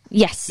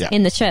 Yes, yeah.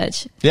 In the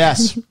church.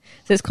 Yes. So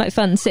it's quite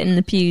fun sitting in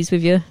the pews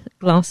with your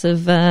glass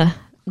of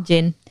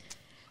gin,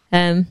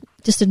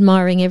 just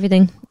admiring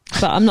everything.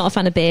 But I'm not a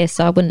fan of beer,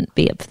 so I wouldn't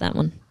be up for that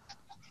one.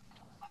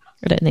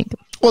 I don't think.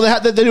 Well,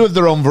 they do have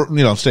their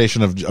own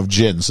station of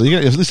gin, so you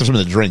at least have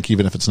something to drink,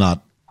 even if it's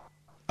not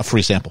a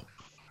free sample.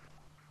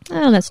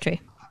 Oh, that's true.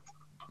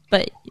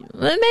 But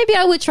maybe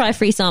I would try a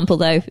free sample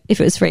though if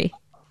it was free.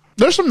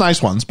 There's some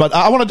nice ones, but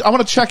I want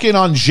to check in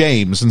on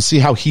James and see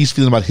how he's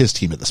feeling about his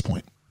team at this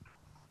point.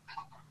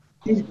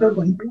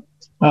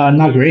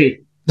 Not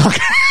great.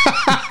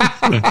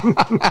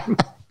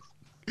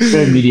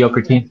 Very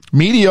mediocre team.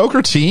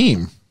 Mediocre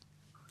team.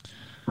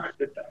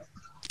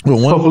 Well,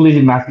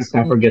 hopefully Matthew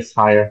Stafford gets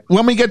higher.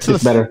 When we get to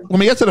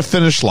the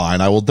finish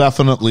line, I will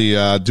definitely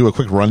do a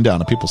quick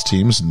rundown of people's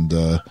teams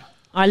and.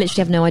 I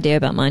literally have no idea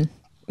about mine.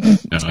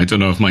 Yeah, I don't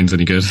know if mine's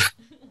any good.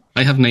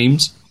 I have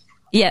names.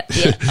 Yeah,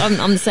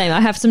 I'm the same.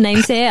 I have some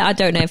names here. I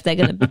don't know if they're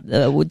going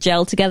to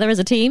gel together as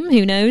a team.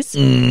 Who knows?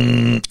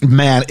 Man,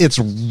 it's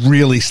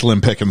really slim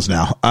pickings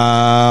now.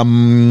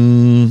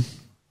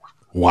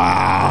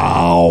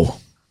 Wow.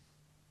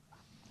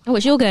 Oh,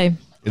 it's your go.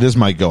 It is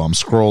my go. I'm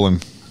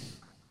scrolling.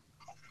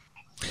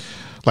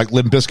 Like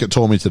Limp Bizkit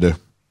told me to do.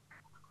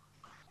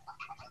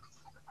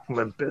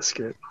 Limp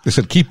Bizkit. They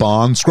said, keep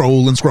on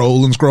scrolling.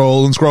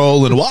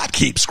 What?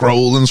 Keep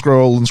scrolling.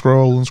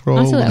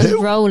 I thought that was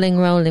rolling.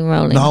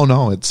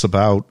 No, it's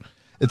about...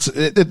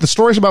 the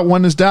story's about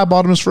when his dad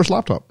bought him his first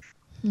laptop.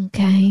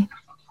 Okay.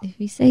 If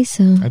you say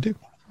so. I do.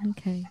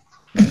 Okay.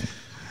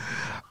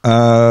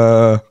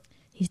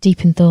 He's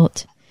deep in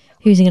thought.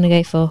 Who's he going to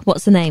go for?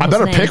 What's the name? I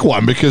better pick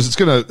one because it's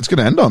gonna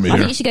end on me I here.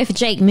 think you should go for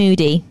Jake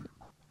Moody.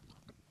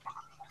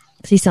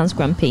 because he sounds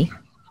grumpy.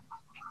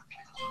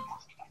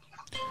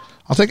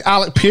 I'll take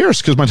Alec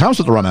Pierce because my time's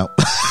about to run out.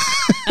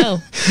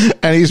 Oh.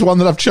 And he's one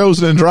that I've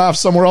chosen in draft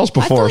somewhere else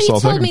before. I thought you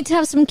so told me to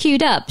have some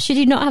queued up. Should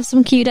you not have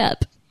some queued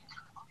up?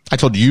 I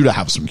told you to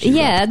have some queued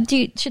Yeah. up.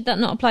 Should that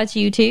not apply to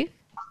you too?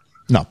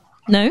 No.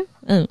 No?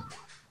 Oh.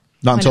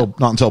 Not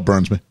until it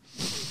burns me.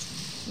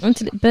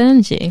 Until it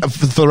burns you.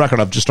 For the record,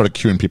 I've just started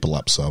queuing people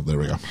up, so there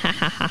we go. Ha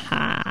ha ha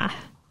ha.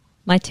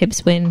 My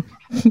tips win.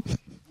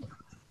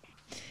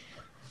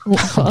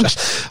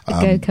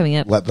 Go coming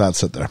up. Let that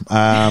sit there.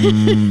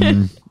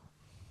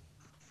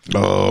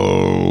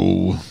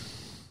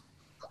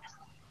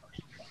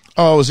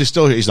 Oh, is he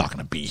still here? He's not going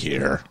to be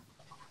here.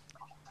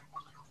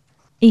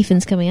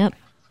 Ethan's coming up.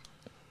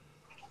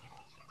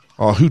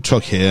 Oh, who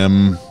took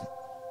him?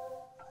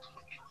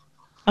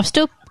 I've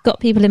still got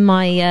people in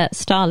my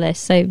star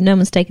list, so no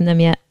one's taken them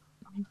yet.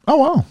 Oh,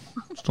 wow.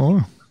 Still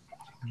there.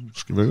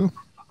 Just give it a go.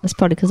 That's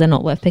probably because they're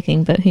not worth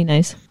picking, but who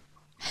knows?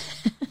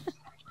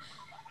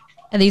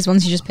 Are these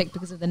ones you just picked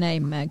because of the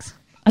name, Megs?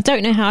 I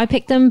don't know how I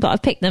picked them, but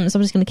I've picked them, so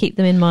I'm just going to keep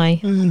them in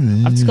my...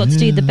 I've just got to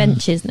do the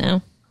benches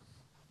now,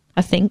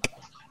 I think.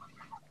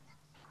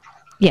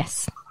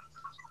 Yes.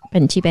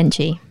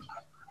 Benchy.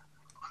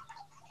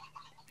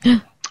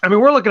 I mean,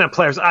 we're looking at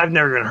players I've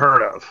never even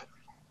heard of.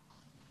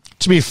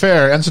 To be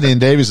fair, Ensign Ian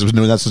Davies has been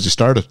doing that since he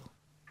started.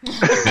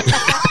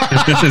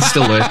 It's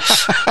still there.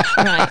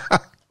 Right.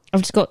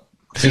 I've just got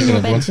 2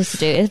 more benches to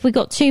do. Have we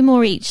got 2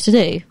 more each to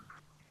do?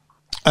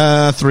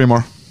 3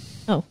 more.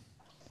 Oh.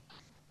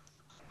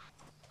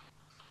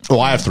 Oh,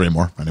 I have 3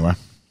 more, anyway.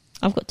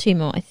 I've got 2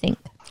 more, I think.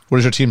 What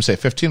does your team say,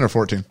 15 or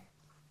 14?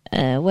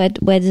 Where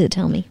does it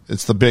tell me?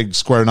 It's the big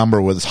square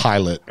number with its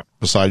highlight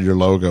beside your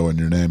logo and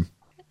your name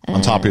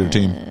on top of your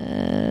team. I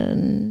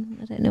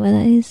don't know where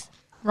that is.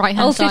 Right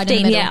hand side 15,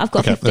 in the middle. yeah, I've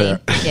got 15.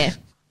 Yeah,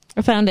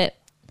 I found it.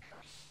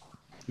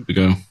 Here we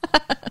go.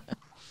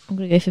 I'm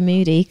going to go for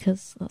Moody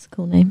because that's a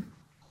cool name.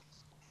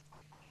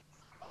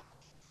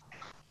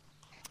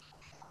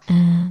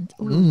 And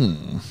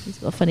he's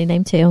got a funny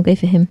name too. I'll go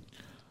for him.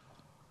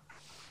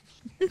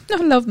 I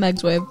love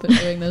Meg's way of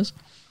doing this.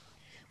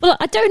 Well,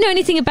 I don't know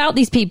anything about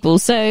these people,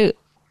 so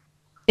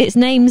it's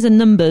names and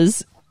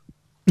numbers.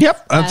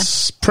 Yep,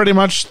 that's pretty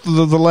much the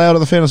layout of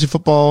the fantasy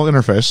football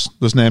interface.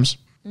 There's names,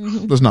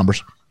 there's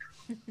numbers.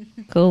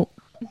 Cool.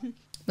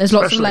 There's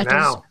lots Especially of letters.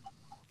 now.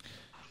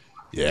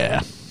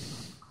 Yeah.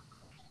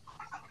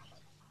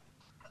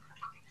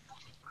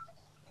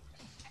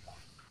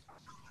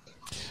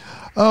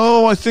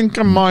 Oh, I think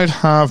I might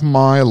have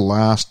my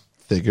last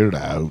figured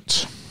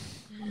out.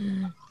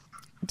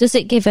 Does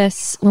it give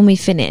us when we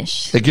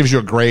finish? It gives you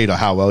a grade of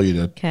how well you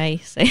did. Okay,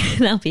 so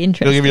that'll be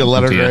interesting. It'll give you a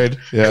letter Yeah. grade.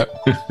 Yeah.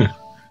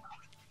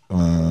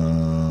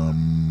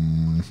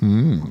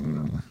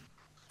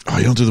 Oh,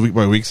 you don't do the week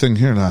by week thing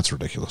here? No, that's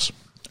ridiculous.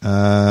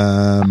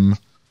 There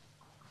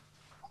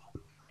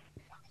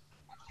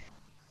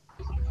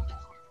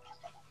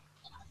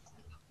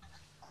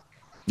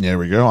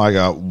we go. I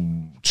got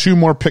 2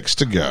 more picks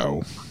to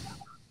go.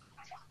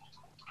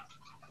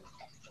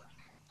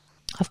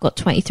 I've got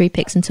 23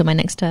 picks until my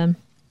next term.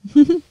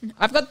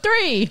 I've got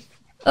 3.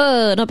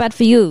 Oh, not bad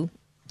for you.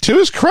 To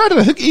his credit,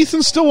 I think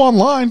Ethan's still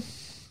online.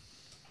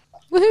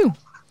 Woohoo.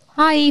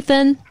 Hi,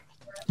 Ethan.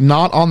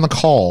 Not on the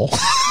call.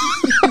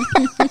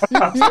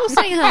 Still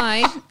saying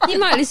hi. He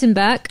might listen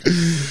back.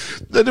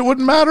 Then it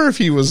wouldn't matter if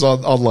he was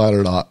online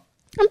or not.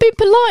 I'm being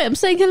polite. I'm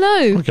saying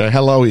hello. Okay,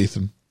 hello,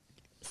 Ethan.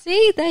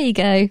 See, there you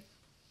go.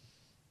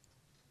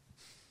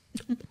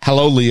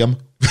 Hello, Liam.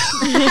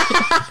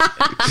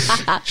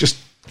 just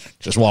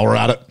while we're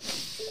at it.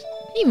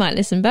 He might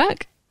listen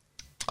back.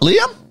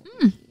 Liam?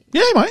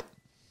 Yeah, he might.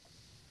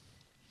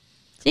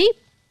 See?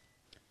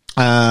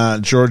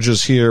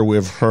 Georgia's here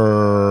with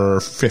her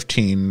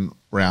 15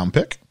 round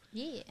pick.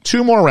 Yeah.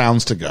 2 more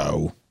rounds to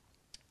go.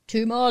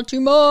 2 more,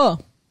 2 more.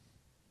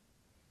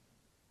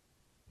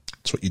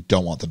 That's what you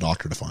don't want the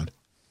doctor to find.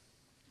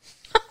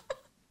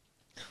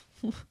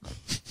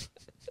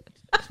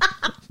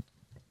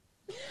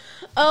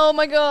 Oh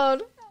my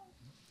god.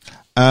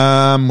 Where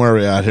are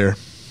we at here?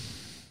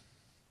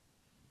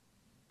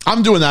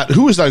 I'm doing that.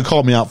 Who was that who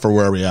called me out for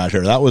where are we at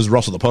here? That was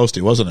Russell the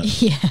Postie, wasn't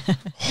it? Yeah.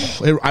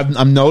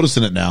 I'm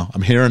noticing it now.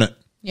 I'm hearing it.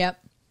 Yep.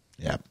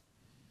 Yep.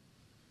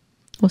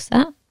 What's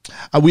that?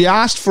 We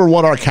asked for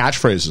what our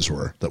catchphrases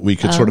were that we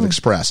could sort of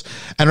express.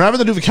 And rather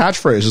than do the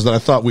catchphrases that I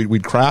thought we'd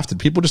crafted,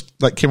 people just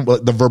like came up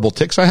with the verbal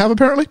tics I have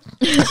apparently.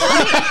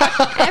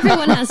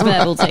 Everyone has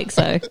verbal tics,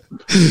 so.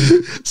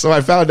 So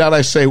I found out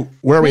I say,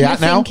 where are we When at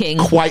you're now? thinking.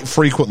 Quite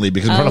frequently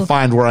because I'm trying to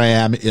find where I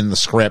am in the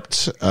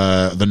script,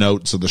 the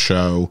notes of the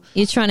show.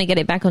 You're trying to get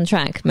it back on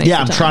track. Most Yeah,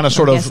 of I'm the time, trying to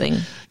sort of, guessing.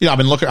 I've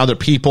been looking at other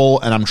people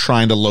and I'm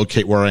trying to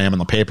locate where I am in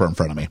the paper in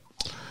front of me.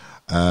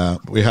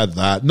 We had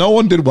that. No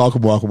one did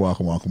welcome.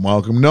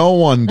 No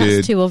one That's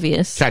did too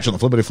obvious. catch on the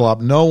flippity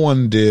flop. No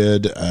one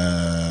did.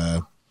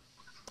 I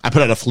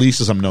put out a fleece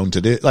as I'm known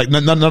to do. Like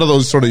none of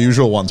those sort of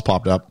usual ones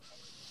popped up.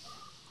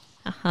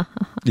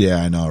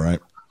 Yeah, I know, right?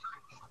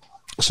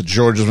 So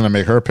George is going to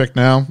make her pick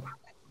now.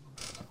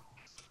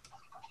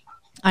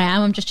 I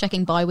am. I'm just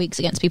checking bye weeks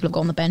against people who've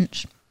got on the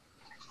bench.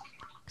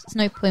 There's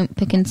no point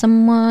picking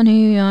someone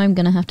who I'm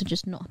going to have to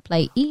just not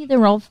play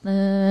either of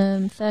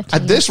them. 13,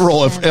 At this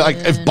role,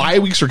 if bye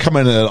weeks are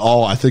coming in at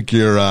all, I think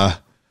you're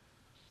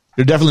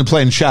definitely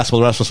playing chess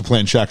while the rest of us are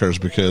playing checkers,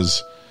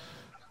 because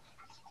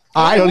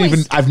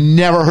I've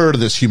never heard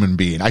of this human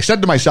being. I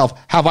said to myself,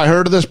 have I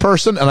heard of this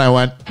person? And I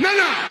went, no.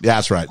 Yeah,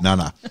 that's right. No.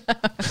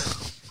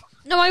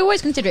 No, I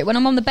always consider it when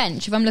I'm on the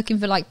bench. If I'm looking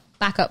for like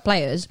backup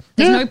players,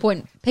 there's no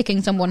point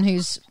picking someone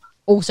who's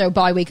also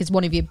bye week as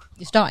one of your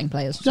starting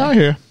players. So. I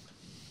hear.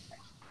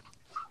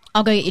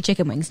 I'll go get your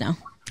chicken wings now.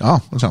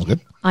 Oh, that sounds good.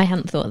 I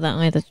hadn't thought of that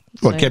either.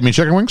 What, get me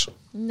chicken wings?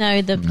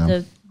 No,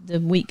 the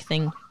week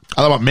thing.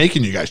 I thought about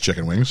making you guys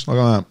chicken wings. Look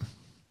at that.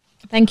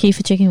 Thank you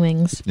for chicken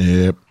wings.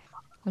 Yep.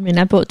 I mean,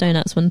 I bought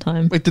donuts one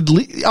time. Wait,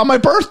 on my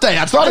birthday?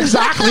 That's not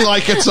exactly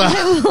like it's a...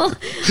 I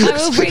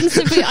will bring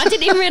some food. I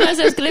didn't even realise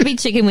there was going to be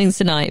chicken wings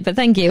tonight, but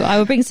thank you. I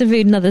will bring some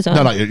food another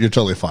time. No, you're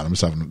totally fine. I'm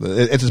just having...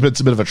 It's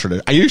a bit of a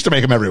tradition. I used to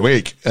make them every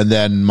week, and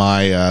then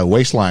my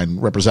waistline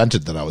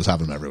represented that I was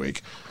having them every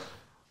week.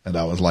 And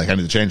I was like, I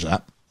need to change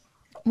that.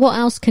 What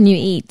else can you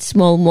eat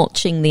while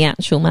watching the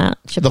actual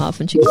match apart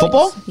from chicken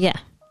football? wings? Yeah.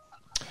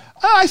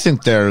 I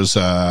think there's...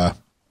 Hot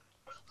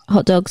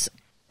dogs.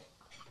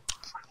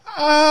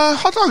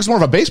 Hot dogs is more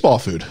of a baseball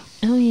food.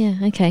 Oh, yeah.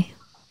 Okay.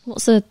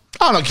 What's a...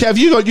 I don't know, Kev,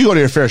 you go to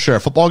your fair share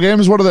of football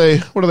games. What do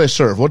they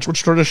serve? What's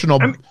traditional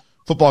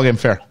football game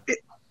fare?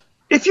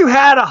 If you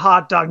had a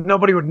hot dog,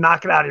 nobody would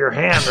knock it out of your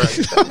hand.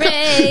 Or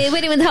Ray,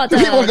 winning with the hot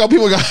dog.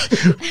 People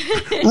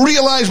go,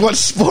 realize what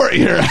sport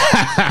you're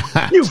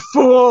at. You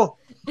fool.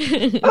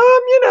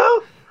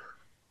 I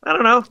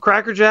don't know,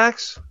 Cracker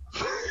Jacks.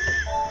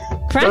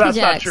 Cracker That's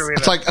Jacks. not true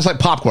either. It's like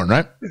popcorn,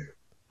 right?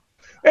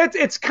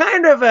 It's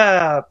kind of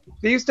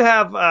they used to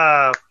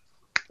have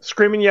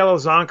Screaming Yellow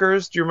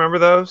Zonkers. Do you remember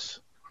those?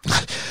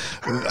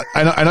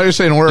 I know you're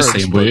saying words. The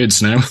same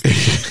words now.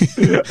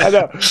 I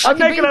know. I'm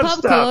making up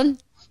popcorn.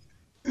 stuff.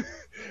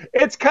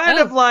 It's kind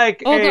of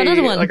like a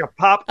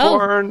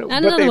popcorn,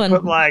 but they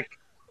put like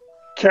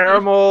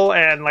caramel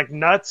and like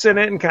nuts in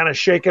it and kind of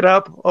shake it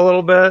up a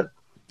little bit.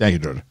 Thank you,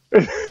 Jordan.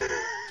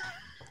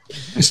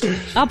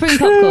 I'll bring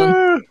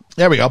popcorn.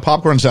 There we go.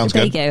 Popcorn sounds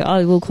There good. you go.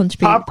 I will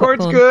contribute.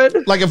 Popcorn's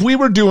good. Like if we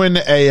were doing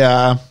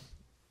a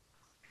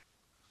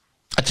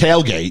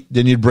tailgate,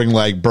 then you'd bring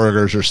like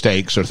burgers or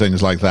steaks or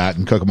things like that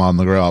and cook them on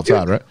the grill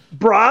outside, right?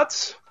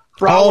 Brats.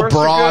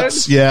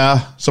 Brats.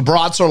 Yeah. So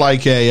brats are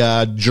like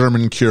a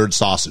German cured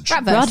sausage.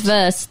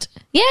 Bratwurst.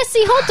 Yeah,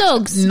 see, hot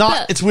dogs.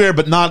 It's weird,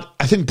 but not.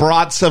 I think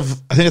brats have.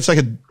 I think it's like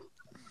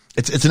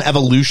it's an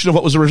evolution of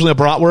what was originally a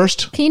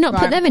bratwurst. Can you not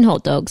put them in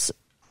hot dogs?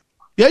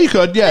 Yeah, you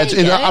could. Yeah,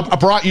 a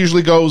brat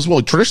usually goes.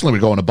 Well, traditionally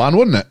would go in a bun,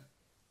 wouldn't it?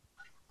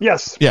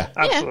 Yes. Yeah.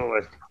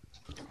 Absolutely.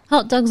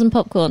 Hot dogs and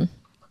popcorn.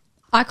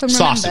 I can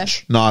remember.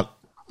 Sausage, not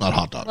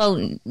hot dogs. Well,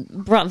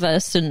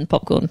 bratwurst and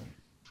popcorn.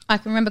 I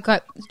can remember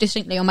quite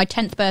distinctly on my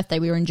 10th birthday,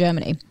 we were in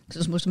Germany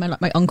because it was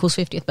my uncle's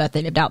 50th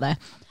birthday, lived out there.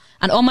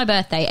 And on my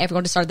birthday,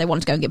 everyone decided they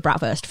wanted to go and get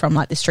bratwurst from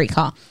like the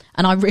streetcar.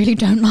 And I really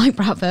don't like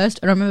bratwurst.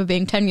 And I remember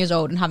being 10 years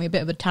old and having a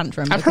bit of a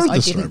tantrum I've because heard I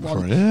this didn't story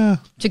want before,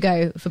 to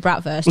go for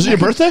bratwurst. Was it your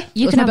birthday?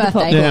 You It can was my have the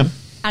birthday. popcorn. Yeah.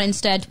 And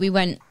instead we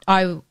went,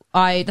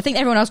 I think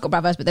everyone else got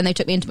bratwurst, but then they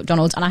took me into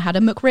McDonald's and I had a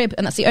McRib.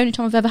 And that's the only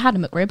time I've ever had a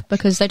McRib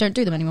because they don't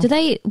do them anymore. Do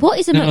they? What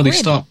is a No, they McRib?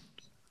 stop.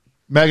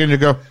 Megan, you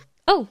go.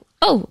 Oh!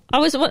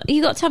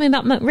 You got to tell me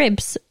about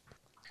McRibs.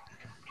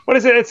 What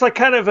is it? It's like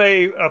kind of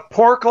a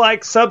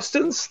pork-like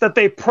substance that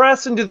they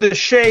press into the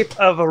shape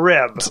of a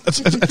rib.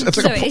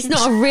 It's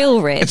not a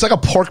real rib. It's like a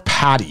pork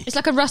patty. It's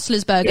like a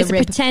Rustler's burger It's a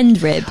rib.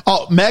 pretend rib.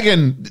 Oh,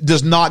 Megan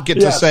does not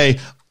get to say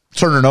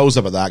turn her nose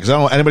up at that because I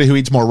don't know anybody who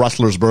eats more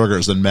Rustler's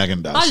burgers than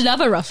Megan does. I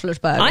love a Rustler's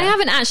burger. I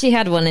haven't actually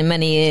had one in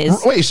many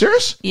years. Wait, you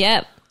serious?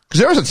 Yep. Because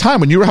there was a time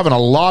when you were having a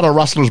lot of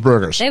Rustler's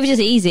burgers. They were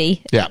just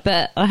easy. Yeah.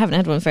 But I haven't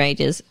had one for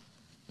ages.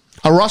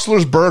 A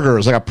Rustler's burger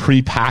is like a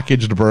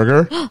pre-packaged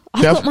burger.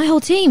 I've got my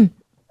whole team.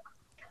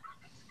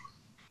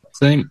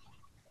 Same.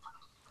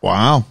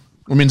 Wow.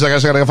 It means I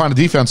guess I gotta go find a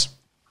defense.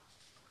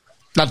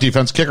 Not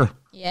defense, kicker.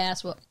 Yeah,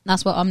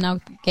 that's what I'm now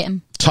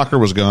getting. Tucker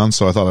was gone,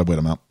 so I thought I'd wait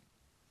him out.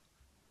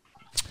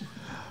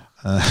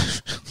 I'm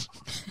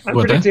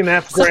predicting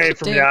F grade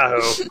from Dude.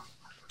 Yahoo.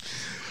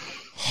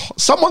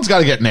 Someone's got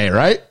to get an A,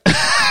 right?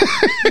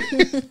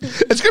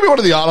 It's gonna be one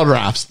of the auto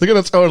drafts. They're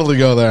gonna totally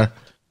go there.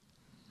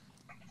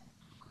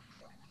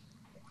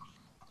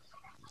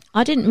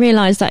 I didn't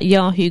realise that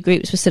Yahoo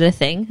groups were still a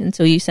thing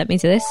until you sent me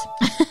to this.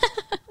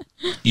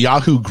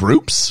 Yahoo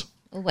Groups?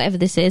 Or whatever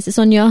this is. It's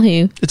on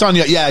Yahoo. It's on,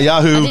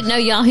 Yahoo. I didn't know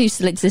Yahoo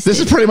still existed. This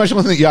is pretty much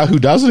one thing that Yahoo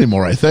does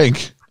anymore, I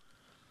think.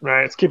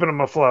 Right, it's keeping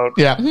them afloat.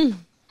 Yeah.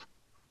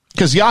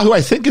 Because Yahoo, I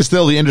think, is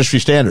still the industry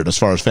standard as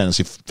far as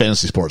fantasy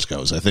sports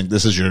goes. I think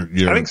this is your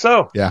I think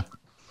so. Yeah.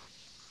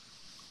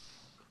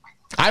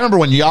 I remember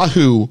when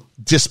Yahoo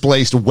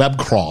displaced web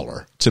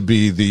crawler to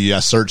be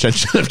the search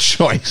engine of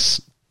choice.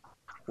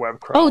 Web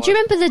crawler. Oh, do you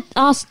remember the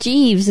Ask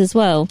Jeeves as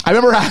well? I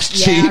remember Ask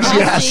Jeeves. Ask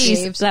Yes.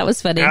 Jeeves. That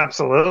was funny.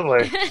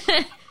 Absolutely.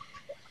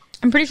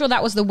 I'm pretty sure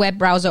that was the web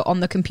browser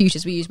on the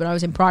computers we used when I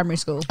was in primary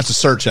school. It's a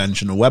search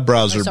engine. A web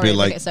browser would be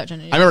like... I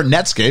remember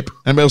Netscape.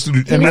 Anybody else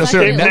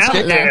hear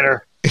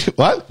Netscape?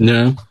 What?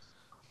 No.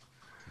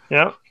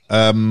 Yep.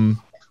 I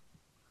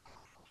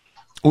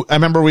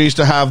remember we used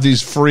to have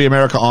these free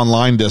America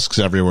Online discs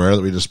everywhere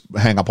that we just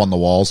hang up on the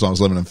walls when I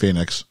was living in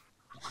Phoenix.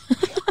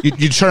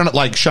 you turn it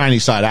like shiny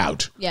side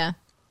out. Yeah.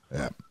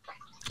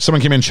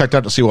 Someone came in and checked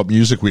out to see what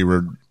music we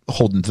were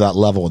holding to that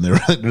level, and they were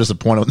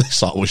disappointed when they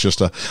saw it was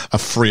just a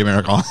free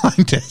America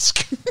Online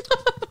disc.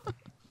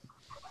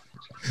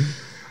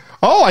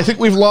 Oh, I think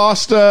we've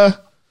lost.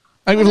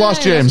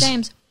 Lost James.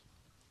 James.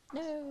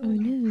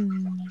 No.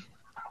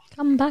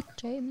 Come back,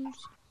 James.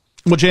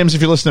 Well, James,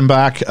 if you're listening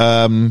back,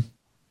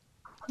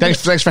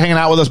 thanks for hanging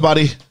out with us,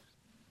 buddy.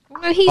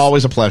 No,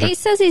 always a pleasure. He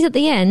says he's at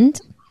the end.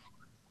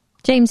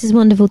 James's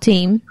wonderful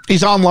team.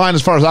 He's online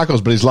as far as that goes,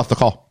 but he's left the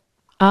call.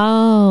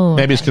 Oh.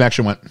 Maybe his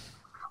connection went.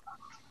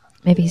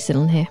 Maybe he's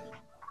still on here.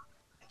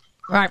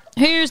 Right.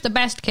 Who's the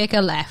best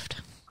kicker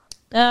left?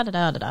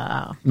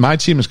 Da. My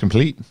team is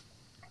complete.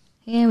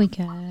 Here we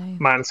go.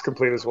 Mine's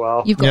complete as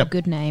well. You've got a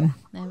good name.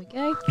 There we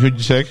go. Who'd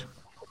you take?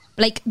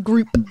 Blake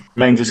Group.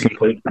 Megs is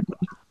complete.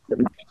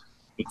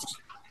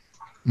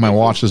 My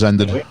watch has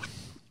ended.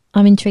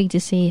 I'm intrigued to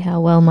see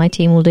how well my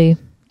team will do.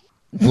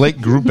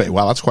 Blake Group A.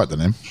 Wow, that's quite the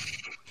name.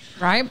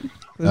 Right.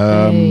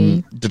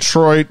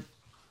 Detroit.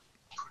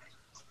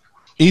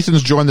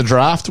 Ethan's joined the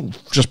draft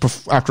just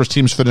after his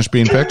team's finished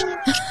being picked.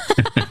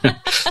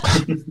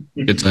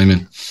 Good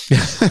timing.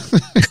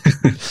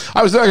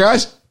 I was there,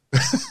 guys.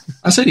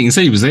 I said you can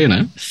say he was there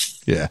now.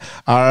 Yeah.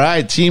 All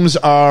right. Teams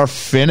are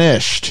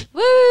finished.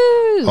 Woo!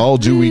 Oh,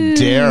 do we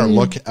dare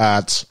look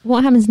at...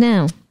 What happens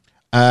now?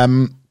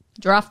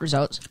 Draft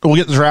results. We'll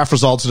get the draft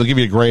results. It'll give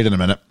you a grade in a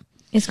minute.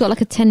 It's got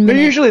like a 10-minute...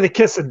 They're usually the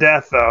kiss of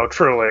death, though,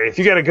 truly. If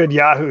you get a good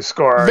Yahoo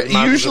score...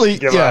 Usually,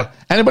 yeah.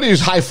 Anybody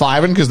who's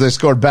high-fiving because they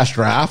scored best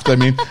draft, I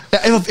mean,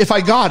 if I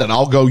got it,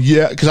 I'll go,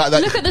 yeah.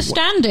 Look at the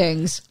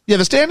standings. Yeah,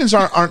 the standings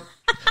aren't...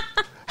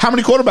 How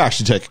many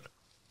quarterbacks do you take?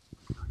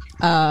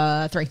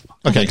 3.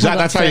 Okay,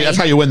 that's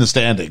how you win the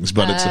standings,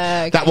 but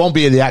that won't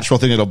be the actual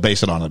thing it'll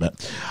base it on a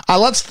bit.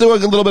 Let's do a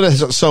little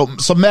bit of... So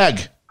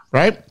Meg,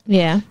 right?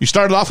 Yeah. You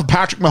started off with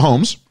Patrick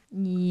Mahomes.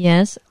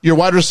 Yes. Your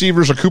wide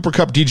receivers are Cooper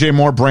Kupp, DJ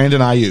Moore,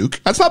 Brandon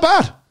Ayuk. That's not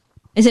bad.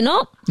 Is it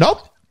not? Nope.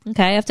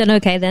 Okay, I've done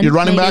okay then. Your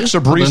running backs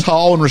are Breece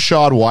Hall and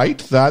Rashad White.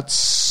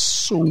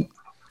 That's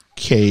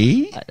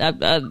okay.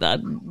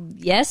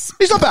 Yes.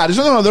 He's not bad.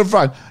 No, they're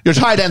fine. Your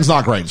tight end's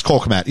not great. It's Cole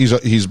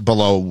Kmet. He's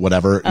below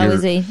whatever. Oh,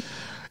 is he?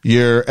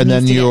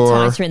 Then you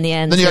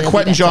got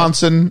Quentin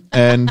Johnson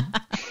and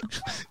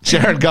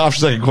Jared Goff,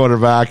 second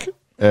quarterback.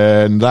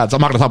 And I'm not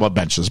going to talk about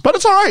benches, but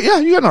it's all right. Yeah,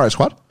 you got an all right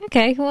squad.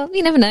 Okay, well,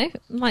 you never know.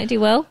 Might do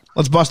well.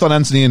 Let's bust on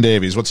Ensign Ian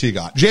Davies. What's he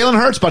got? Jalen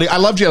Hurts, buddy. I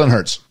love Jalen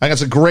Hurts. I think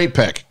it's a great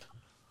pick.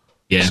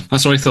 Yeah,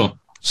 that's what I thought.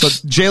 So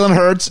Jalen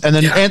Hurts and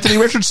then Anthony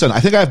Richardson. I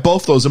think I have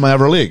both those in my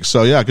ever league.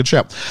 So yeah, good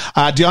shout.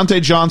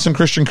 Deontay Johnson,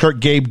 Christian Kirk,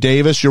 Gabe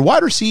Davis. Your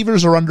wide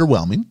receivers are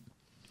underwhelming.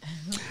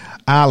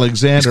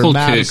 Alexander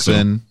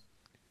Madison.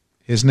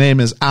 His name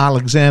is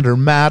Alexander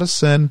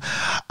Madison.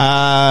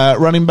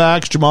 Running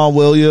backs, Jamal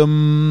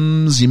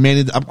Williams. You may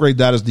need to upgrade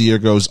that as the year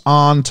goes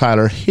on.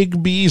 Tyler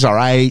Higbee's all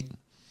right.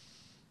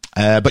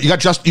 But you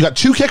got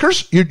 2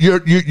 kickers.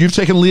 You've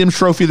taken Liam's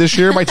trophy this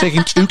year by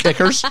taking 2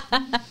 kickers.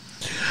 Trying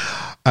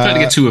to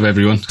get 2 of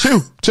everyone.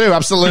 2,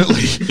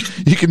 absolutely.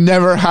 You can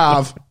never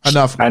have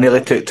enough. I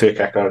nearly took 2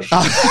 kickers.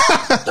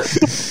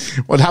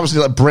 What happens to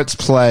let Brits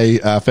play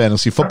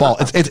fantasy football?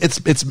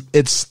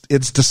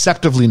 It's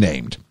deceptively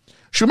named.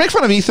 Should we make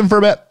fun of Ethan for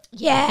a bit?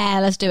 Yeah,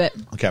 let's do it.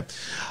 Okay.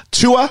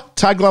 Tua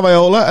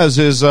Tagovailoa as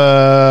his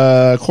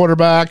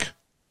quarterback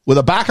with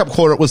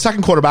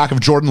second quarterback of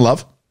Jordan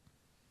Love.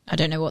 I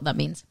don't know what that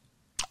means.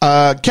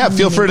 Kev,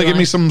 feel free to give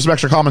me some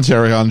extra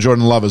commentary on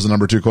Jordan Love as the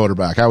number 2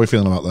 quarterback. How are we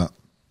feeling about that?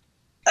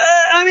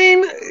 I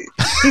mean,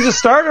 he's a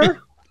starter.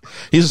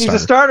 He's a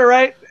starter,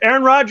 right?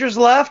 Aaron Rodgers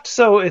left,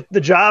 so the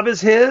job is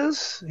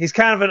his. He's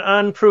kind of an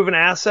unproven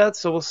asset,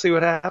 so we'll see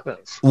what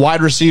happens.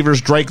 Wide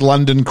receivers, Drake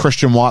London,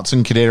 Christian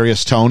Watson,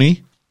 Kadarius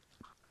Toney.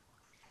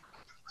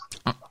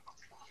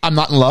 I'm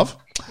not in love.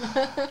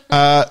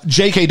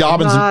 J.K.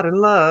 Dobbins. Not in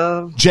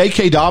love.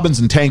 J.K. Dobbins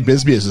and Tank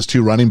Bigsby as his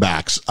 2 running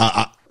backs.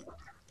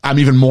 I'm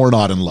even more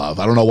not in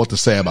love. I don't know what to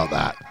say about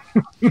that.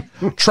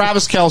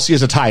 Travis Kelce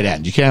is a tight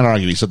end. You can't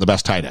argue he's the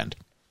best tight end.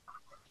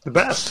 The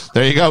best.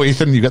 There you go,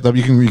 Ethan. You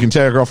can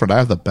tell your girlfriend I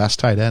have the best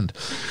tight end.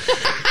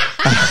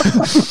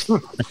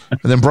 And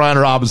then Brian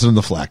Robinson in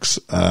the flex.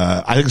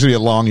 I think it's gonna be a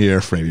long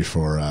year for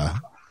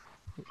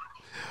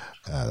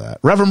that.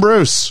 Rev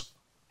Bruce.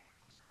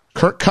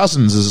 Kirk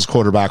Cousins is his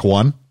quarterback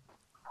 1.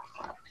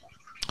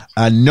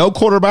 No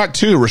quarterback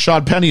 2.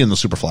 Rashad Penny in the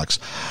Superflex.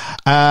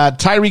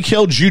 Tyreek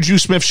Hill, Juju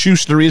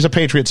Smith-Schuster. He is a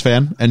Patriots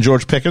fan, and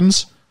George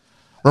Pickens.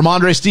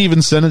 Ramondre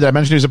Stevenson, did I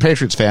mention he's a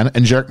Patriots fan?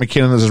 And Jerick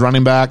McKinnon as his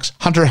running backs.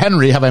 Hunter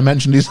Henry, have I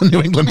mentioned he's a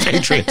New England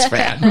Patriots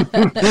fan?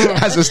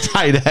 As his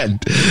tight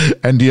end.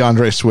 And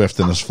DeAndre Swift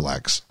in his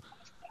flex.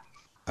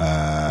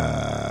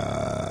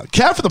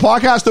 Kev, for the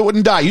podcast that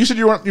wouldn't die. You said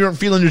you weren't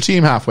feeling your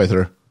team halfway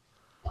through.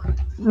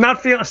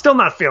 Still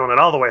not feeling it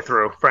all the way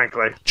through,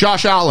 frankly.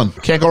 Josh Allen.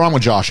 Can't go wrong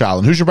with Josh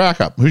Allen. Who's your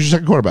backup? Who's your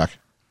second quarterback?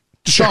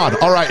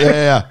 Deshaun. All right.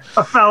 Yeah.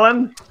 A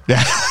felon.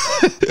 Yeah.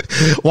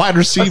 Wide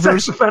receivers. A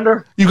sex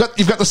offender. You've got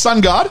the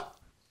sun god.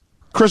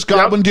 Chris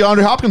Godwin, yep.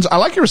 DeAndre Hopkins. I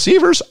like your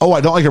receivers. Oh,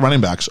 I don't like your running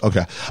backs.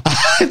 Okay.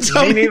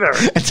 Me neither.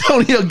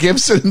 Antonio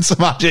Gibson and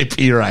Samaje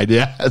Perine.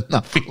 Yeah,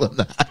 not feeling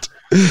that.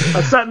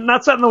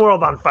 Not setting the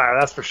world on fire,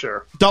 that's for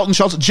sure. Dalton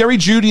Schultz. Jerry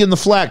Jeudy in the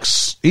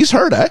flex. He's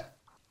hurt, eh?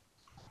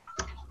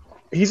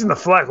 He's in the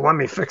flex. Let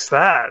me fix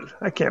that.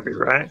 That can't be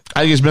right. I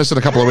think he's missing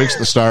a couple of weeks at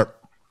the start.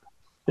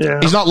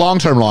 Yeah. He's not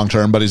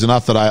long-term, but he's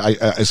enough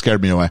that it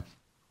scared me away.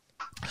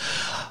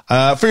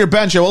 For your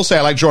bench, I will say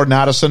I like Jordan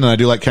Addison, and I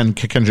do like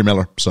Kendra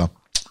Miller, so...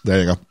 There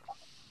you go.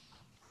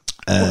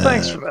 Well,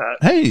 thanks for that.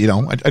 Hey,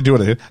 I do what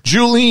I do.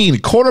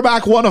 Juleen,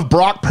 quarterback one of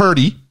Brock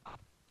Purdy.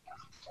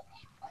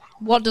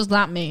 What does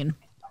that mean?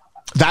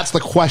 That's the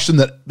question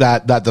that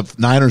the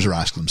Niners are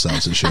asking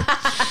themselves this year.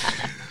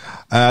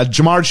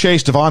 Jamar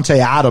Chase, Devontae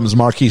Adams,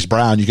 Marquise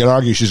Brown. You could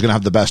argue she's going to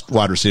have the best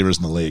wide receivers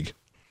in the league.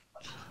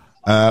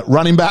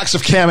 Running backs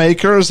of Cam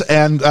Akers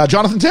and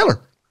Jonathan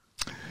Taylor.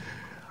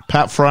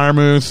 Pat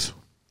Freiermuth,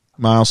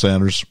 Miles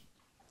Sanders.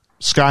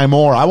 Sky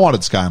Moore. I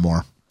wanted Sky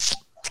Moore.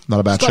 Not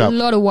a bad shout. A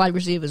lot of wide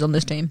receivers on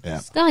this team. Yeah.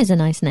 Sky's a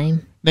nice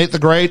name. Nate the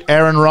Great,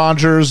 Aaron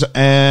Rodgers,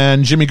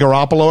 and Jimmy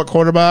Garoppolo at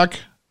quarterback.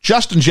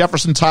 Justin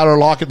Jefferson, Tyler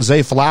Lockett,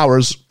 Zay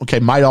Flowers. Okay,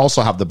 might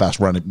also have the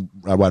best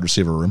wide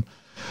receiver room.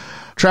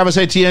 Travis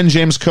Etienne,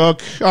 James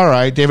Cook. All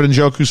right. David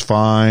Njoku's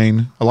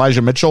fine.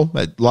 Elijah Mitchell.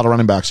 A lot of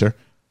running backs here.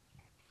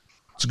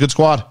 It's a good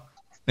squad.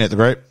 Nate the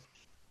Great.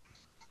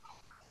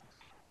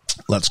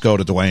 Let's go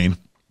to Duane.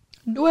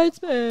 Duane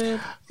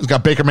Smith. He's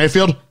got Baker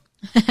Mayfield.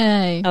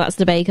 Hey. Oh, that's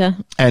the Baker.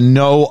 And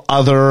no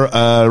other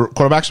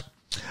quarterbacks.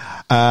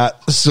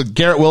 So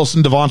Garrett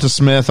Wilson, Devonta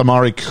Smith,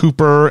 Amari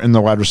Cooper in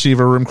the wide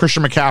receiver room.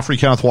 Christian McCaffrey,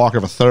 Kenneth Walker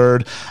of a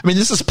third. I mean,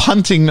 this is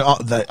punting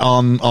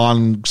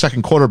on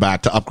second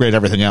quarterback to upgrade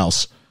everything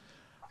else.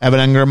 Evan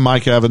Engram,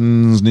 Mike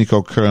Evans,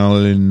 Nico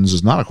Collins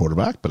is not a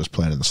quarterback, but is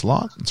playing in the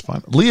slot. That's fine.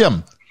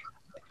 Liam,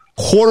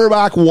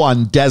 quarterback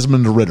one,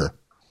 Desmond Ridder.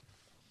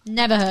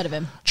 Never heard of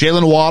him.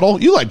 Jalen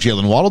Waddle. You like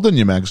Jalen Waddle, didn't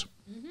you, Megs?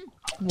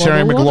 Mm-hmm.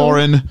 Terry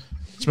McLaurin.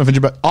 Smith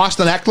and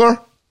Austin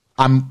Eckler.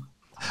 I'm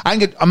not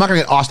going to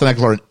get Austin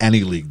Eckler in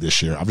any league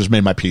this year. I've just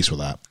made my peace with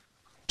that.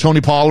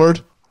 Tony Pollard.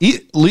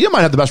 Liam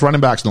might have the best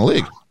running backs in the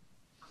league.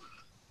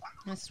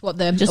 That's what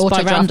the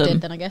autodraft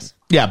did, then, I guess.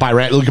 Yeah,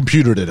 the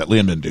computer did it.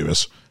 Liam didn't do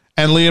this.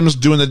 And Liam's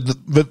doing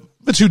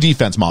the two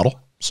defense model.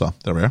 So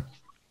there we are.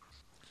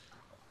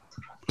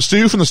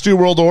 Stu from the Stu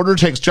World Order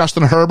takes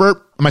Justin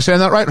Herbert. Am I saying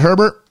that right?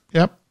 Herbert?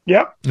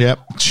 Yep.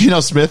 Geno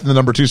Smith in the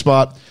number 2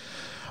 spot.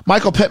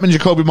 Michael Pittman,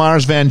 Jacoby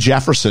Myers, Van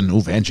Jefferson.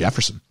 Ooh, Van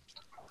Jefferson.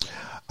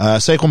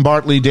 Saquon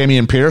Barkley,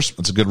 Damian Pierce.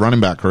 That's a good running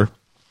back crew.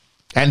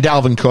 And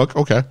Dalvin Cook.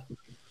 Okay.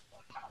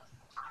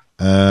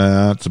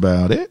 That's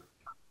about it.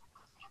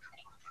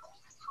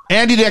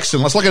 Andy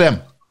Dickson. Let's look at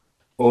him.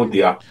 Oh,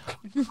 dear.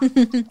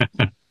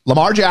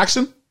 Lamar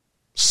Jackson.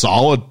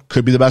 Solid.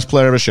 Could be the best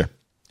player of this year.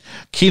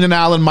 Keenan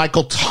Allen,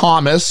 Michael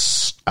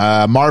Thomas,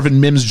 Marvin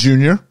Mims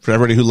Jr., for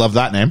everybody who loved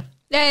that name.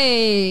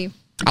 Yay.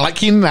 I like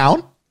Keenan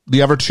Allen.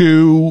 The other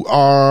two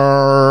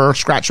are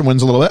scratch and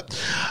wins a little bit.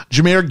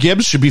 Jahmyr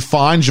Gibbs should be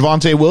fine.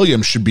 Javonte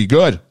Williams should be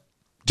good.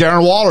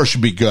 Darren Waller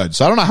should be good.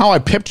 So I don't know how I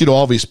pipped you to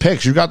all these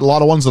picks. You got a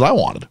lot of ones that I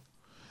wanted.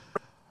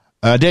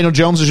 Daniel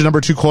Jones is your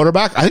number 2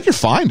 quarterback. I think you're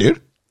fine,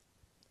 dude.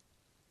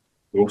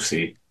 We'll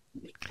see.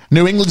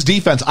 New England's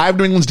defense. I have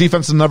New England's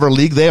defense in another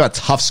league. They have a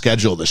tough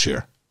schedule this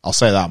year. I'll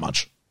say that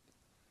much.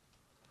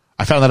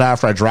 I found that out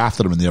after I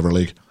drafted them in the other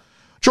league.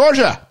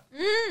 Georgia.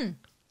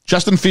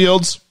 Justin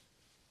Fields,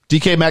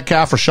 DK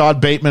Metcalf, Rashad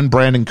Bateman,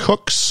 Brandon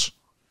Cooks,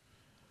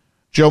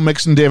 Joe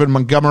Mixon, David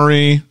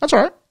Montgomery. That's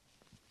all right.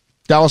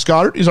 Dallas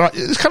Goedert. He's all right.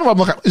 It's kind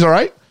of he's all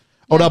right.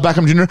 Odell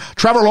Beckham Jr.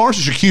 Trevor Lawrence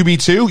is your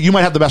QB2. You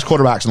might have the best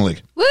quarterbacks in the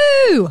league.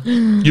 Woo!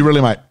 You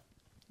really might.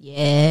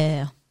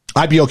 Yeah.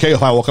 I'd be okay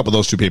if I woke up with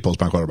those 2 people as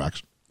my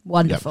quarterbacks.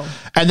 Wonderful. Yep.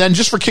 And then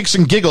just for kicks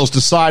and giggles,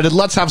 decided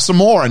let's have some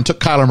more and took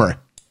Kyler Murray.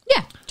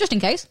 Yeah, just in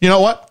case. You know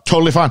what?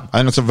 Totally fine. I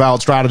think it's a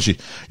valid strategy.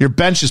 Your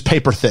bench is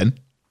paper thin.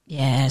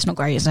 Yeah, it's not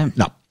great, is it?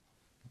 No.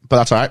 But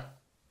that's all right.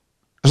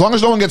 As long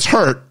as no one gets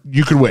hurt,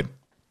 you could win.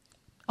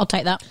 I'll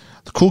take that.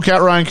 The cool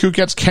cat Ryan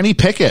Kuketz, Kenny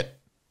Pickett.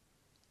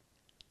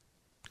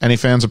 Any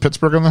fans of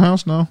Pittsburgh in the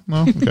house? No?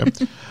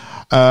 Okay.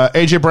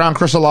 A.J. Brown,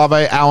 Chris Olave,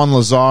 Alan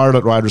Lazard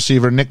at wide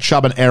receiver, Nick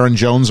Chubb and Aaron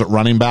Jones at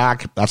running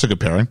back. That's a good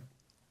pairing.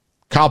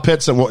 Kyle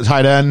Pitts at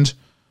tight end.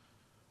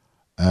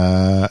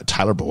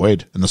 Tyler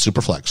Boyd in the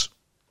Superflex.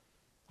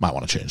 Might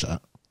want to change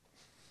that.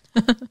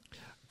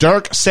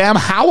 Dirk, Sam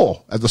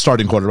Howell as the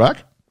starting quarterback.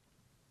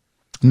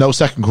 No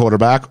second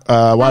quarterback.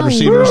 Wide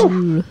receivers,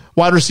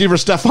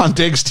 Stephon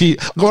Diggs,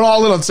 going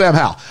all in on Sam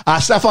Howell.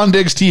 Stephon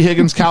Diggs, T.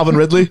 Higgins, Calvin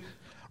Ridley.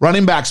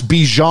 Running backs,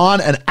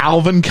 Bijan and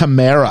Alvin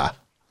Kamara.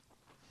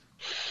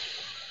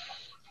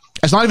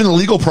 It's not even a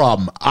legal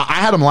problem.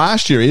 I had him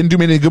last year. He didn't do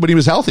me any good when he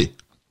was healthy.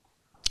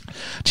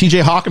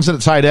 TJ Hawkinson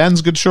at tight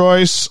ends, good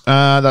choice.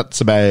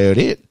 That's about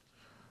it.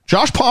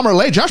 Josh Palmer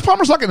late. Josh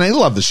Palmer's not getting any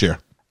love this year.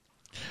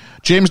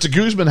 James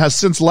DeGuzman has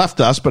since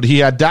left us, but he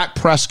had Dak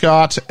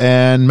Prescott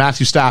and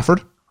Matthew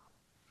Stafford.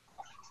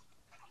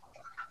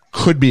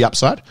 Could be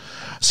upside.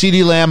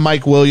 CeeDee Lamb,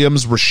 Mike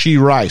Williams,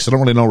 Rashee Rice. I don't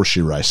really know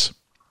Rashee Rice.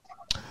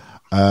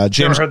 James,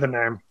 never heard the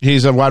name.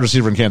 He's a wide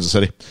receiver in Kansas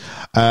City.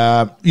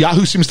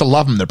 Yahoo seems to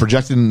love him. They're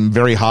projecting him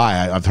very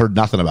high. I've heard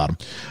nothing about him.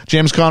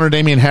 James Conner,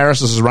 Damian Harris.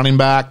 This is running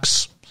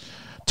backs.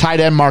 Tight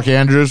end, Mark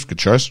Andrews. Good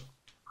choice.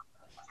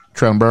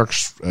 Traylon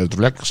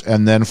Burks.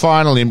 And then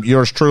finally,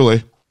 yours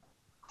truly,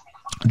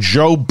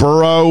 Joe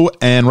Burrow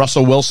and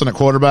Russell Wilson at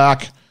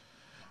quarterback.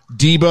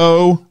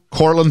 Debo,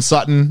 Cortland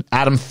Sutton,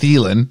 Adam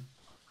Thielen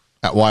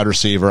at wide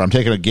receiver. I'm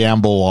taking a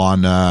gamble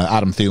on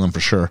Adam Thielen for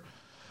sure.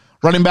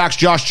 Running backs,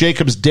 Josh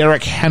Jacobs,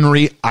 Derrick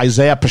Henry,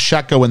 Isaiah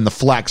Pacheco in the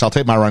flex. I'll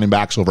take my running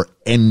backs over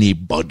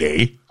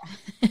anybody.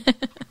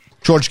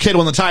 George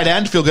Kittle on the tight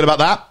end. Feel good about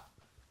that.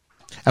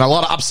 And a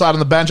lot of upside on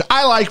the bench.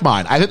 I like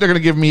mine. I think they're going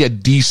to give me a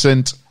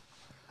decent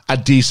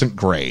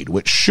grade,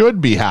 which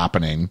should be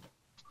happening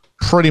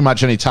pretty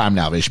much any time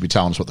now. They should be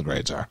telling us what the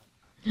grades are.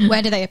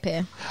 Where do they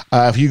appear?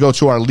 If you go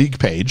to our league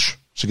page,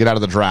 so get out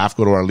of the draft,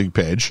 go to our league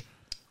page.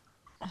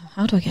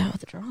 How do I get out of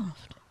the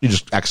draft? You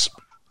just X.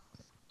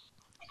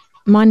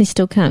 Mine is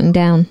still counting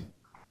down.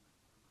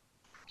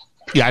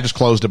 Yeah, I just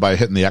closed it by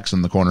hitting the X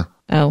in the corner.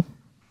 Oh.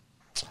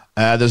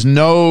 There's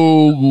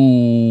no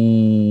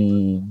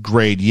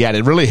grade yet.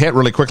 It really hit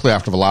really quickly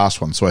after the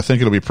last one, so I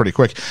think it'll be pretty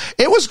quick.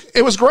 It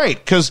was great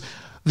because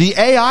the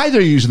AI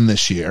they're using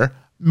this year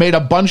made a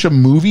bunch of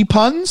movie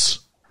puns.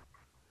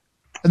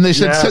 And they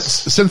said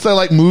since they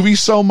like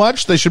movies so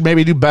much, they should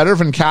maybe do better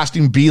than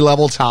casting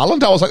B-level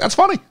talent. I was like, that's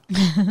funny.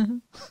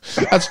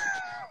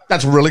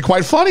 that's really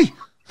quite funny.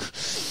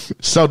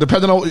 So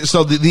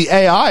the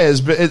AI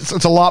it's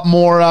a lot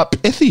more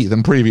pithy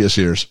than previous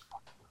years.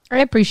 I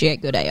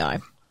appreciate good AI.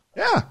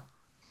 Yeah.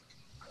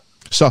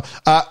 So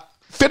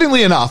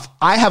fittingly enough,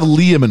 I have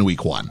Liam in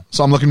week 1,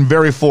 so I'm looking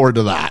very forward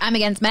to that. I'm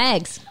against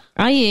Megs.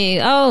 Are you?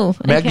 Oh,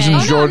 Megs okay.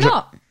 and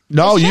Georgia.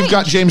 No, you've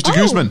got James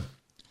DeGuzman.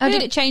 Oh,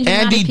 did it change?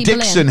 Andy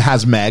Dickson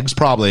has Megs,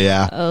 probably.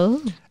 Yeah.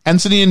 Oh.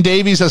 Ensign Ian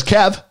Davies has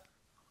Kev.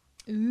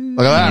 Ooh,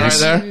 look at that right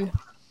there.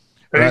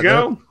 There you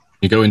go. There.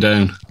 You're going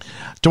down.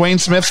 Duane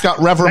Smith's got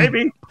Reverend.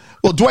 Maybe.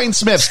 Well, Duane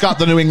Smith's got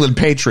the New England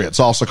Patriots,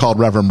 also called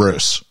Rev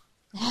Bruce.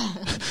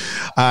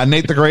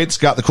 Nate the Great's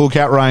got the cool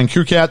cat Ryan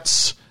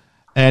Kuketz,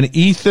 and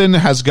Ethan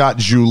has got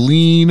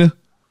Juleen,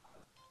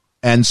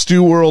 and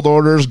Stu World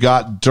Order's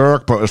got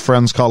Dirk, but his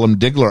friends call him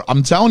Diggler.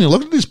 I'm telling you,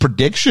 look at these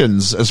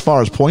predictions as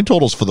far as point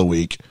totals for the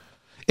week.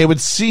 It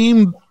would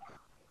seem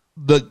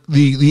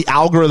the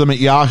algorithm at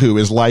Yahoo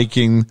is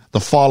liking the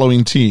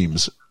following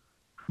teams: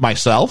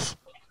 myself,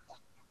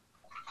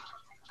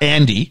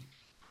 Andy,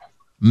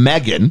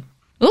 Megan.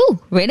 Ooh,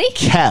 really?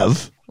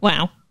 Kev.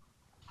 Wow.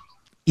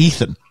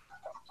 Ethan.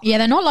 Yeah,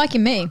 they're not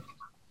liking me.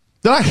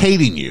 They're not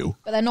hating you.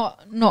 But they're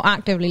not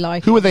actively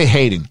liking. Who are they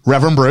hating?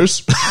 Reverend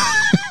Bruce?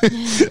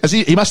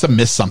 He must have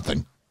missed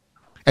something.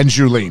 And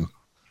Juleen.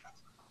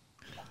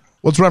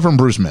 What's Reverend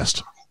Bruce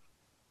missed?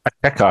 A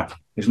kicker.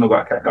 He's not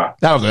got a kicker.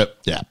 That'll do it.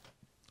 Yeah.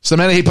 So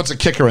the minute he puts a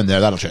kicker in there,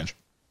 that'll change.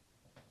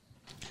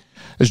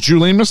 Is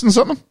Juleen missing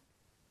something?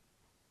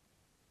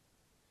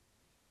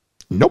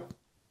 Nope.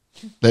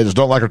 They just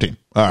don't like her team.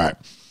 All right.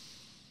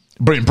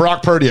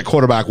 Brock Purdy at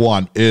quarterback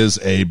 1 is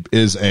a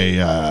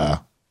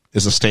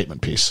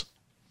statement piece.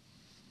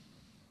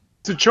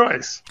 It's a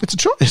choice. It's a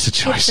choice. It's a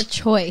choice. It's a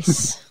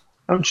choice.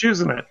 I'm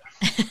choosing it.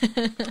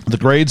 The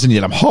grades in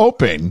yet. I'm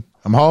hoping.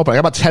 I got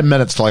about 10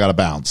 minutes till I got to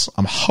bounce.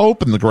 I'm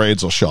hoping the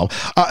grades will show up.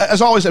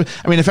 As always, I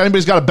mean, if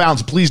anybody's got to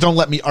bounce, please don't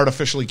let me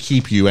artificially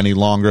keep you any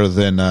longer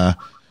than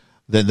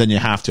you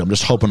have to. I'm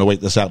just hoping to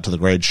wait this out till the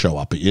grades show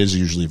up. It is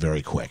usually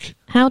very quick.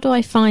 How do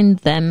I find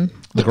them?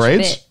 The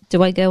grades? Bit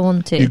do I go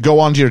on to? You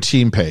go onto your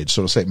team page.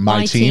 So it'll say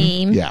My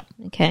Team. Yeah.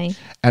 Okay.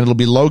 And it'll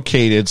be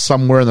located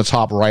somewhere in the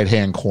top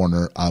right-hand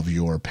corner of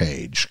your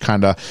page.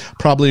 Kind of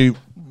probably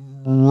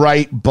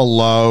right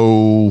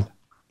below,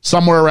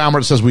 somewhere around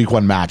where it says week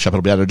 1 matchup.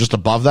 It'll be either just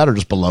above that or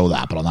just below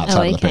that, but on that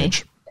side of the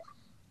page.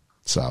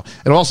 So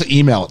it'll also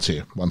email it to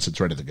you once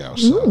it's ready to go.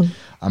 So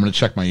I'm going to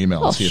check my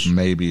email and see if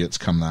maybe it's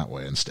come that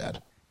way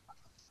instead.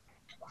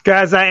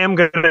 Guys, I am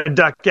going to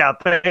duck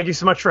out. Thank you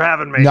so much for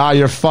having me. No,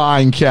 you're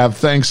fine, Kev.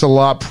 Thanks a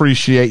lot.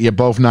 Appreciate you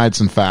both nights,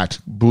 in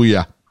fact.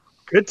 Booyah.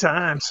 Good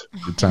times.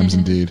 Good times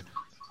indeed.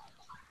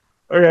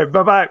 Okay,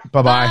 bye-bye.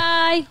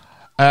 Bye-bye.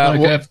 Bye.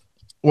 Kev.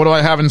 What do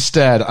I have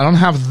instead? I don't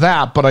have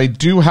that, but I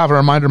do have a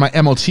reminder my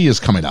MOT is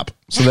coming up.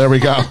 So there we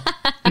go.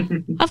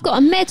 I've got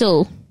a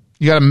medal.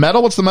 You got a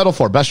medal? What's the medal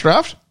for? Best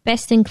draft?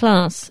 Best in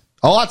class.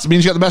 Oh, that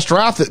means you got the best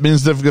draft. It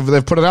means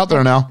they've put it out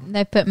there now.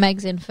 They put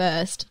Megs in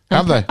first.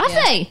 Have they? Have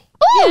they?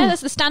 Yeah,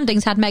 that's the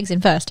standings had Megs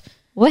in first.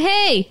 Well,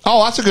 hey.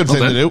 Oh, that's a good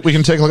thing to do. We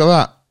can take a look at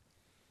that.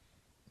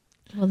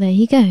 Well, there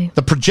you go.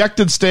 The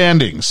projected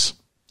standings.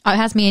 Oh, it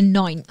has me in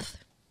 9th,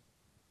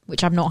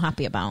 which I'm not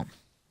happy about.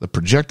 The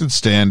projected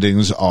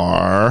standings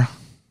are...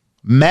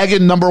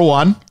 Megan number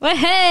 1. Well,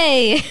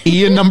 hey.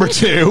 Ian number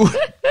 2.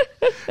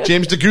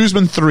 James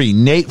DeGuzman 3.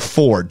 Nate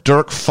 4.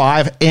 Dirk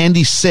 5.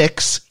 Andy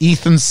 6.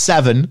 Ethan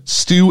 7.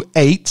 Stu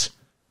 8.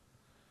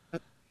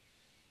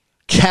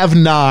 Kev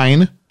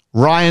 9.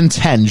 Ryan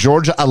 10.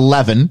 Georgia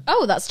 11.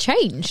 Oh, that's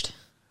changed.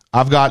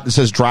 It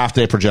says draft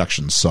day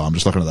projections, so I'm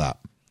just looking at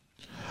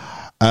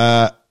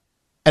that.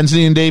 Ensign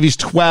Ian Davies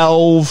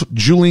 12.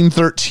 Juleen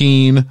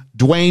 13.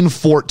 Duane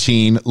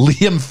 14.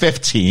 Liam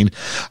 15.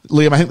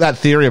 Liam, I think that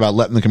theory about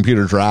letting the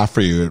computer draft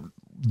for you,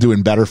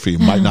 doing better for you,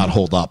 might not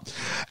hold up.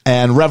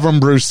 And Rev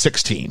Bruce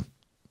 16.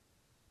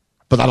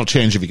 But that'll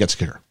change if he gets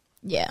here.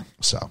 Yeah.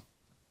 So.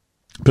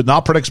 But now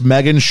predicts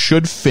Megan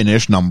should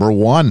finish number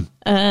 1.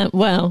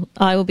 Well,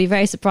 I will be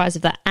very surprised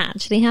if that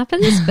actually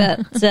happens. But,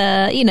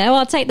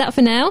 I'll take that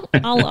for now.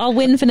 I'll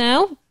win for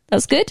now.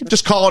 That's good.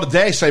 Just call it a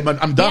day. Say,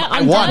 I'm done. Yeah,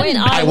 I won.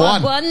 I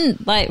won.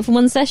 Like, from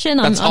one session.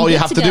 That's I'm all you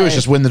good have to go. do is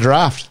just win the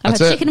draft. I've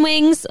That's had it. chicken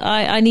wings.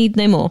 I need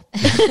no more.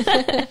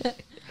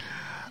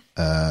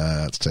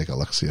 Let's take a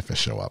look, see if they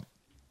show up.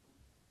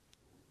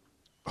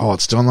 Oh,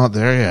 it's still not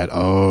there yet.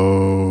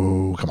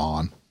 Oh, come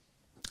on.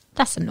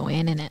 That's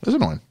annoying, isn't it? It's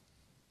annoying.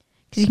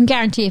 Because you can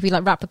guarantee if we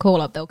wrap the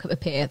call up, they'll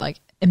appear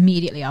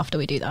immediately after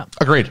we do that.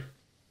 Agreed.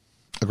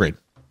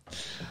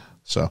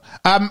 So,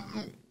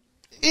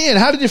 Ian,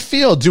 how did you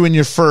feel doing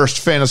your first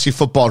fantasy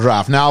football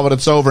draft? Now that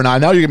it's over, now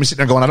you're going to be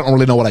sitting there going, I don't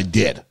really know what I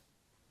did.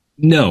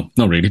 No,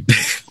 not really.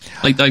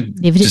 Neither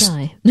did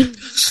I.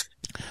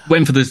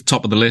 Went for the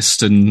top of the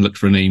list and looked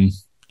for a name.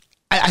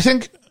 I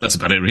think that's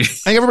about it, really. I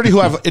think everybody who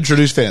I've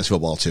introduced fantasy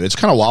football to, it's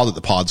kind of wild that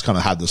the pod's kind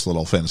of had this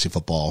little fantasy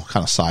football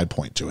kind of side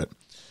point to it,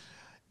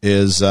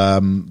 is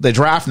they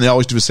draft and they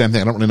always do the same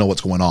thing. I don't really know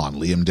what's going on.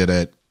 Liam did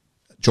it.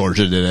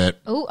 Georgia did it.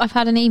 Oh, I've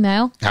had an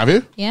email. Have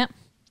you? Yeah.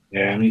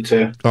 Yeah, me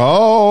too.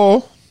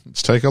 Oh,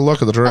 let's take a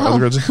look at the draft.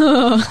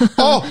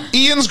 Oh,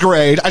 Ian's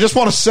grade. I just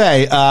want to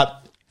say, I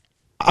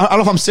don't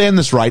know if I'm saying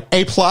this right.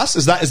 A+?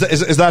 Is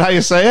that how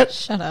you say it?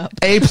 Shut up.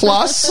 A+?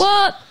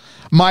 What?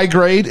 My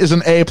grade is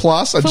an A+.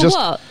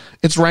 What?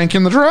 It's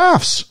ranking the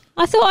drafts.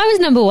 I thought I was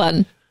number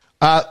 1.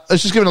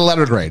 Let's just give it a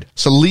letter grade.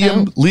 So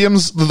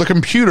Liam's the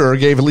computer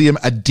gave Liam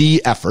a D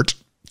effort.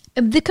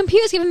 The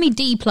computer's giving me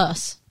D+.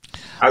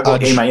 I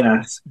got A-.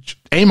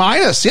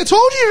 A-. See, I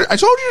told you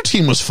your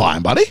team was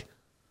fine, buddy.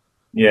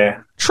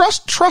 Yeah.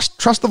 Trust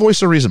the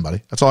voice of reason,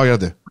 buddy. That's all I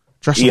gotta do.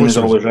 Ian is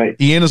always right.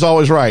 Ian is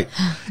always right.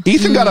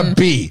 Ethan got a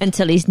B.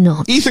 Until he's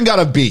not. Ethan got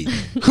a B.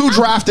 Who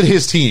drafted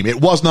his team?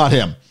 It was not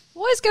him.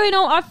 What is going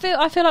on? I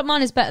feel like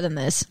mine is better than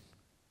this.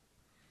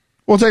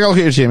 We'll take a look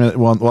at your team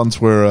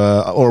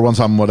once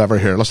I'm whatever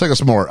here. Let's take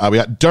some more. We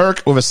got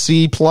Dirk with a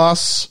C+.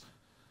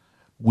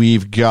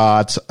 We've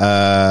got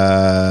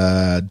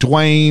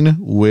Duane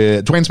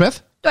Smith. Duane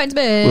Smith.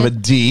 With a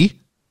D.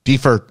 D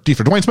for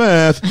Duane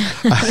Smith.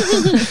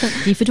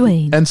 D for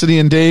Duane. Ensign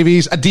Ian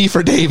Davies. A D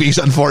for Davies,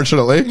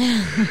 unfortunately.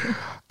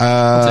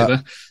 I'll take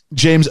that.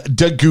 James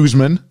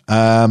DeGuzman.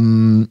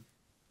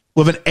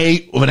 With an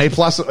A+,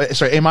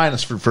 sorry, A-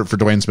 for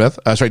Duane Smith.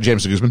 Sorry,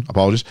 James DeGuzman.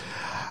 Apologies.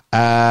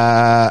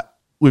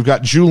 We've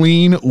got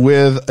Juleen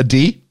with a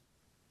D.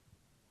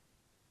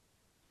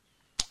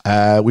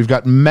 We've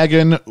got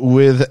Megan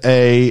with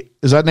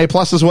is that an A+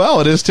 as well?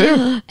 It is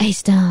too.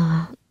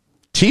 A-star.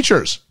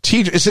 Teachers.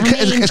 It's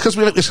because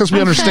we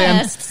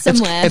understand. It's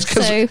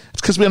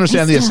because we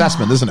understand the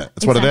assessment, isn't it?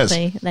 That's what it is.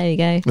 There you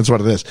go. That's what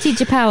it is.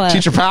 Teacher power.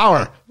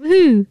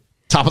 Woohoo.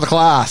 Top of the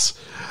class.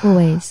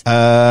 Always.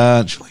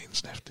 Juleen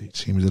Smith.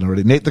 Seems in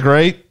already. Nate the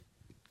Great.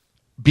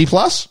 B+.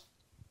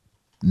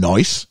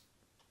 Nice.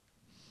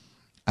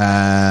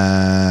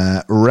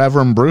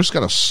 Rev Bruce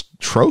got a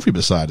trophy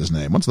beside his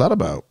name. What's that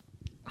about?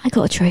 I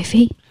got a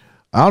trophy.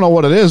 I don't know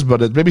what it is,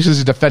 but maybe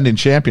he's a defending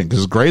champion because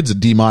his grade's a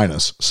D-.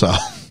 So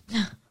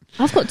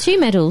I've got 2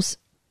 medals.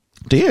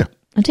 Do you?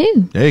 I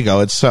do. There you go.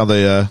 It's how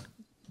they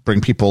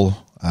bring people.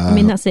 I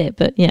mean, that's it,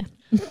 but yeah.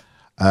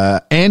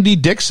 Andy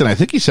Dickson, I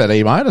think he said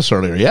A-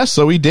 earlier. Yes,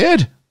 so he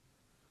did.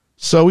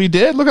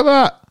 Look at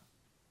that.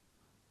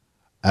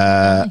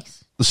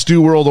 Nice. The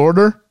Stu World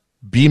Order,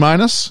 B-.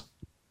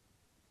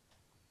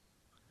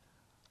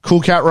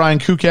 Cool Cat Ryan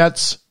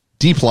Kuketz,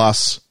 D+.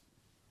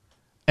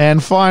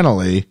 And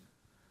finally,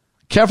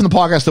 Kev from the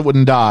podcast that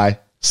wouldn't die,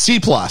 C+.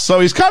 So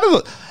he's kind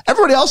of,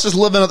 everybody else is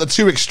living at the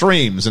 2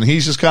 extremes, and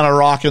he's just kind of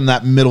rocking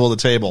that middle of the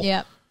table.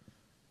 Yep.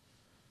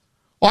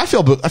 Well, I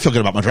feel good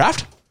about my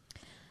draft.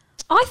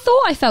 I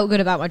thought I felt good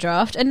about my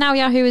draft, and now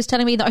Yahoo is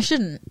telling me that I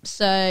shouldn't.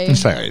 So,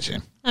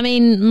 I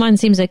mean, mine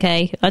seems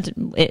okay.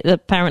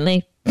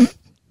 Apparently,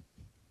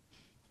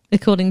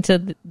 according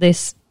to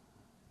this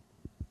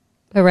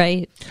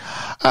array.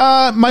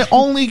 My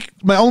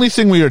only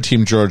thing with your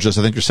team, George, is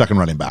I think your second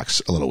running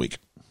back's a little weak.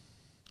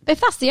 If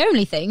that's the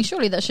only thing,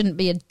 surely that shouldn't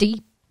be a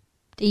D+.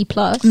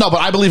 No,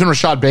 but I believe in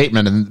Rashad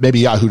Bateman, and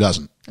maybe Yahoo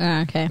doesn't.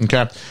 Okay. Okay. You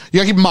gotta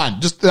keep in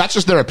mind, that's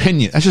just their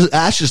opinion.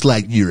 That's just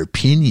like your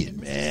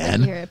opinion,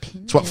 man. Your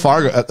opinion. It's what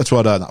Fargo. That's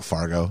what not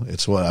Fargo.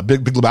 It's what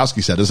Big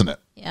Lebowski said, isn't it?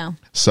 Yeah.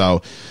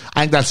 So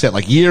I think that's it.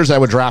 Like years, I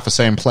would draft the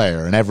same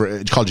player, and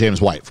it's called James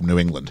White from New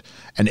England.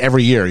 And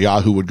every year,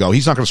 Yahoo would go,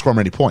 he's not going to score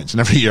many points. And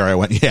every year, I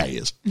went, yeah, he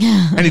is,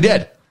 and he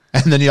did.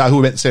 And then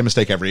Yahoo made the same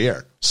mistake every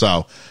year.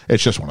 So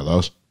it's just one of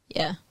those.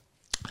 Yeah.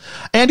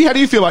 Andy, how do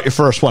you feel about your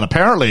first one?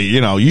 Apparently,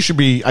 you should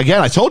be.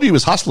 Again, I told you he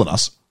was hustling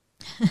us.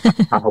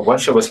 I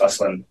wish I was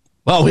hustling.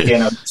 Well,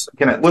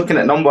 looking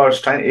at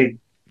numbers, trying to.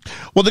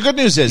 Well, the good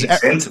news is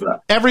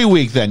every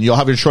week then you'll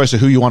have your choice of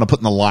who you want to put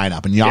in the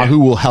lineup, and Yahoo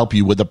will help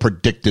you with the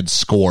predicted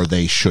score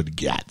they should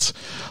get.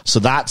 So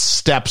that's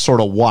step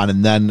sort of one,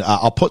 and then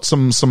I'll put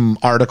some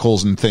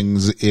articles and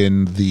things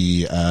in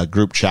the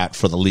group chat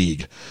for the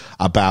league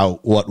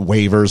about what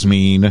waivers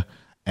mean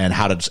and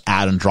how to just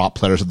add and drop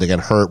players if they get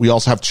hurt. We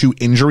also have 2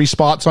 injury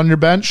spots on your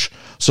bench,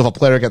 so if a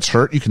player gets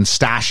hurt, you can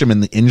stash him in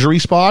the injury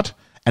spot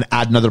and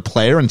add another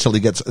player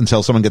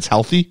until someone gets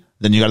healthy.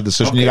 Then you got a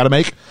decision you got to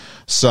make.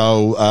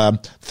 So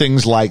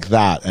things like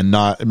that, and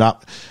not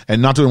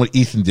doing what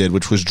Ethan did,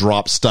 which was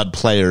drop stud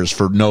players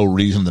for no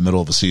reason in the middle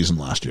of the season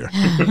last year.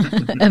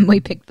 And we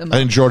picked them up. I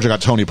think Georgia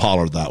got Tony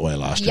Pollard that way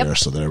last year.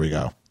 So there we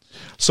go.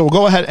 So we'll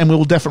go ahead and we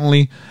will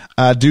definitely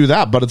do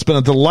that. But it's been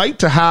a delight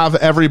to have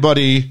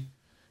everybody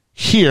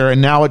here,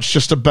 and now it's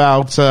just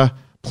about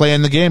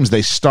playing the games.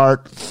 They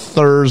start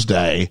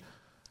Thursday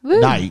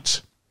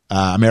night.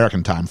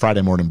 American time,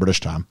 Friday morning, British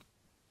time.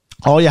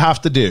 All you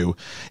have to do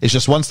is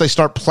just once they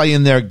start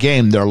playing their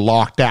game, they're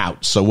locked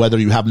out. So whether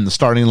you have them in the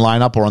starting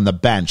lineup or on the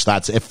bench,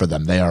 that's it for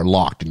them. They are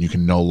locked and you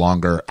can no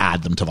longer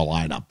add them to the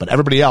lineup. But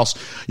everybody else,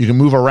 you can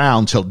move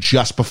around till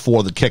just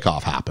before the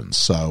kickoff happens.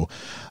 So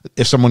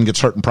if someone gets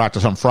hurt in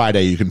practice on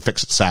Friday, you can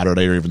fix it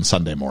Saturday or even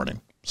Sunday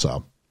morning.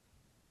 So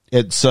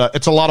it's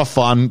a lot of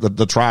fun.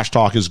 The trash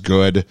talk is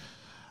good.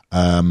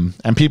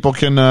 And people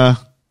can,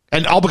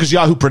 and all because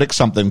Yahoo predicts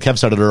something. Kev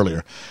said it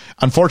earlier.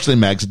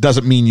 Unfortunately, Megs, it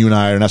doesn't mean you and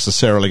I are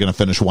necessarily going to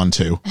finish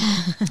 1-2.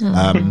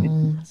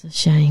 That's a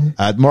shame.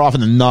 More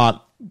often than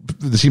not,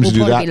 it seems to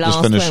do that. Last,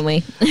 just finish. won't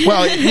we?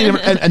 Well,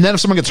 and then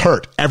if someone gets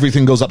hurt,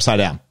 everything goes upside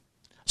down.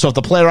 So if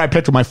the player I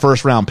picked with my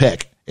first round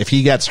pick, if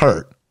he gets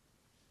hurt,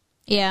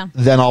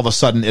 then all of a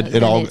sudden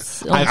it all.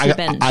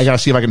 I got to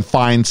see if I can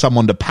find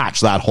someone to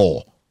patch that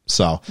hole.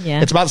 So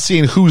it's about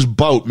seeing whose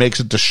boat makes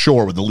it to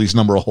shore with the least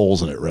number of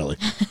holes in it, really.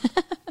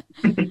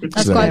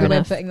 That's quite a good way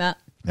of putting that.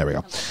 There we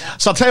go.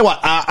 So I'll tell you what,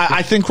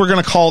 I think we're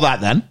going to call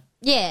that then.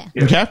 Yeah.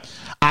 Okay.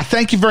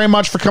 Thank you very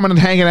much for coming and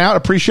hanging out.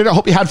 Appreciate it. I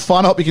hope you had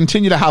fun. I hope you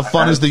continue to have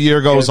fun as the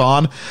year goes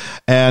on.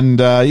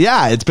 And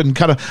it's been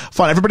kind of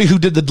fun. Everybody who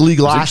did the league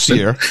last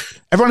year,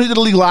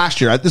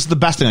 this is the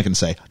best thing I can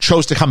say,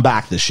 chose to come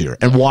back this year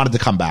and wanted to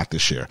come back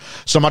this year.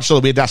 So much so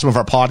that we had asked some of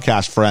our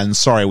podcast friends,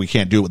 sorry, we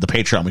can't do it with the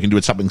Patreon. We can do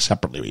it something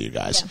separately with you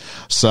guys. Yeah.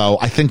 So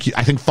I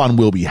think fun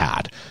will be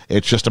had.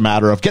 It's just a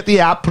matter of get the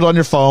app, put it on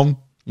your phone,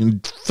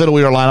 you fiddle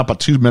your lineup at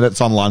 2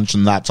 minutes on lunch,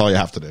 and that's all you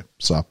have to do.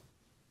 So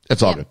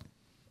it's all good.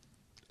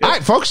 All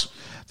right, folks.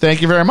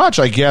 Thank you very much.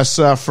 I guess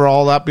for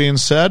all that being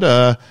said,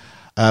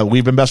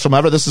 we've been best from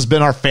ever. This has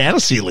been our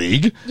fantasy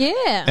league.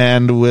 Yeah.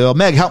 And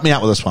Meg, help me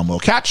out with this one. We'll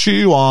catch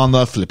you on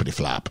the flippity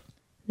flap.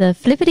 The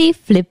flippity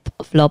flip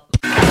flop.